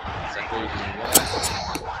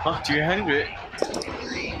 Hah, 300?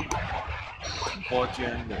 Oh,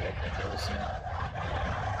 300.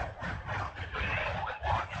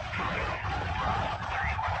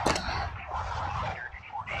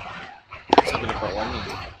 Siapa dapat warna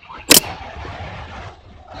tu?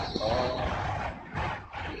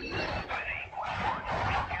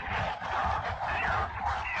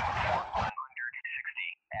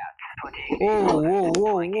 Oh.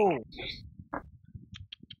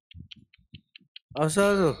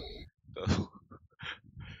 Asal tu?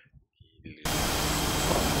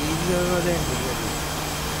 Gila kau Dan.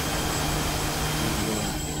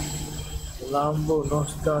 Lambung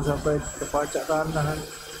nostal sampai terpacak tanah.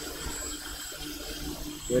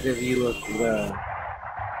 Dia ada view aku lah.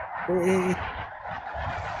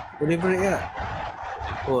 Boleh break tak?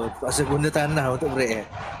 Oh, terpaksa guna tanah untuk break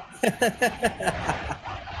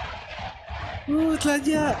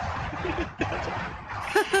terlajak.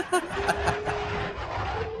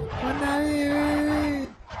 Mana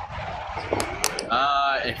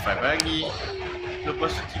F5 lagi.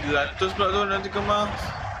 Lepas tu 300 pula tu nanti kemas.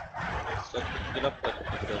 138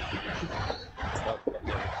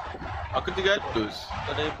 Aku 300.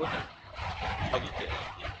 Kau ada pun tak? Bagi ke?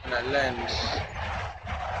 Nak land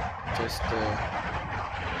Chester.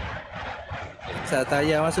 Sat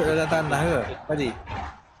tayar masuk dalam tanah ke tadi?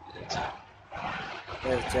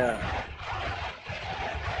 Sekejap.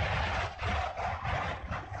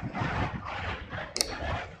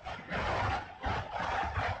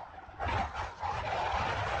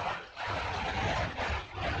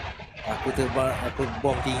 Aku terbang, aku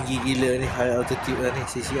bom tinggi gila ni, high altitude lah ni,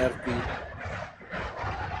 CCRP.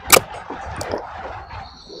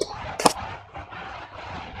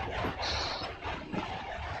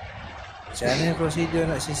 Macam mana prosedur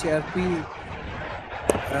nak CCRP?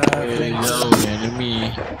 Jauh enemy.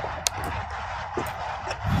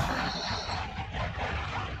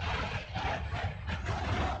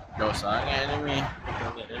 Jauh sangat enemy.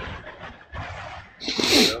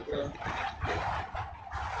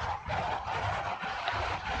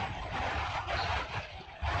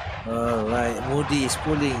 Alright, Moody is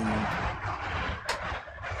pulling.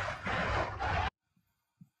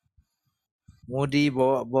 Moody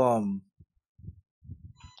bawa bom.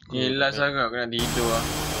 Yelah sangat aku nak tidur lah.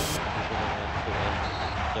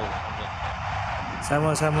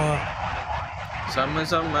 Sama-sama.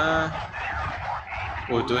 Sama-sama.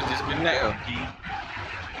 Oh tu disconnect tau.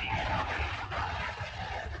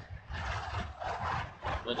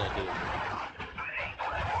 Mana ada?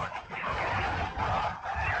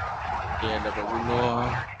 Dia dapat bunuh.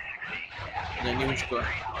 Yang ni cukup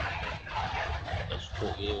lah. Tak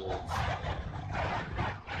cukup je.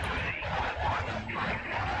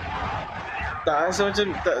 Tak rasa macam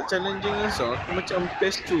tak challenging langsung. Aku macam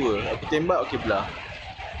PES 2 lah. Aku tembak okey belah.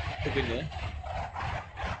 Aku kena.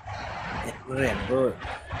 Keren kot.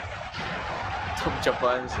 Tak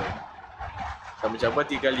mencapai langsung. Tak mencapai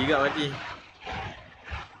 3 kali kat mati.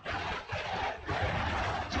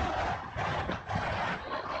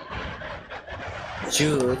 Cu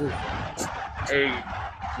tu.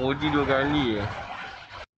 Modi 2 kali je.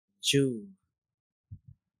 Cu.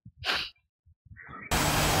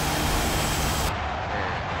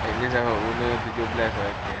 Dia sama guna 17 lah.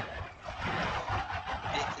 Okay.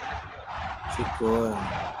 Syukur.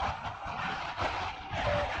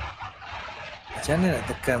 Macam mana nak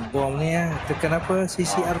tekan bom ni lah? Tekan apa?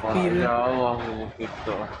 CCRP tu. Jauh aku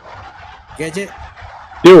ketuk lah. Gadget,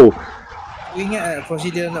 Yo, you ingat tak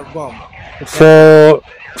prosedur nak bom? for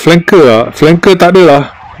flanker ah, flanker tak ada lah.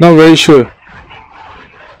 Not very sure.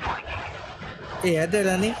 Ada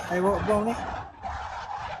lah ni, I bawa bom ni.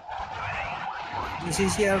 Di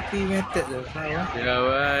CCRP method tu, tahu lah. Ya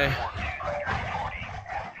bye.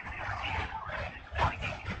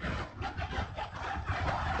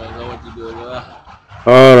 Kawan-kawan tidur dulu lah.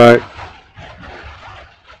 Alright.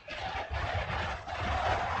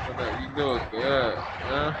 Kau tak tidur ke?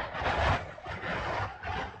 Ha?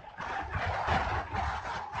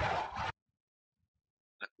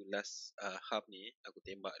 Aku last hub ni, aku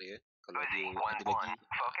tembak dia. Kalau dia Losing ada 1-1. lagi,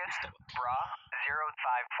 Focus. aku stop. Bra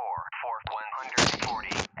 054 for 140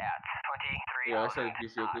 at 23. Ya asal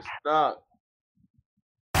PC aku stuck.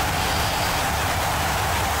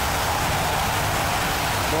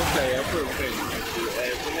 Mau fly apa bukan?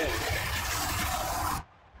 Apa ni?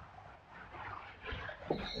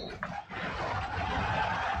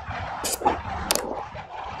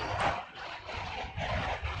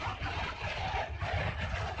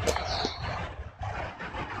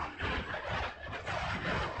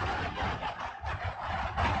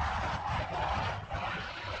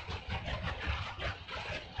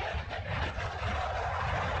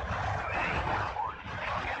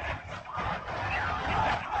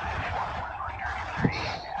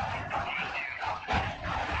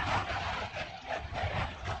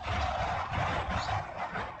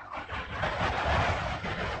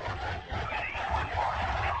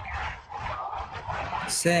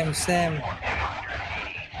 Sam.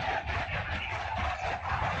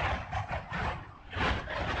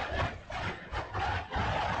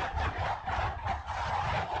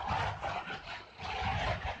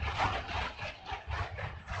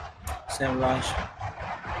 Sam launch.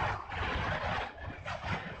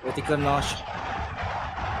 Vertical launch.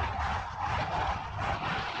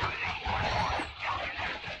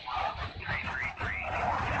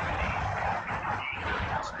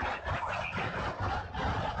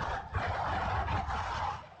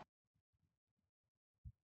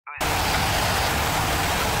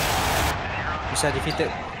 Bisa defeated.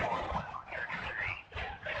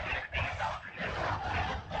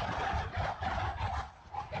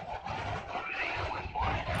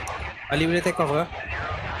 Ali boleh take off ke?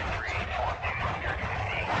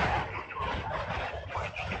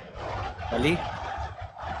 Ali?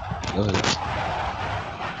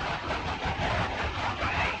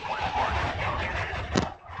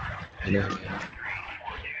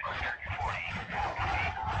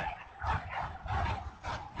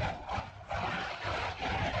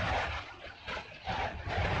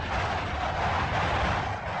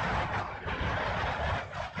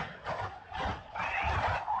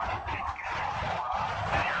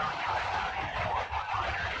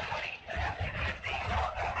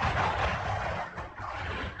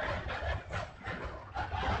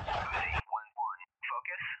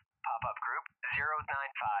 Focus. Pop-up group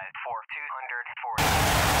 095 for 240.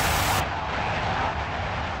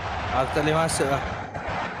 Aku tak boleh masuk lah.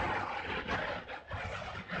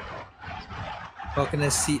 Kau kena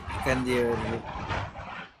seatkan dia dulu.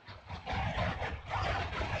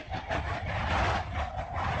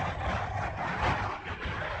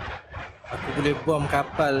 Aku boleh bom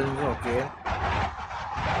kapal tu, okey.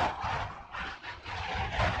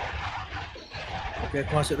 Tapi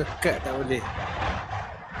aku masuk dekat tak boleh.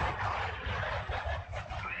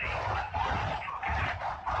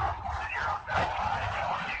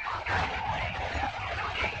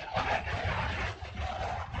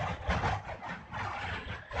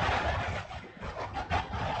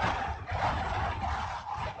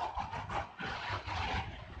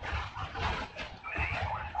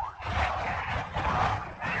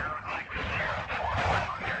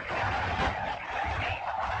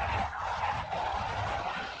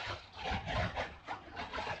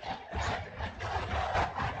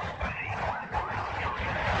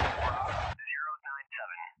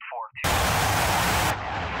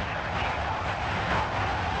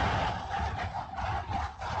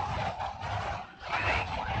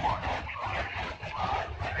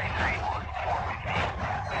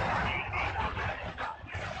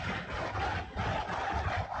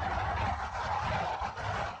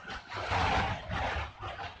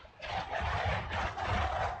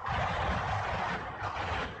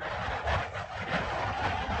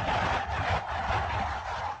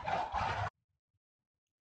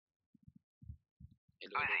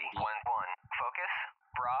 Uzi 11, focus,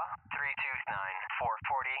 bra 329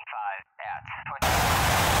 445 at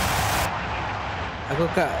 20.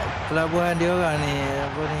 Aku kat pelabuhan dia orang ni,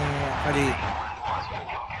 apa ni, Ali.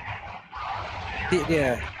 Tik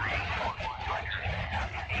dia.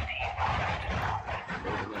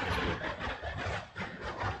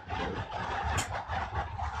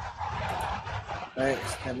 Baik,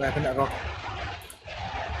 standby aku nak rock.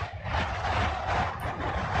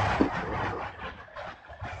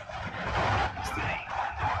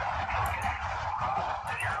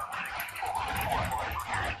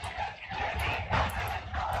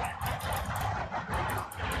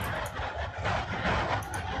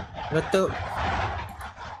 Letup.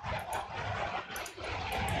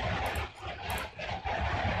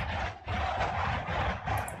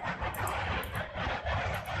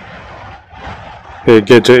 Okay,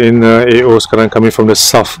 Gadget in AO sekarang coming from the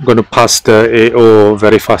south. Gonna pass the AO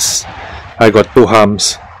very fast. I got 2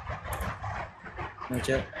 harms.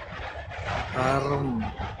 Macam harum.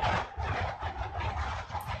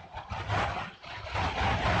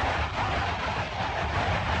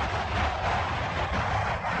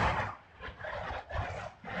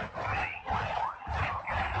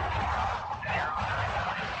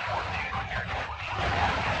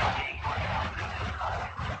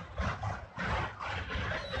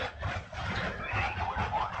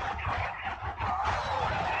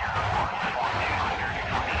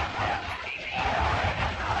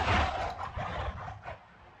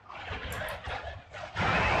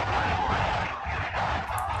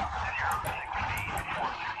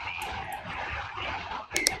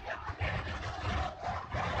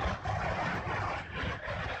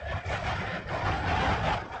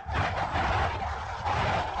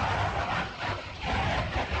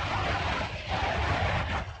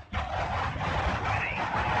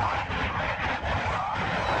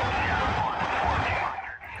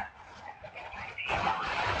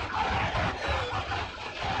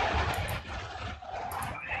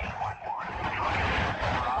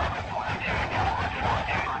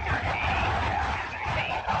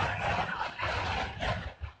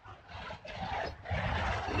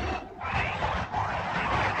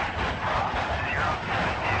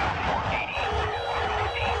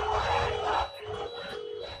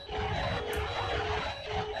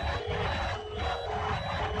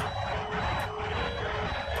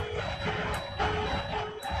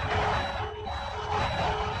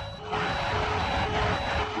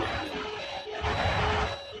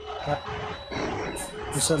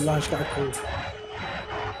 bisa launch kat aku.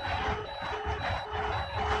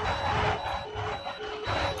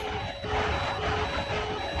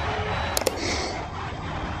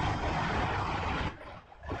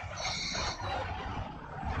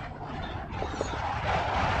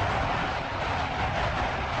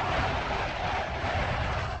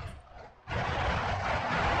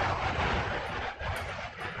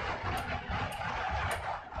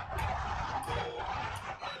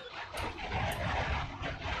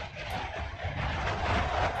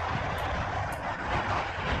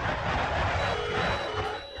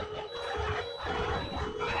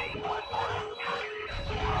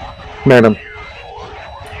 Madam.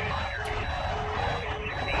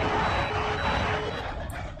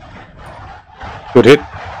 Good hit.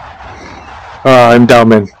 Ah, I'm down,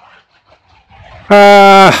 man.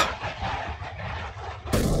 Ah,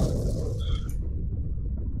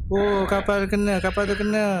 Oh, kapal tu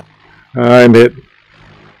kena. I'm hit.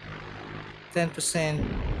 10%.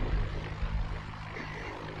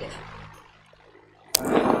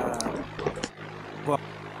 Bom.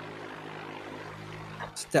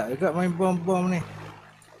 Sedap juga main bom-bom ni.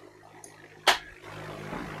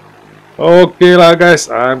 Okay lah,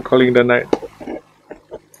 guys. I'm calling the night.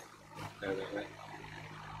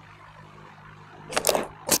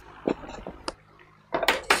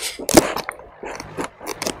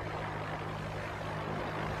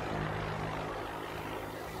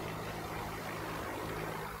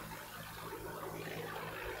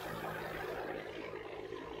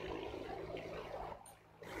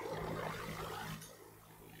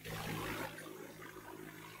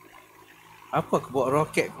 Apa aku bawa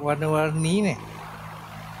roket warna-warni ni?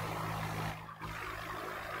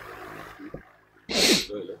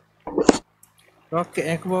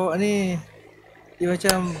 Roket yang aku bawa ni dia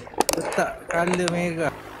macam letak colour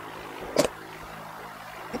merah.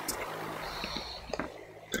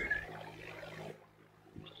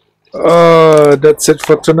 That's it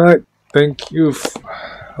for tonight. Thank you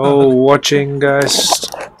for watching,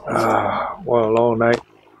 guys. What a long night.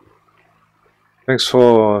 Thanks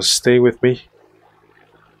for staying with me.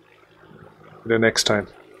 The next time.